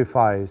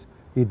purifies.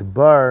 It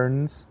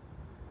burns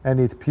and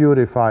it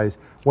purifies.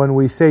 When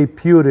we say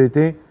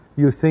purity,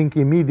 you think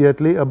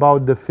immediately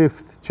about the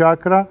fifth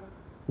chakra,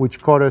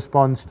 which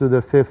corresponds to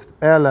the fifth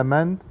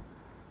element.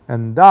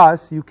 And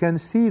thus, you can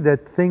see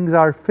that things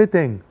are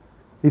fitting.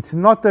 It's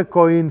not a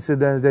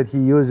coincidence that he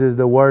uses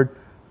the word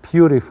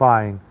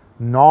purifying.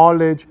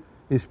 Knowledge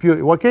is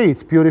pure. Okay,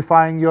 it's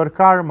purifying your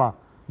karma,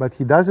 but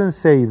he doesn't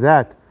say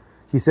that.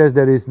 He says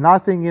there is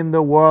nothing in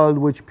the world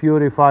which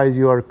purifies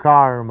your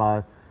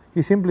karma.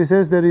 He simply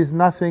says there is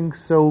nothing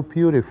so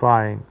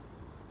purifying.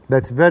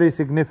 That's very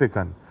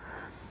significant.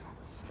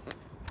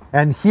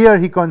 And here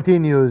he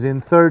continues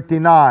in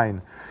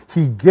 39.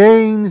 He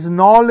gains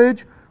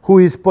knowledge who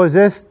is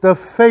possessed of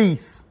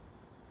faith,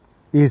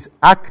 is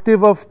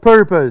active of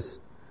purpose,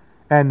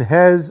 and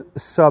has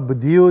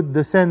subdued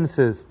the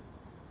senses.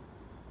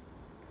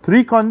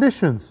 3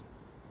 conditions.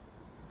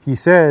 He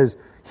says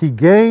he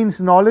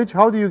gains knowledge.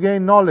 How do you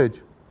gain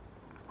knowledge?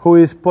 Who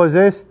is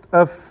possessed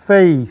of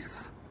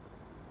faith.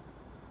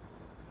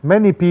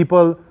 Many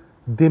people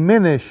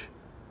diminish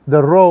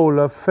the role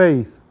of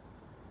faith.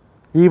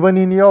 Even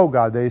in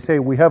yoga, they say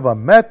we have a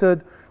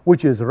method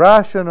which is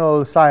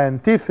rational,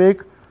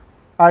 scientific.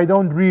 I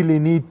don't really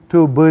need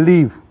to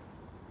believe.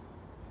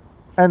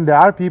 And there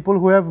are people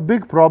who have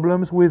big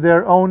problems with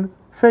their own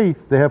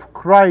faith. They have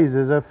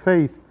crises of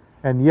faith.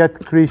 And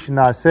yet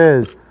Krishna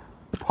says,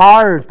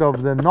 part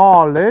of the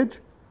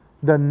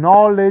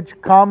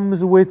knowledge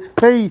comes with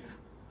faith.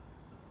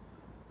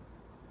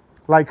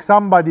 Like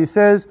somebody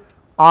says,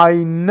 I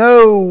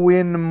know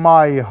in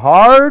my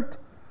heart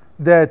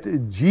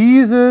that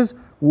Jesus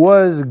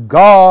was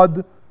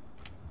God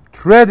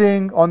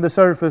treading on the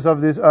surface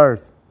of this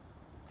earth.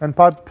 And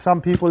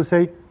some people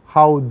say,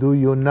 how do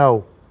you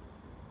know?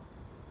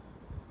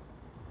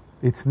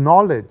 It's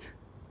knowledge.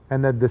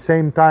 And at the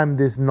same time,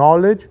 this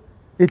knowledge,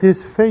 it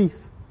is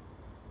faith.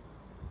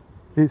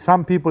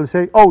 Some people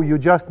say, oh, you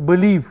just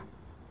believe.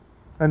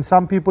 And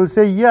some people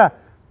say, yeah,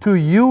 to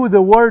you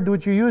the word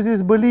which you use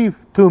is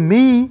belief. To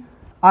me,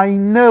 I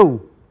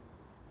know.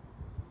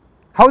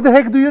 How the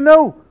heck do you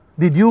know?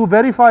 Did you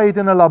verify it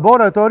in a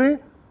laboratory?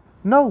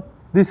 No,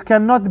 this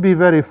cannot be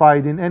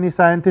verified in any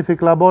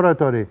scientific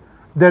laboratory.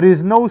 There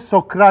is no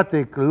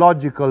Socratic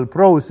logical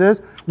process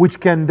which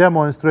can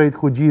demonstrate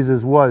who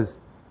Jesus was,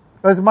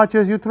 as much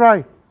as you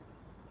try.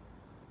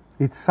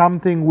 It's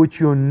something which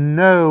you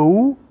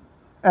know,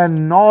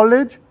 and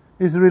knowledge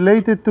is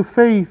related to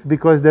faith,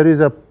 because there is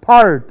a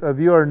part of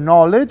your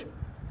knowledge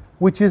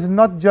which is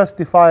not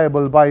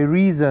justifiable by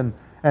reason,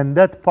 and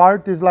that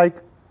part is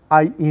like,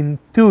 I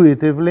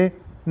intuitively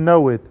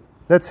know it.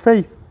 That's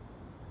faith.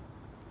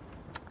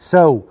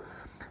 So,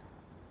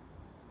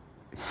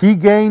 he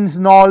gains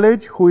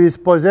knowledge who is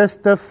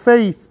possessed of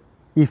faith.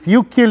 If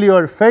you kill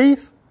your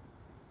faith,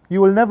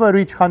 you will never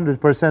reach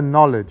 100%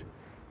 knowledge.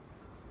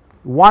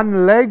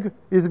 One leg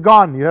is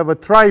gone. You have a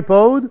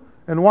tripod,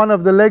 and one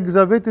of the legs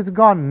of it is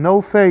gone. No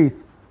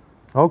faith.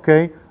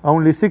 Okay,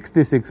 only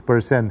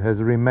 66%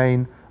 has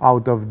remained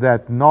out of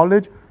that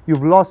knowledge.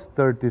 You've lost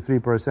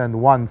 33%,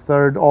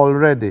 1/3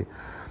 already.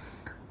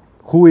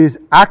 Who is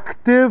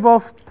active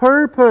of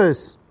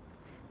purpose.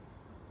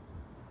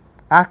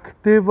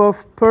 Active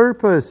of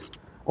purpose.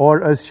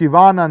 Or as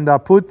Shivananda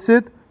puts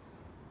it,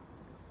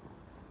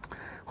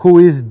 who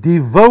is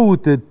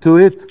devoted to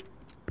it.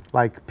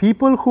 Like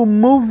people who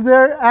move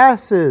their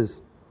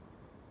asses.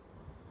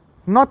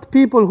 Not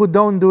people who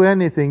don't do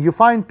anything. You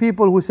find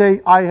people who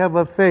say, I have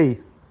a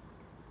faith.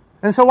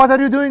 And so what are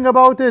you doing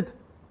about it?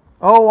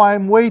 Oh,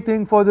 I'm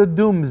waiting for the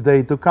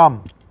doomsday to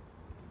come.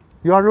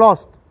 You are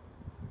lost.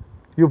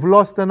 You've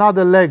lost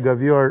another leg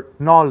of your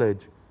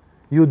knowledge.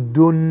 You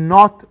do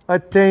not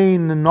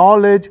attain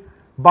knowledge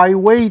by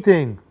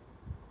waiting.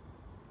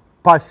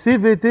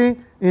 Passivity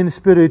in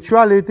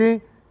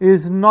spirituality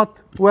is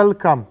not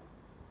welcome.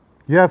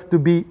 You have to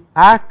be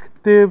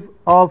active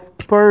of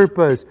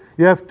purpose.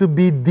 You have to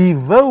be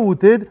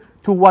devoted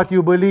to what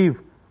you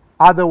believe.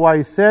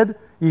 Otherwise said,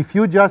 if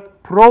you just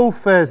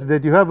profess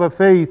that you have a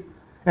faith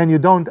and you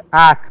don't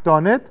act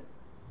on it,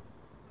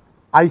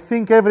 I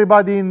think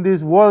everybody in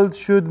this world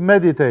should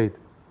meditate.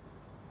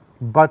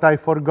 But I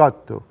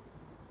forgot to.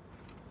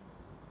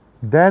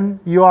 Then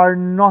you are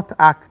not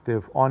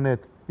active on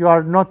it. You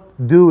are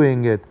not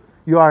doing it.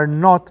 You are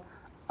not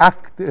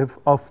active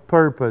of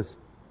purpose.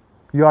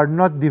 You are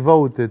not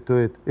devoted to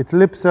it. It's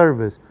lip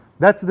service.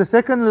 That's the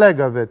second leg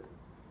of it,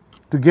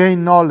 to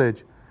gain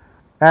knowledge.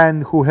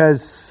 And who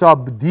has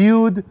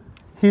subdued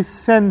his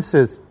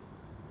senses.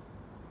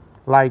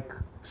 Like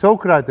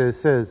Socrates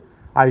says,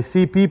 I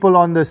see people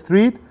on the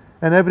street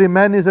and every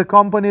man is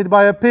accompanied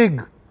by a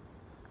pig.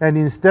 And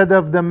instead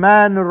of the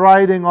man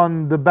riding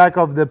on the back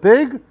of the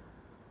pig,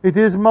 it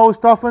is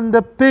most often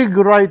the pig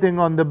riding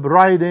on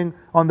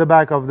the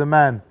back of the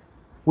man.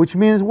 Which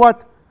means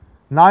what?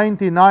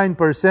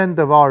 99%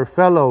 of our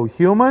fellow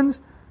humans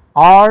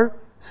are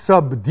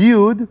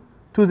subdued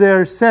to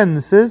their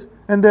senses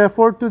and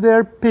therefore to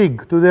their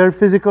pig, to their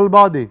physical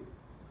body.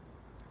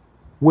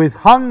 With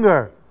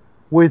hunger,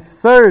 with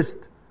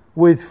thirst,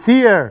 with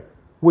fear,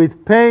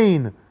 with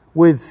pain,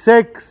 with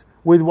sex,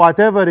 with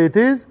whatever it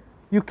is,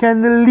 you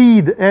can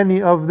lead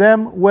any of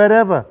them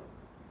wherever,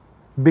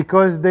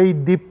 because they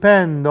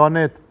depend on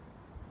it.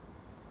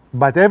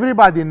 But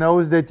everybody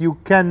knows that you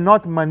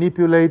cannot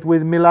manipulate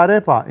with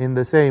Milarepa in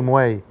the same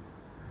way.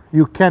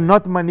 You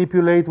cannot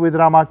manipulate with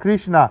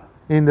Ramakrishna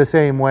in the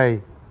same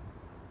way.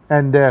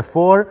 And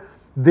therefore,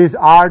 these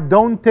are,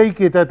 don't take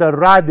it at a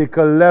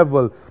radical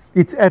level.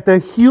 It's at a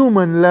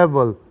human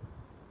level.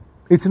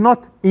 It's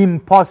not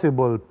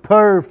impossible,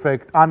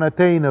 perfect,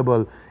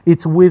 unattainable.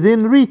 It's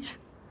within reach.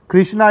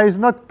 Krishna is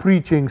not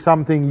preaching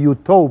something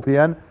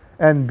utopian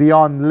and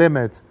beyond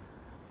limits.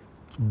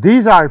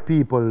 These are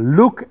people.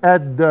 Look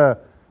at the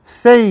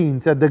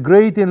saints, at the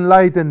great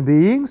enlightened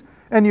beings,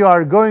 and you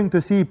are going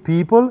to see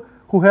people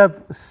who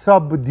have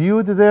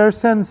subdued their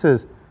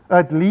senses,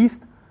 at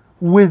least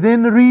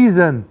within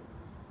reason.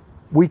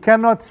 We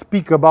cannot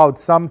speak about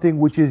something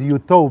which is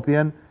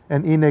utopian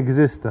and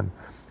inexistent.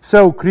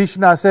 So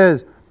Krishna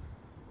says,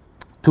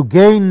 to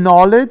gain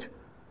knowledge,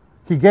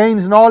 he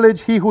gains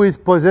knowledge, he who is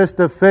possessed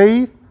of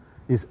faith,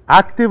 is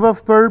active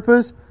of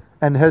purpose,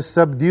 and has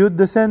subdued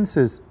the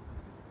senses.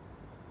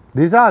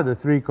 These are the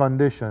three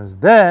conditions.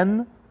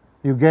 Then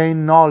you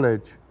gain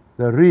knowledge,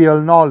 the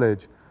real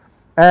knowledge.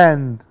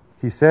 And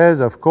he says,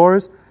 of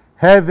course,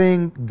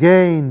 having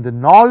gained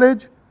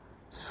knowledge,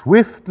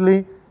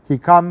 swiftly he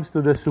comes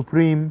to the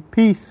supreme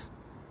peace.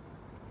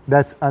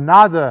 That's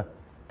another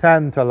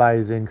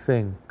tantalizing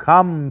thing.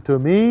 Come to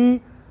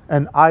me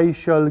and I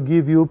shall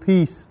give you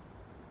peace.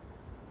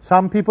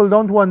 Some people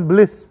don't want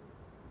bliss.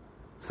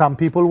 Some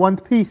people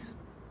want peace.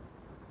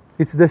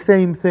 It's the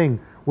same thing.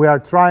 We are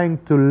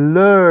trying to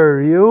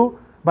lure you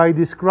by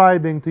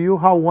describing to you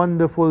how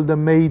wonderful the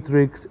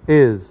matrix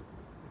is.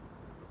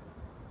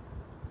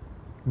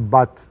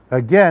 But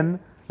again,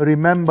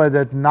 remember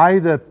that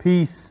neither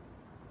peace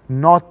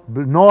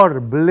nor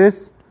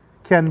bliss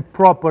can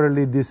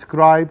properly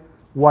describe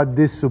what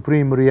this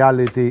supreme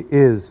reality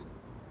is.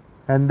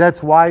 And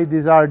that's why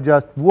these are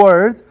just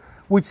words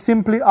which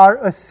simply are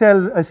a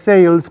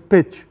sales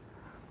pitch.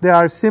 They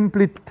are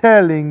simply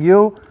telling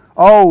you,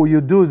 oh,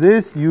 you do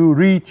this, you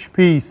reach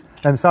peace.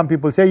 And some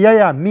people say,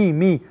 yeah,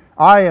 me,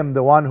 I am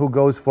the one who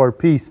goes for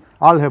peace.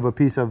 I'll have a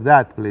piece of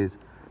that, please.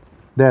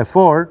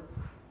 Therefore,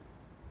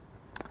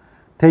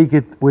 take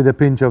it with a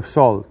pinch of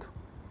salt.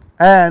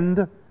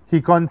 And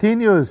he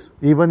continues,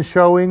 even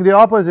showing the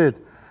opposite.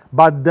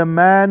 But the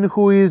man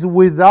who is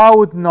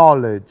without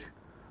knowledge,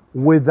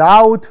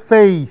 without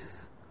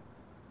faith,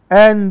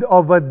 and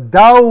of a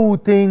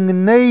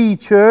doubting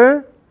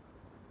nature,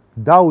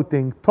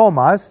 doubting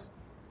Thomas,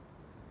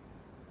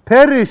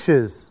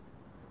 perishes.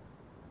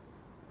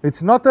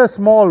 It's not a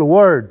small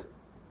word.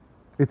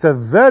 It's a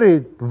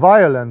very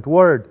violent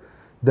word.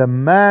 The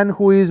man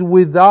who is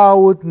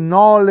without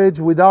knowledge,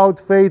 without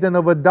faith, and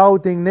of a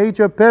doubting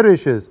nature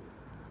perishes.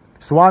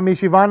 Swami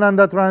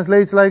Shivananda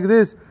translates like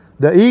this: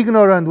 the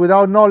ignorant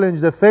without knowledge,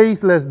 the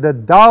faithless, the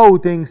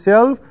doubting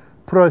self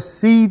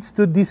proceeds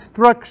to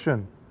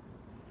destruction.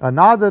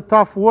 Another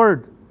tough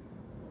word.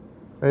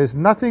 There is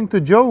nothing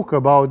to joke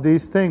about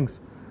these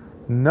things.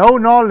 No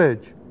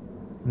knowledge,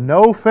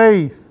 no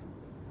faith,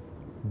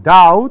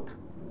 doubt,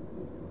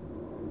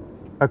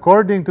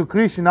 according to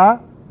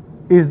Krishna,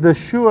 is the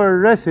sure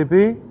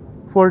recipe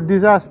for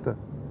disaster,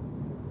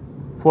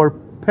 for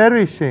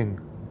perishing,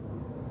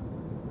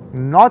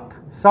 not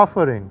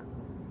suffering,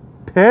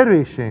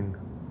 perishing,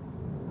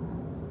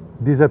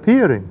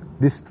 disappearing,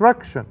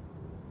 destruction.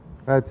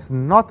 That's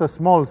not a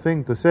small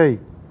thing to say.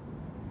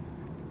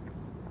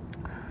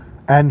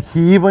 And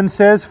he even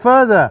says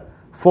further,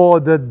 for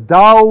the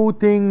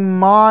doubting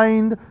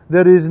mind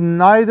there is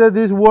neither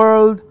this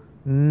world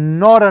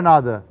nor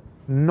another,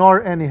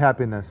 nor any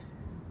happiness.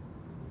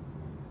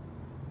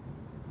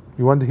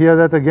 You want to hear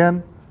that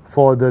again?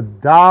 For the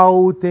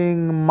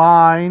doubting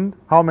mind,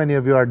 how many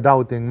of you are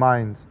doubting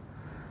minds?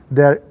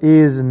 There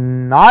is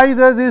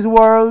neither this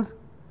world,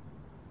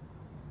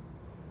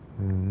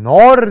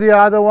 nor the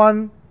other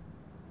one,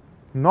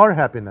 nor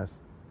happiness.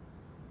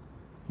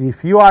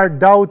 If you are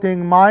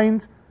doubting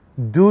minds,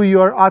 do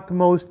your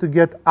utmost to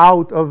get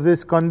out of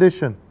this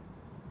condition.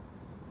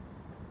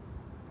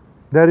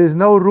 There is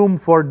no room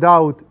for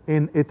doubt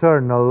in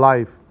eternal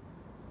life.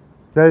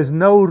 There is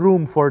no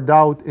room for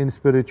doubt in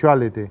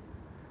spirituality.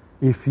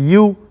 If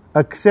you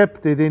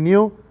accept it in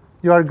you,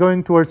 you are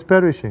going towards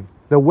perishing.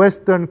 The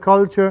Western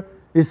culture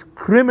is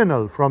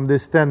criminal from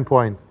this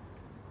standpoint.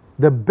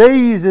 The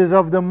basis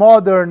of the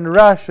modern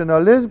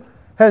rationalism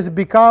has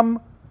become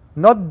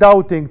not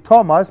doubting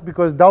Thomas,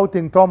 because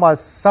doubting Thomas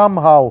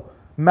somehow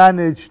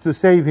managed to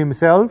save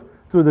himself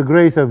through the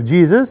grace of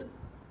Jesus,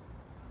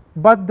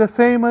 but the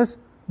famous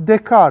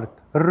Descartes,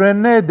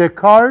 René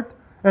Descartes,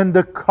 and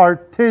the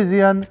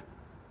Cartesian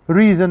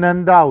reason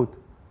and doubt.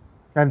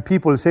 And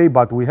people say,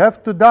 but we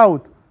have to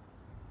doubt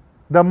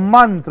the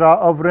mantra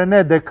of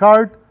René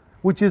Descartes,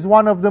 which is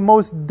one of the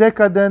most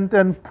decadent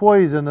and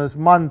poisonous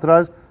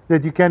mantras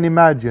that you can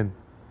imagine.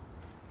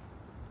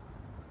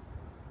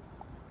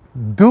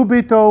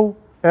 Dubito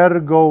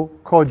ergo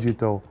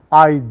cogito.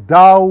 I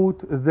doubt,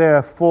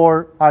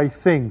 therefore I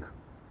think.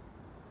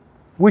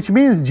 Which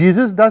means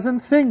Jesus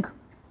doesn't think,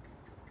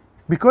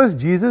 because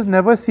Jesus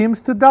never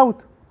seems to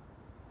doubt.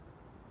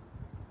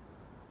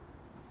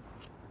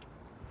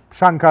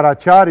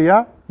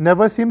 Shankaracharya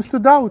never seems to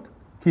doubt.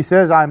 He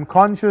says, I am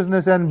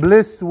consciousness and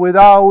bliss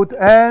without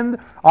end.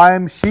 I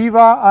am Shiva,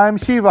 I am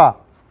Shiva.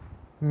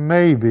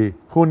 maybe,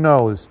 who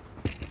knows.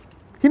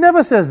 He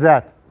never says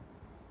that.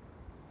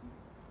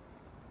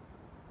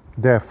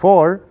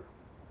 Therefore,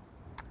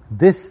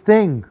 this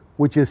thing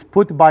which is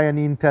put by an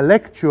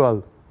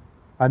intellectual,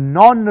 a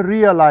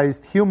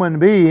non-realized human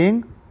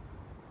being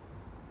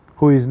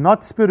who is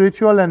not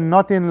spiritual and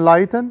not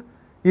enlightened,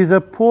 is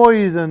a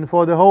poison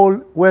for the whole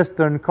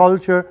Western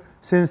culture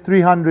since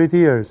 300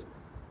 years.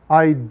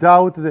 I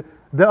doubt that.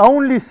 The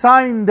only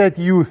sign that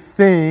you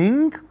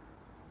think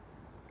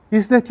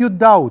is that you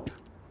doubt.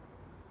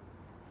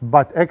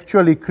 But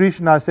actually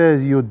Krishna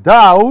says you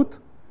doubt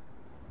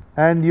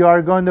and you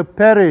are going to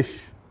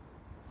perish.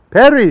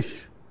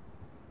 Perish.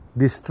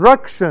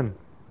 Destruction.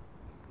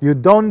 You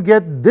don't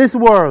get this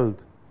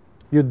world.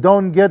 You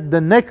don't get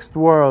the next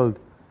world.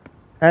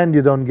 And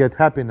you don't get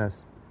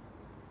happiness.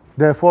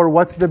 Therefore,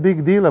 what's the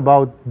big deal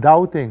about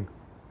doubting?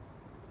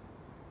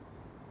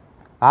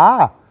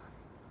 A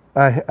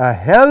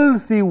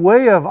healthy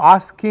way of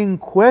asking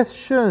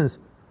questions.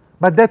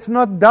 But that's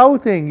not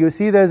doubting. You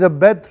see, there's a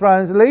bad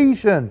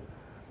translation.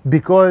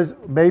 Because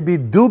maybe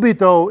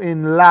dubito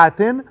in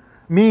Latin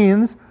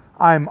means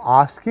I'm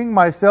asking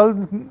myself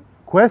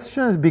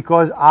questions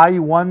because I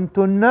want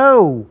to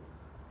know.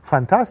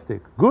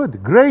 Fantastic.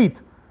 Good.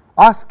 Great.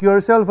 Ask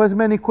yourself as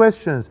many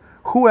questions.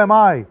 Who am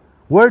I?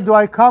 Where do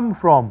I come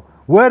from?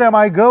 Where am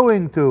I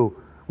going to?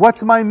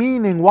 What's my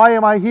meaning? Why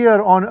am I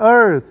here on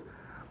earth?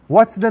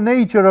 What's the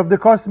nature of the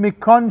cosmic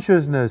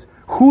consciousness?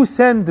 Who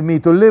sent me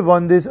to live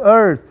on this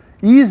earth?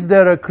 Is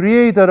there a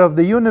creator of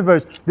the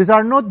universe? These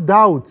are not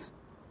doubts.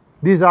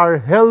 These are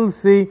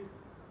healthy,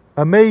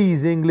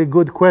 amazingly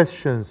good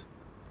questions.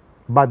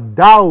 But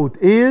doubt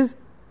is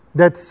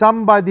that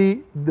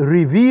somebody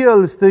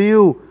reveals to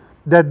you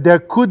that there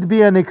could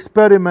be an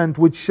experiment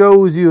which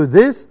shows you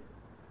this,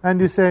 and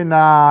you say,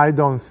 nah, I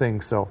don't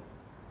think so.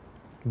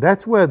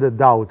 That's where the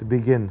doubt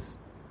begins.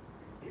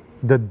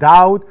 The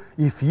doubt,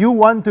 if you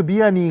want to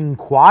be an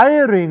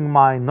inquiring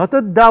mind, not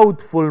a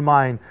doubtful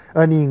mind,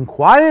 an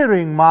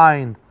inquiring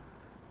mind,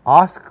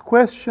 ask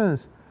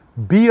questions,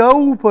 be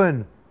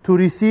open to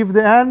receive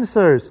the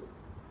answers.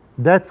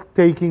 That's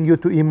taking you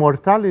to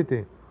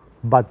immortality.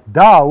 But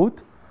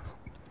doubt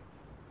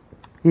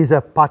is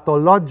a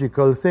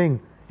pathological thing.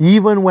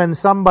 Even when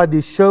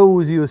somebody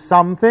shows you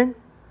something,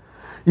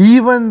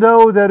 even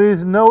though there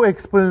is no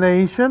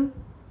explanation,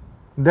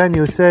 then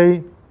you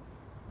say,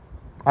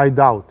 I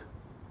doubt.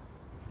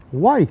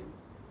 Why?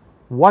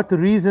 What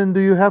reason do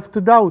you have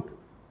to doubt?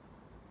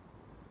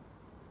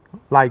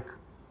 Like,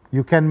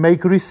 you can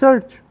make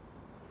research.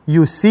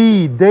 You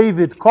see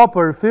David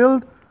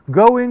Copperfield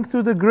going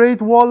through the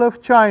Great Wall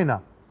of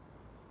China.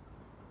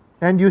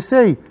 And you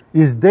say,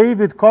 is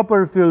David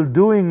Copperfield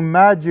doing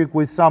magic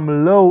with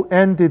some low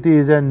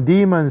entities and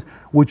demons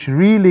which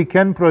really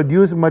can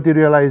produce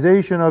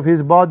materialization of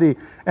his body?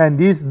 And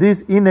is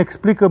this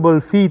inexplicable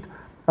feat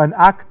an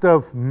act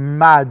of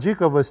magic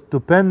of a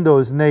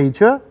stupendous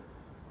nature?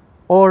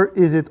 Or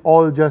is it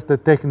all just a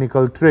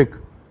technical trick?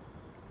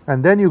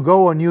 And then you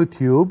go on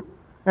YouTube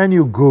and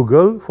you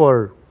Google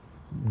for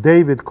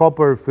David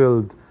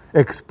Copperfield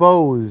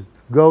exposed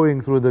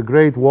going through the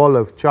Great Wall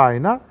of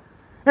China,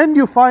 and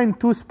you find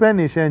two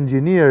Spanish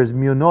engineers,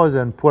 Munoz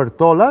and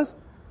Puertolas,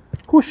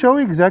 who show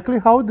exactly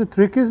how the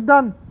trick is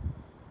done.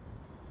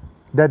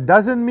 That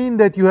doesn't mean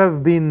that you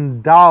have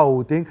been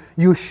doubting.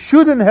 You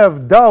shouldn't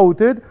have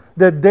doubted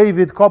that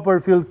David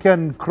Copperfield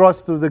can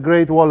cross through the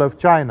Great Wall of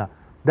China.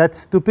 That's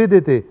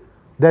stupidity.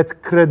 That's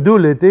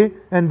credulity,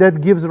 and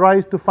that gives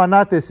rise to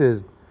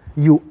fanaticism.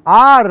 You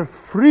are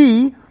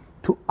free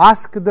to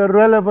ask the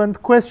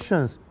relevant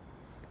questions.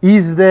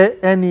 Is there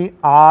any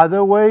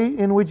other way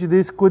in which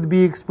this could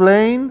be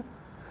explained?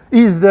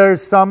 Is there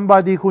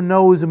somebody who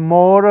knows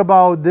more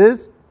about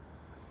this?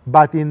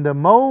 But in the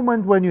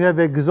moment when you have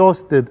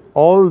exhausted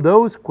all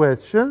those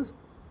questions,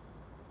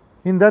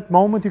 in that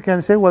moment you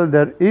can say, well,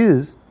 there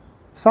is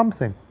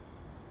something.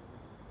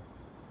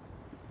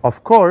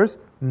 Of course,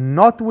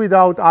 not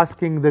without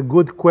asking the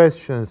good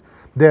questions.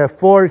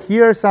 Therefore,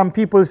 here some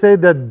people say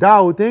that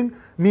doubting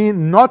means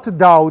not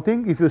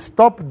doubting. If you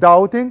stop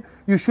doubting,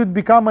 you should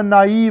become a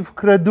naive,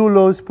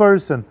 credulous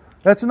person.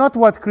 That's not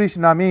what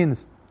Krishna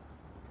means.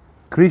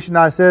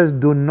 Krishna says,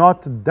 do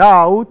not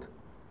doubt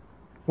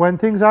when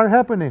things are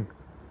happening.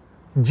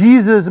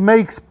 Jesus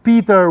makes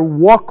Peter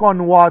walk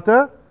on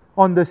water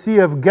on the Sea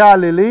of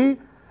Galilee,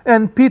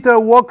 and Peter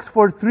walks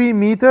for 3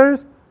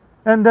 meters,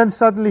 and then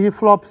suddenly he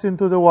flops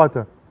into the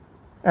water.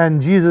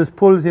 And Jesus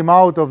pulls him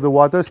out of the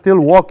water, still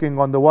walking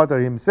on the water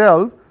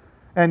himself,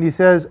 and he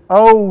says,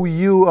 "Oh,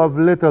 you of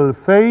little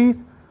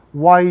faith,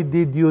 why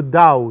did you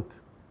doubt?"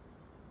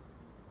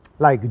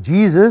 Like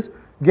Jesus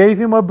gave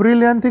him a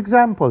brilliant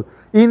example.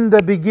 In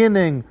the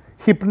beginning,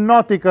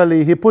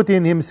 hypnotically, he put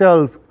in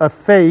himself a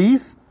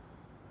faith,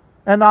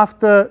 and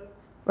after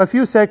a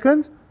few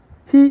seconds,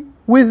 he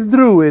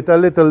withdrew it a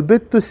little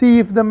bit to see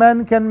if the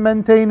man can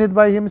maintain it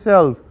by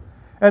himself.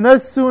 And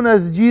as soon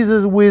as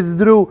Jesus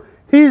withdrew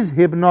his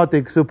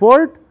hypnotic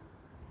support,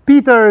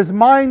 Peter's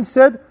mind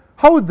said,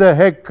 "How the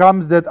heck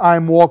comes that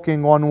I'm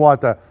walking on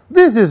water?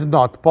 This is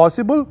not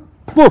possible."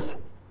 Poof!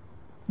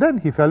 Then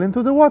he fell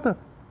into the water.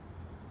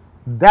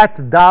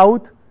 That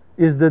doubt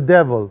is the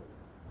devil,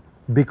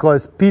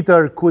 because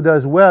Peter could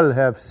as well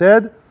have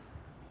said,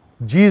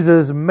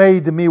 Jesus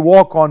made me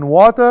walk on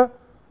water.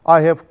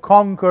 I have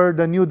conquered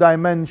a new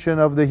dimension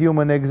of the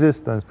human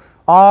existence.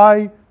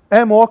 I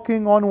am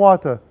walking on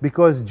water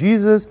because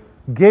Jesus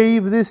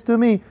gave this to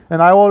me,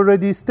 and I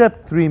already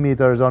stepped 3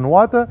 meters on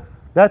water.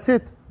 That's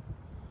it.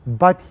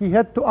 But he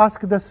had to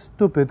ask the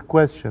stupid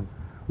question,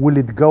 will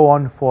it go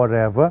on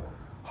forever?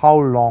 How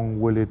long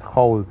will it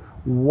hold?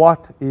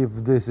 What if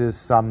this is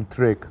some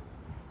trick?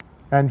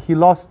 And he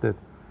lost it.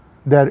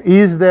 There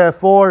is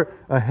therefore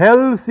a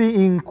healthy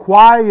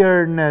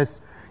inquiring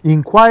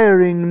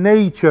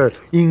nature,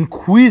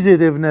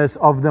 inquisitiveness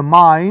of the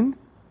mind,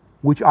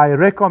 which I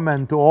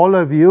recommend to all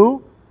of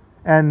you,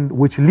 and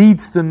which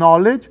leads to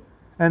knowledge.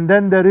 And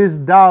then there is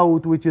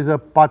doubt, which is a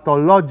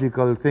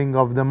pathological thing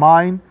of the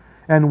mind,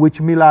 and which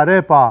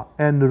Milarepa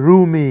and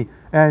Rumi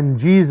and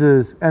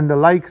Jesus and the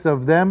likes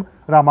of them,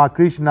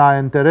 Ramakrishna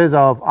and Teresa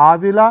of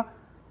Avila,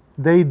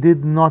 they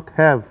did not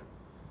have.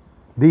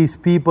 These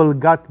people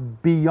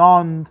got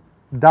beyond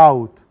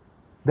doubt.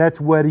 That's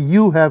where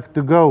you have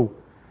to go.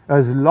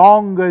 As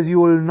long as you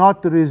will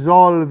not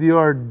resolve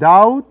your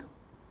doubt,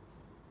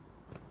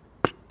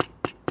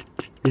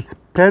 it's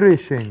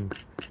perishing,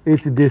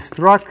 it's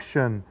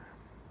destruction.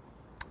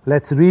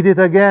 Let's read it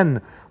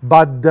again.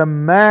 But the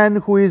man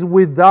who is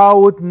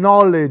without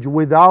knowledge,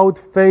 without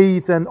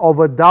faith, and of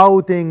a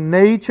doubting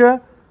nature,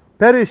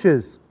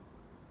 perishes.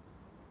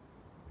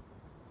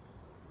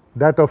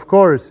 That, of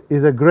course,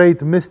 is a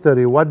great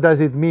mystery. What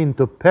does it mean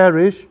to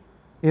perish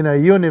in a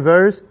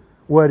universe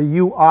where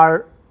you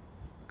are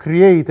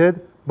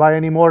created by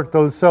an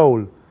immortal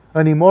soul?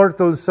 An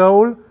immortal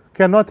soul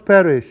cannot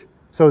perish.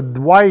 So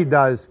why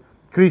does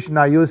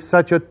Krishna use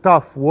such a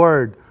tough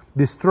word,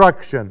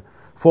 destruction?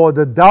 For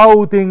the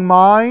doubting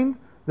mind,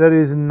 there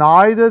is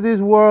neither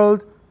this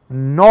world,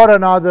 nor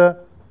another,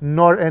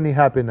 nor any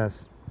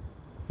happiness.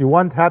 You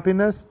want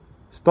happiness?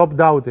 Stop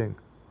doubting.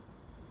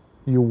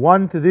 You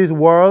want this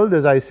world,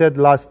 as I said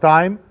last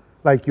time,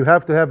 like you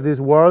have to have this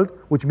world,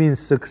 which means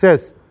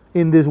success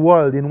in this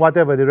world in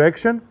whatever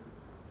direction,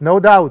 no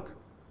doubt.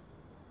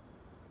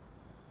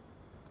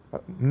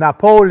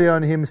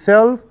 Napoleon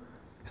himself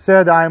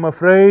said, I am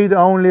afraid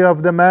only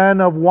of the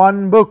man of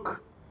one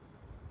book,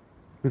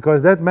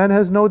 because that man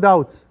has no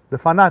doubts, the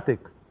fanatic.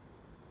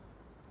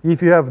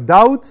 If you have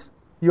doubts,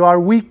 you are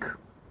weak.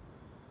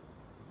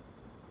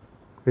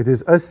 It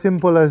is as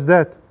simple as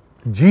that.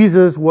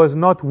 Jesus was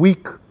not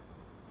weak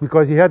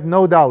because he had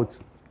no doubts.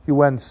 He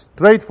went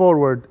straight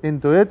forward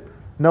into it,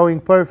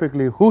 knowing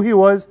perfectly who he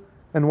was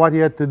and what he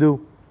had to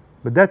do.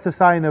 But that's a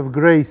sign of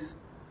grace.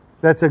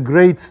 That's a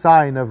great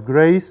sign of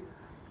grace.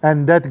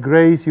 And that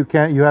grace you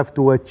have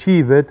to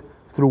achieve it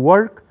through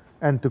work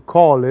and to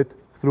call it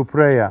through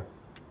prayer.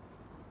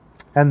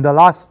 And the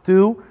last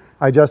two,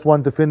 I just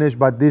want to finish,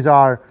 but these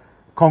are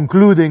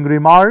concluding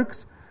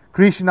remarks.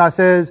 Krishna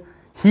says,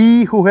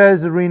 he who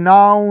has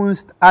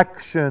renounced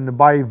action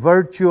by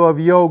virtue of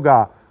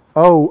yoga,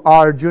 O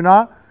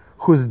Arjuna,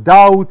 whose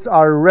doubts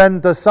are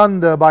rent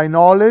asunder by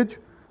knowledge,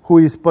 who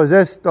is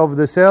possessed of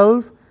the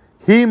self,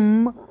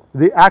 him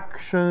the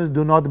actions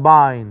do not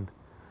bind.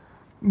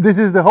 This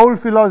is the whole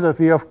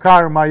philosophy of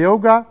Karma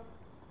Yoga,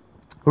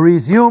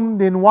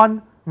 resumed in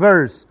one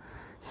verse.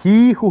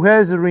 He who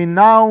has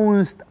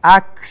renounced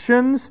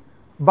actions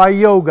by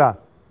yoga.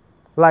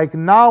 Like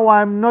now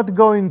I'm not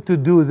going to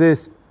do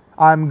this.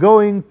 I'm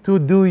going to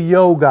do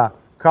yoga,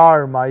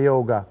 Karma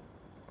Yoga.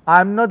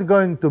 I'm not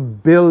going to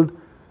build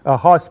a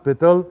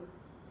hospital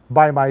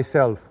by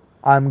myself.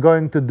 I'm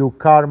going to do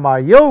Karma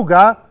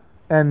Yoga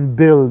and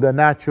build a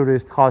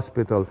naturist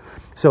hospital.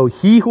 So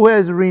he who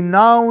has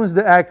renounced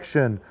the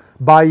action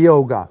by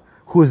yoga,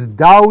 whose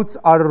doubts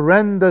are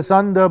rent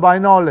asunder by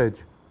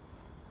knowledge,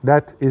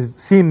 that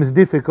seems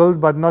difficult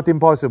but not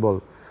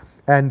impossible,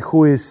 and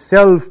who is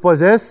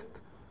self-possessed,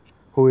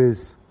 who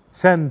is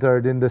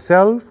centered in the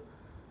self,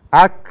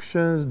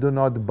 actions do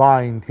not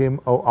bind him,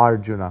 O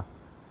Arjuna.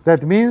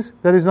 That means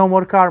there is no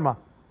more karma.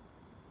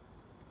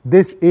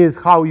 This is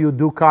how you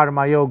do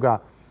Karma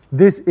Yoga.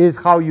 This is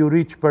how you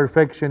reach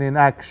perfection in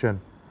action.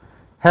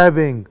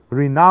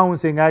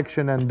 Renouncing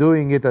action and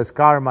doing it as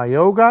Karma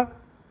Yoga,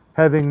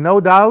 having no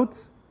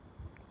doubts,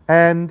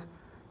 and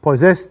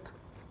possessed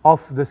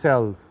of the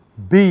self,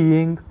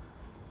 being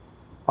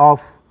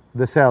of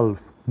the self,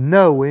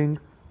 knowing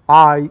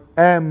I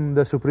am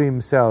the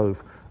Supreme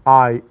Self,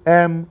 I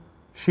am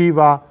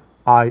Shiva,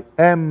 I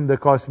am the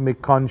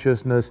cosmic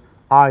consciousness,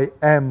 I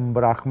am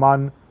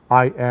Brahman,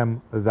 I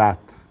am that.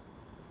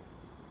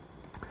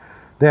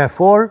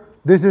 Therefore,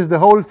 this is the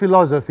whole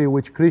philosophy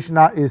which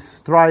Krishna is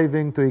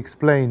striving to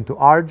explain to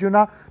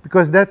Arjuna,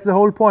 because that's the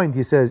whole point.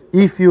 He says,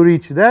 if you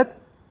reach that,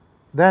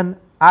 then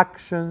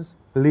actions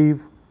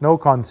leave no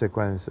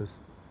consequences.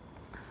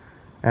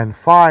 And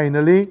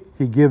finally,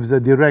 he gives a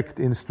direct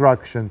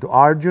instruction to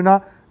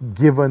Arjuna,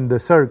 given the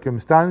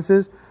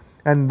circumstances,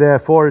 and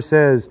therefore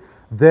says,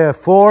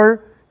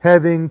 therefore,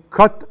 having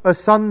cut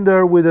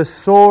asunder with a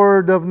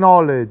sword of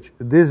knowledge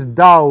this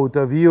doubt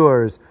of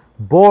yours,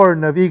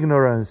 born of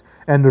ignorance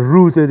and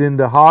rooted in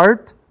the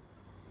heart,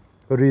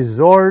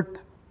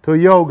 resort to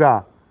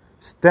yoga.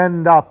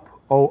 Stand up,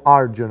 O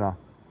Arjuna.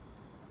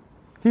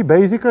 He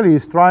basically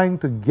is trying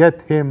to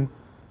get him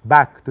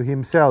back to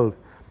himself.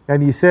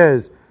 And he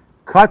says,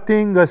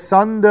 cutting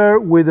asunder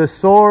with a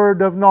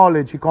sword of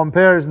knowledge. He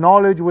compares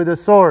knowledge with a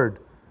sword.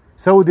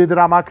 So did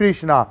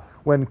Ramakrishna.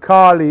 When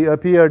Kali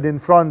appeared in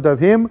front of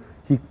him,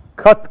 he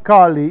cut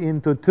Kali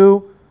into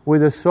two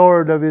with the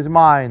sword of his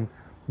mind.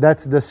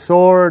 That's the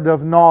sword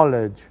of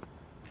knowledge.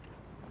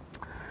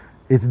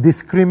 It's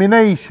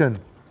discrimination.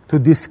 To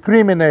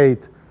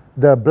discriminate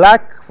the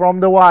black from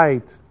the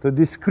white. To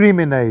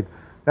discriminate.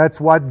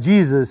 That's what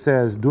Jesus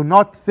says. Do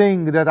not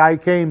think that I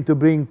came to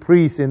bring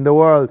peace in the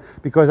world,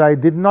 because I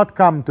did not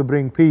come to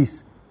bring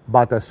peace,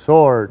 but a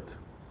sword.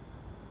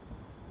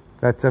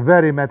 That's a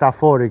very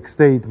metaphoric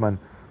statement.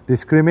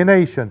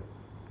 Discrimination.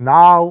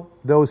 Now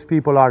those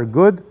people are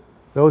good,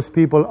 those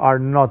people are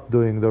not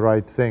doing the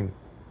right thing.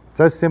 It's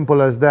as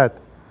simple as that.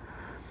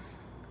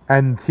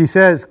 And he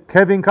says,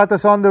 having cut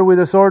asunder with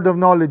a sword of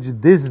knowledge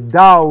this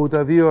doubt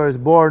of yours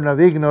born of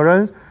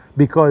ignorance,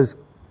 because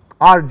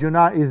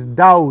Arjuna is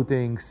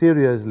doubting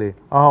seriously.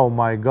 Oh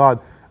my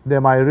God,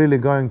 am I really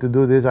going to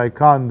do this? I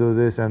can't do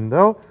this. And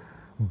though,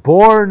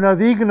 born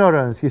of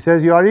ignorance, he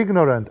says, you are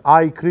ignorant.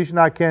 I,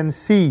 Krishna, can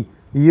see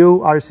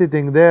you are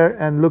sitting there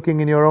and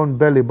looking in your own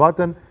belly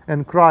button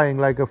and crying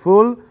like a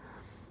fool,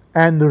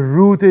 and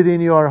rooted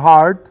in your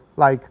heart.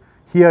 Like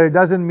here, it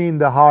doesn't mean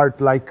the heart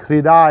like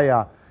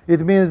Hridaya. It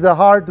means the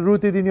heart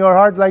rooted in your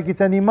heart like it's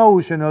an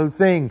emotional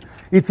thing.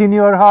 It's in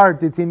your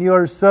heart, it's in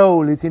your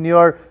soul, it's in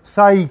your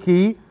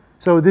psyche.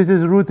 So this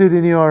is rooted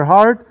in your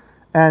heart,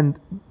 and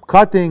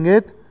cutting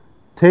it,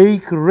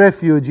 take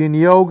refuge in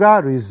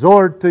yoga,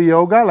 resort to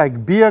yoga,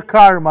 like be a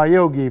karma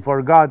yogi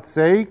for God's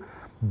sake.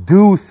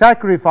 Do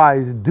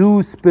sacrifice,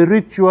 do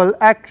spiritual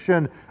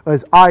action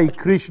as I,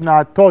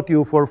 Krishna, taught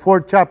you for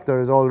 4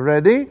 chapters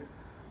already.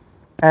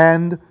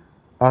 And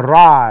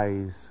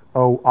arise,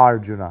 O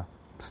Arjuna.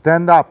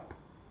 Stand up,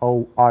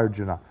 O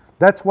Arjuna.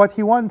 That's what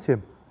he wants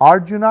him.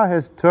 Arjuna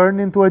has turned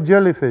into a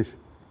jellyfish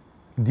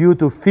due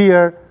to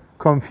fear,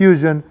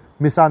 confusion,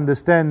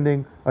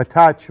 misunderstanding,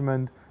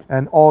 attachment,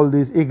 and all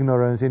this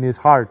ignorance in his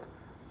heart.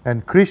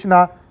 And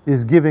Krishna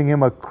is giving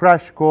him a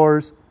crash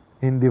course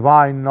in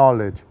divine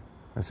knowledge.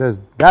 And says,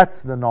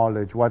 that's the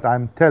knowledge, what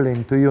I'm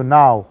telling to you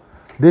now.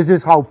 This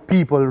is how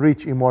people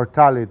reach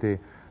immortality.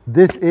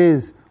 This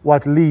is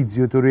what leads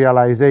you to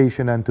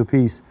realization and to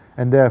peace.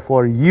 And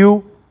therefore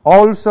you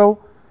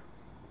also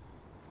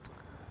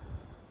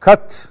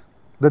cut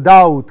the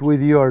doubt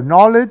with your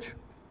knowledge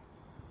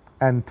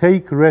and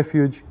take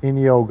refuge in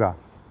yoga.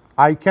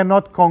 I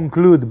cannot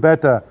conclude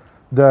better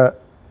the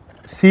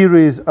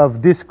series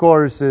of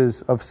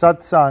discourses of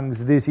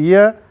satsangs this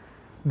year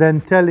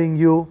than telling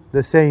you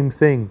the same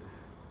thing.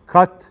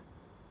 Cut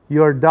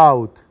your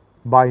doubt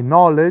by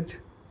knowledge,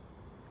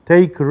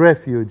 take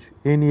refuge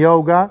in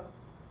yoga,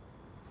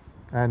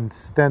 and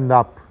stand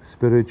up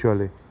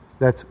spiritually.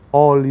 That's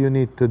all you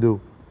need to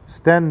do.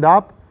 Stand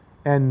up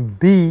and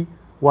be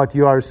what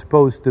you are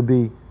supposed to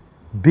be.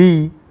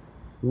 Be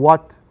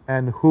what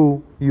and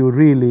who you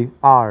really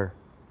are.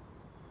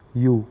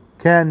 You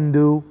can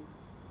do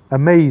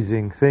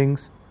amazing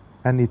things,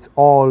 and it's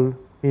all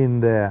in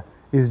there.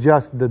 It's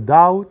just the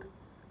doubt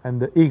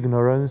and the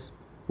ignorance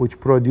which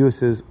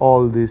produces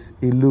all this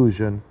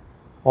illusion,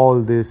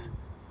 all this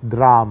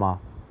drama,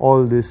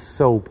 all this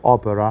soap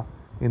opera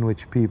in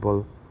which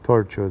people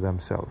torture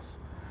themselves.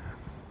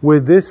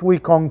 With this we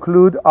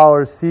conclude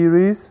our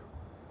series.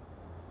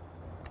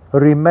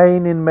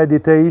 Remain in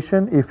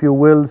meditation, if you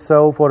will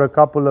so, for a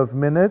couple of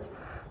minutes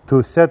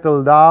to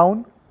settle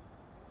down.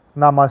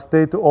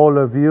 Namaste to all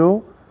of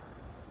you.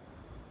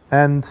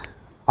 And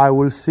I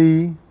will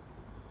see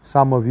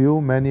some of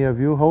you, many of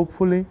you,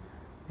 hopefully,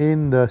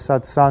 in the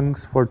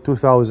satsangs for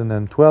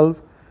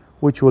 2012,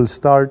 which will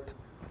start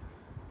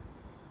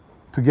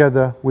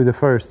together with the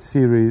first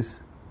series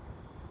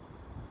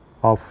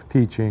of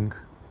teaching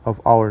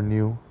of our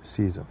new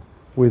season.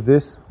 With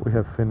this, we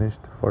have finished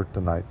for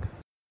tonight.